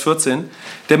 10, Vers 14.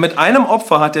 Denn mit einem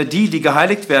Opfer hat er die, die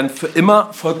geheiligt werden, für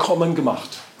immer vollkommen gemacht.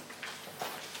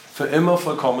 Für immer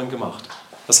vollkommen gemacht.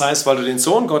 Das heißt, weil du den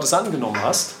Sohn Gottes angenommen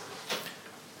hast,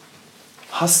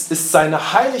 ist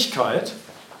seine Heiligkeit,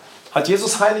 hat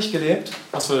Jesus heilig gelebt?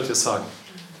 Was würdet ihr sagen?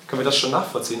 Können wir das schon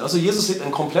nachvollziehen? Also Jesus lebt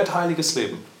ein komplett heiliges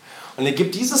Leben. Und er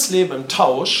gibt dieses Leben im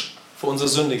Tausch für unser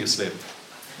sündiges Leben.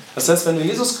 Das heißt, wenn du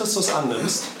Jesus Christus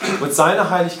annimmst, wird seine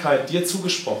Heiligkeit dir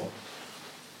zugesprochen.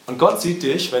 Und Gott sieht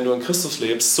dich, wenn du in Christus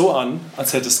lebst, so an,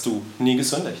 als hättest du nie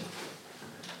gesündigt.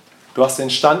 Du hast den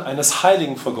Stand eines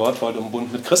Heiligen vor Gott, weil du im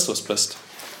Bund mit Christus bist.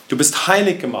 Du bist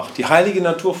heilig gemacht. Die heilige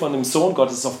Natur von dem Sohn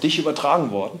Gottes ist auf dich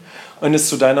übertragen worden und ist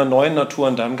zu deiner neuen Natur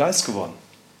in deinem Geist geworden.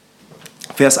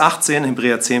 Vers 18,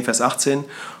 Hebräer 10, Vers 18.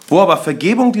 Wo aber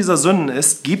Vergebung dieser Sünden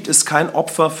ist, gibt es kein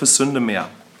Opfer für Sünde mehr.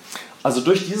 Also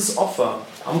durch dieses Opfer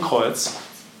am Kreuz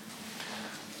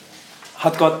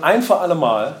hat Gott ein für alle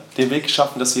Mal den Weg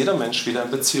geschaffen, dass jeder Mensch wieder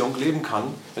in Beziehung leben kann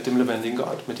mit dem lebendigen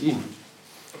Gott, mit ihm. Und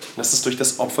das ist durch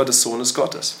das Opfer des Sohnes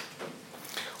Gottes.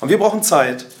 Und wir brauchen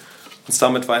Zeit, uns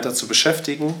damit weiter zu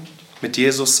beschäftigen, mit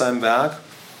Jesus, seinem Werk,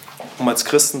 um als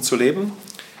Christen zu leben.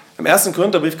 Im 1.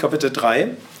 Korintherbrief, Kapitel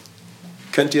 3,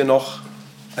 könnt ihr noch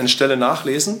eine Stelle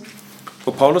nachlesen,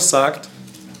 wo Paulus sagt,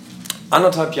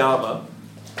 1,5 Jahre,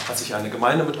 als ich eine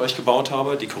Gemeinde mit euch gebaut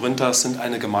habe, die Korinther sind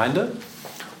eine Gemeinde,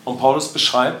 und Paulus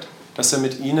beschreibt, dass er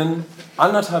mit ihnen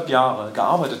 1,5 Jahre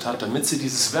gearbeitet hat, damit sie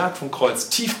dieses Werk vom Kreuz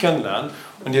tief kennenlernen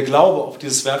und ihr Glaube auf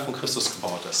dieses Werk von Christus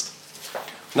gebaut ist.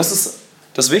 Und das ist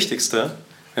das Wichtigste,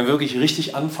 wenn wir wirklich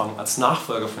richtig anfangen, als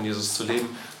Nachfolger von Jesus zu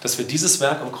leben, dass wir dieses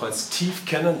Werk am Kreuz tief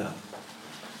kennenlernen,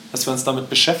 dass wir uns damit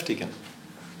beschäftigen,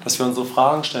 dass wir unsere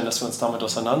Fragen stellen, dass wir uns damit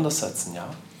auseinandersetzen, ja?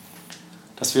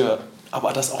 Dass wir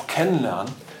aber das auch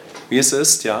kennenlernen, wie es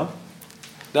ist, ja,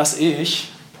 dass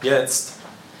ich jetzt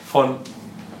von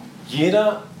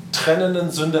jeder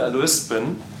trennenden Sünde erlöst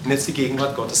bin und jetzt die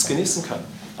Gegenwart Gottes genießen kann.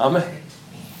 Amen.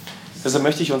 Deshalb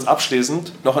möchte ich uns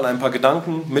abschließend noch in ein paar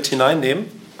Gedanken mit hineinnehmen,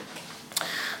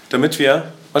 damit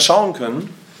wir mal schauen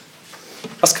können,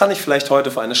 was kann ich vielleicht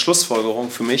heute für eine Schlussfolgerung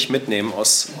für mich mitnehmen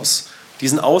aus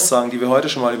diesen Aussagen, die wir heute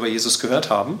schon mal über Jesus gehört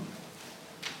haben.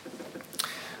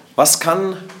 Was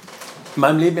kann in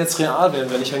meinem Leben jetzt real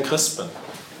werden, wenn ich ein Christ bin?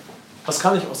 Was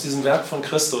kann ich aus diesem Werk von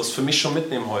Christus für mich schon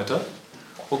mitnehmen heute?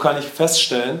 Wo kann ich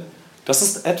feststellen, das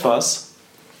ist etwas,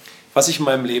 was ich in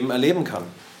meinem Leben erleben kann?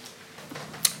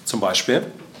 Zum Beispiel,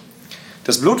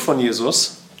 das Blut von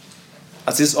Jesus,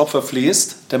 als dieses Opfer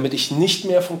fließt, damit ich nicht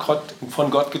mehr von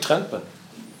Gott getrennt bin.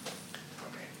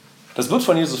 Das Blut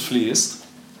von Jesus fließt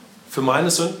für meine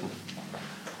Sünden.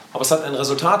 Aber es hat ein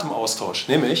Resultat im Austausch,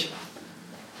 nämlich,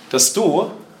 dass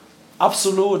du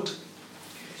absolut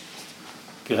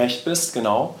gerecht bist,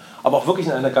 genau, aber auch wirklich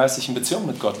in einer geistlichen Beziehung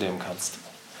mit Gott leben kannst.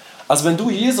 Also wenn du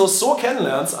Jesus so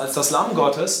kennenlernst als das Lamm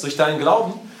Gottes durch deinen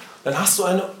Glauben, dann hast du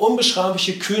eine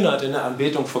unbeschreibliche Kühnheit in der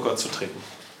Anbetung vor Gott zu treten.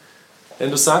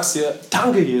 Denn du sagst dir,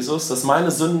 danke Jesus, dass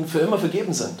meine Sünden für immer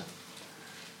vergeben sind.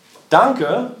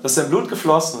 Danke, dass dein Blut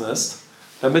geflossen ist,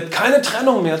 damit keine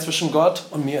Trennung mehr zwischen Gott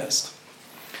und mir ist.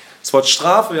 Das Wort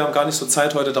Strafe, wir haben gar nicht so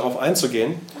Zeit, heute darauf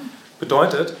einzugehen,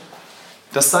 bedeutet,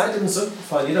 dass seit dem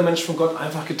Sündenfall jeder Mensch von Gott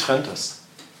einfach getrennt ist.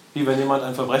 Wie wenn jemand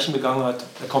ein Verbrechen begangen hat,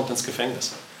 er kommt ins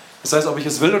Gefängnis. Das heißt, ob ich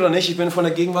es will oder nicht, ich bin von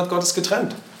der Gegenwart Gottes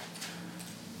getrennt.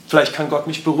 Vielleicht kann Gott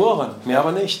mich berühren, mehr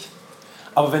aber nicht.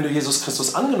 Aber wenn du Jesus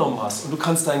Christus angenommen hast und du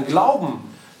kannst deinen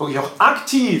Glauben wirklich auch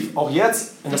aktiv, auch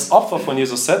jetzt in das Opfer von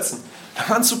Jesus setzen, dann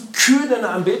kannst du kühn in der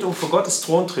Anbetung vor Gottes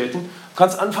Thron treten und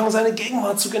kannst anfangen, seine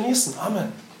Gegenwart zu genießen.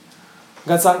 Amen. Du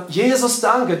kannst sagen, Jesus,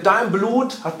 danke, dein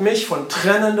Blut hat mich von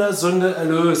trennender Sünde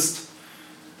erlöst.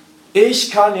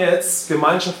 Ich kann jetzt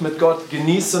Gemeinschaft mit Gott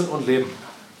genießen und leben.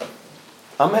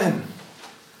 Amen.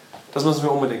 Das müssen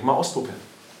wir unbedingt mal ausprobieren.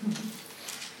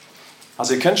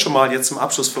 Also ihr könnt schon mal jetzt zum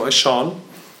Abschluss für euch schauen,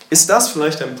 ist das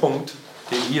vielleicht ein Punkt,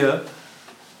 den ihr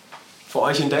für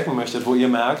euch entdecken möchtet, wo ihr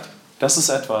merkt, das ist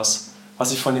etwas,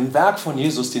 was ich von dem Werk von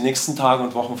Jesus die nächsten Tage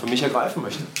und Wochen für mich ergreifen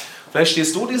möchte. Vielleicht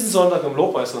stehst du diesen Sonntag im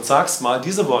Lobpreis und sagst mal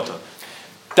diese Worte.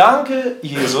 Danke,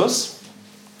 Jesus.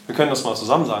 Wir können das mal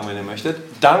zusammen sagen, wenn ihr möchtet.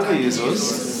 Danke,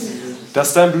 Jesus,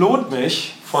 dass dein Blut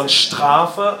mich von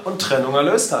Strafe und Trennung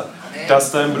erlöst hat.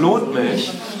 Dass dein Blut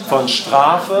mich von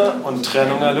Strafe und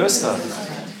Trennung erlöst hat.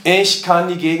 Ich kann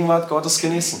die Gegenwart Gottes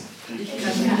genießen.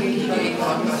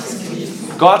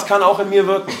 Gott kann auch in mir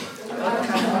wirken.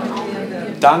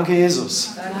 Danke,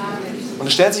 Jesus. Und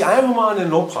du stellst dich einfach mal an den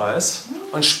Lobpreis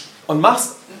und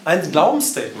machst ein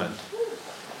Glaubensstatement.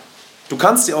 Du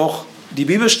kannst dir auch die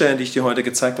Bibelstellen, die ich dir heute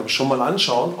gezeigt habe, schon mal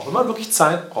anschauen, auch wenn man wirklich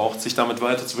Zeit braucht, sich damit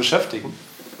weiter zu beschäftigen.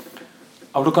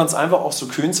 Aber du kannst einfach auch so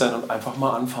kühn sein und einfach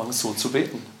mal anfangen, so zu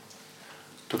beten.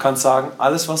 Du kannst sagen,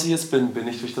 alles, was ich jetzt bin, bin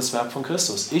ich durch das Werk von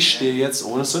Christus. Ich stehe jetzt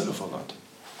ohne Sünde vor Gott.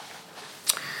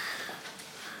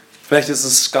 Vielleicht ist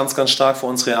es ganz, ganz stark für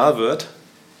uns real wird,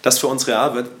 dass für uns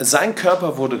real wird, sein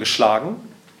Körper wurde geschlagen,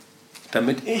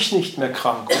 damit ich nicht mehr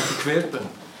krank und gequält bin.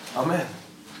 Amen.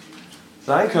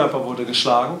 Sein Körper wurde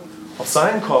geschlagen, auf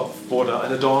seinen Kopf wurde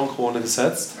eine Dornkrone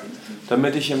gesetzt,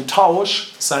 damit ich im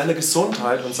Tausch seine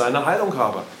Gesundheit und seine Heilung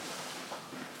habe.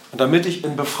 Und damit ich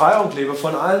in Befreiung lebe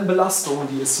von allen Belastungen,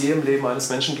 die es je im Leben eines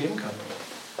Menschen geben kann.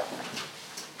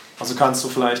 Also kannst du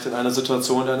vielleicht in einer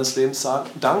Situation deines Lebens sagen,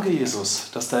 danke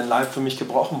Jesus, dass dein Leib für mich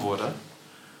gebrochen wurde,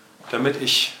 damit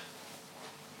ich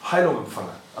Heilung empfange.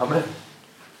 Amen.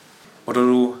 Oder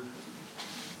du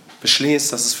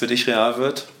beschließt, dass es für dich real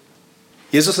wird.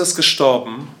 Jesus ist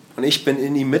gestorben und ich bin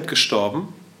in ihm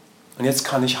mitgestorben und jetzt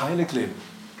kann ich heilig leben.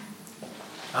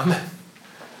 Amen.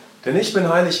 Denn ich bin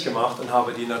heilig gemacht und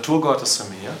habe die Natur Gottes in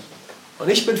mir und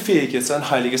ich bin fähig, jetzt ein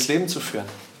heiliges Leben zu führen.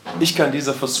 Ich kann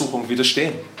dieser Versuchung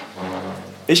widerstehen.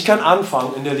 Ich kann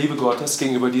anfangen, in der Liebe Gottes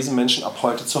gegenüber diesen Menschen ab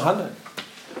heute zu handeln.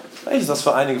 Vielleicht ist das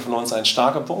für einige von uns ein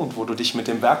starker Punkt, wo du dich mit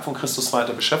dem Werk von Christus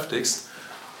weiter beschäftigst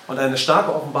und eine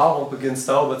starke Offenbarung beginnst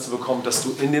darüber zu bekommen, dass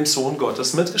du in dem Sohn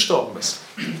Gottes mitgestorben bist.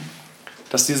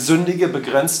 Dass die sündige,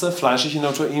 begrenzte, fleischliche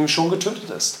Natur in ihm schon getötet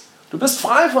ist. Du bist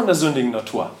frei von der sündigen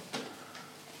Natur.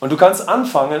 Und du kannst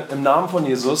anfangen, im Namen von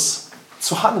Jesus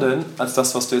zu handeln, als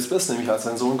das, was du jetzt bist, nämlich als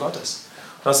ein Sohn Gottes.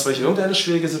 Du hast vielleicht irgendeine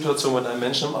schwierige Situation mit einem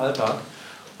Menschen im Alltag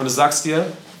und du sagst dir,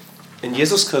 in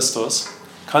Jesus Christus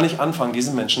kann ich anfangen,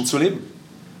 diesen Menschen zu leben.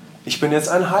 Ich bin jetzt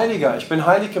ein Heiliger, ich bin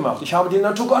heilig gemacht, ich habe die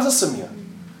Natur Gottes in mir.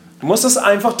 Du musst es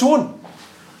einfach tun.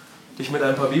 Dich mit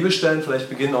ein paar Bibelstellen vielleicht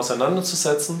beginnen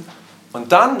auseinanderzusetzen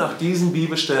und dann nach diesen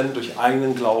Bibelstellen durch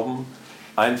eigenen Glauben,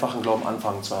 einfachen Glauben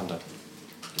anfangen zu handeln.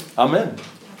 Amen.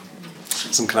 Das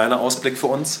ist ein kleiner Ausblick für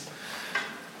uns.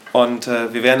 Und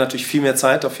wir werden natürlich viel mehr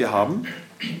Zeit dafür haben.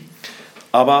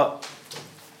 Aber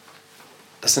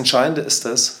das Entscheidende ist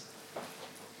es,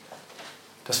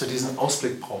 dass wir diesen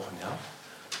Ausblick brauchen. Ja?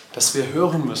 Dass wir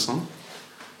hören müssen,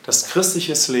 dass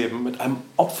christliches Leben mit einem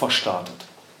Opfer startet.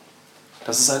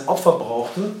 Dass es ein Opfer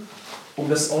brauchte, um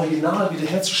das Original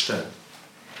wiederherzustellen.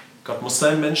 Gott musste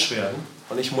ein Mensch werden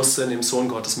und ich musste in dem Sohn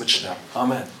Gottes mitsterben.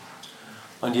 Amen.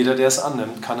 Und jeder, der es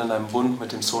annimmt, kann in einem Bund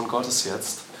mit dem Sohn Gottes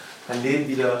jetzt ein Leben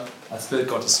wieder als Bild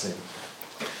Gottes leben.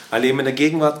 Ein Leben in der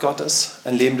Gegenwart Gottes,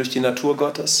 ein Leben durch die Natur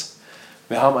Gottes.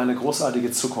 Wir haben eine großartige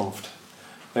Zukunft,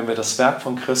 wenn wir das Werk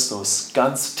von Christus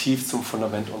ganz tief zum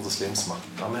Fundament unseres Lebens machen.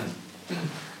 Amen.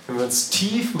 Wenn wir uns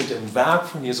tief mit dem Werk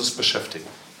von Jesus beschäftigen.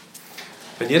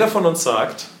 Wenn jeder von uns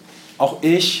sagt, auch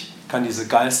ich kann diese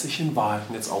geistlichen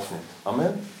Wahrheiten jetzt aufnehmen.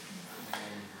 Amen.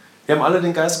 Wir haben alle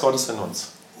den Geist Gottes in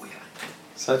uns.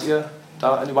 Seid ihr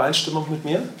da in Übereinstimmung mit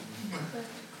mir?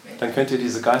 Dann könnt ihr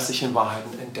diese geistlichen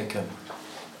Wahrheiten entdecken.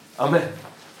 Amen.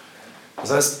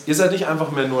 Das heißt, ihr seid nicht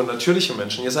einfach mehr nur natürliche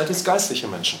Menschen, ihr seid jetzt geistliche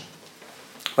Menschen,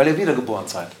 weil ihr wiedergeboren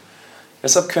seid.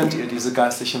 Deshalb könnt ihr diese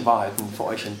geistlichen Wahrheiten für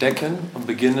euch entdecken und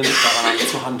beginnen, daran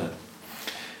zu handeln.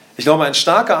 Ich glaube, ein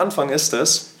starker Anfang ist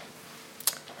es,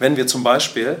 wenn wir zum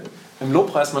Beispiel im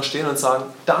Lobpreis mal stehen und sagen,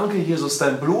 danke Jesus,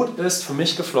 dein Blut ist für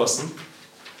mich geflossen,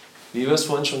 wie wir es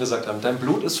vorhin schon gesagt haben, dein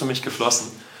Blut ist für mich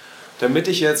geflossen, damit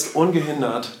ich jetzt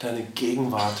ungehindert deine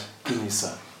Gegenwart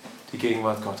genieße, die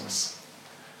Gegenwart Gottes.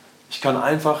 Ich kann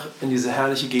einfach in diese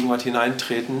herrliche Gegenwart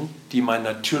hineintreten, die mein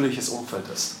natürliches Umfeld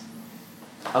ist.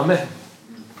 Amen.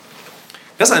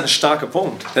 Das ist ein starker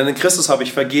Punkt, denn in Christus habe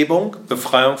ich Vergebung,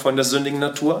 Befreiung von der sündigen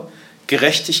Natur,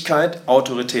 Gerechtigkeit,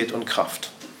 Autorität und Kraft.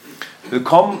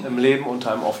 Willkommen im Leben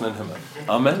unter einem offenen Himmel.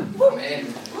 Amen.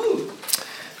 Amen.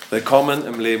 Willkommen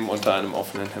im Leben unter einem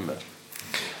offenen Himmel.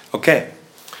 Okay,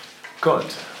 gut.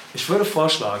 Ich würde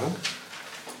vorschlagen,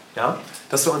 ja,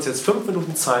 dass wir uns jetzt 5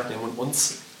 Minuten Zeit nehmen und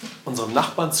uns unserem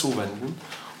Nachbarn zuwenden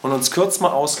und uns kurz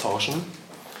mal austauschen,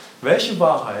 welche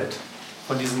Wahrheit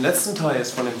von diesem letzten Teil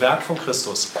ist, von dem Werk von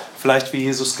Christus, vielleicht wie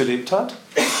Jesus gelebt hat,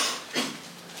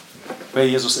 wer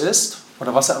Jesus ist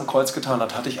oder was er am Kreuz getan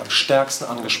hat, hatte ich am stärksten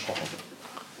angesprochen.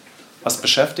 Was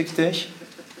beschäftigt dich?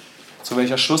 Zu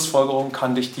welcher Schlussfolgerung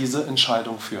kann dich diese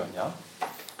Entscheidung führen? Ja?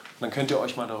 Und dann könnt ihr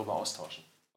euch mal darüber austauschen.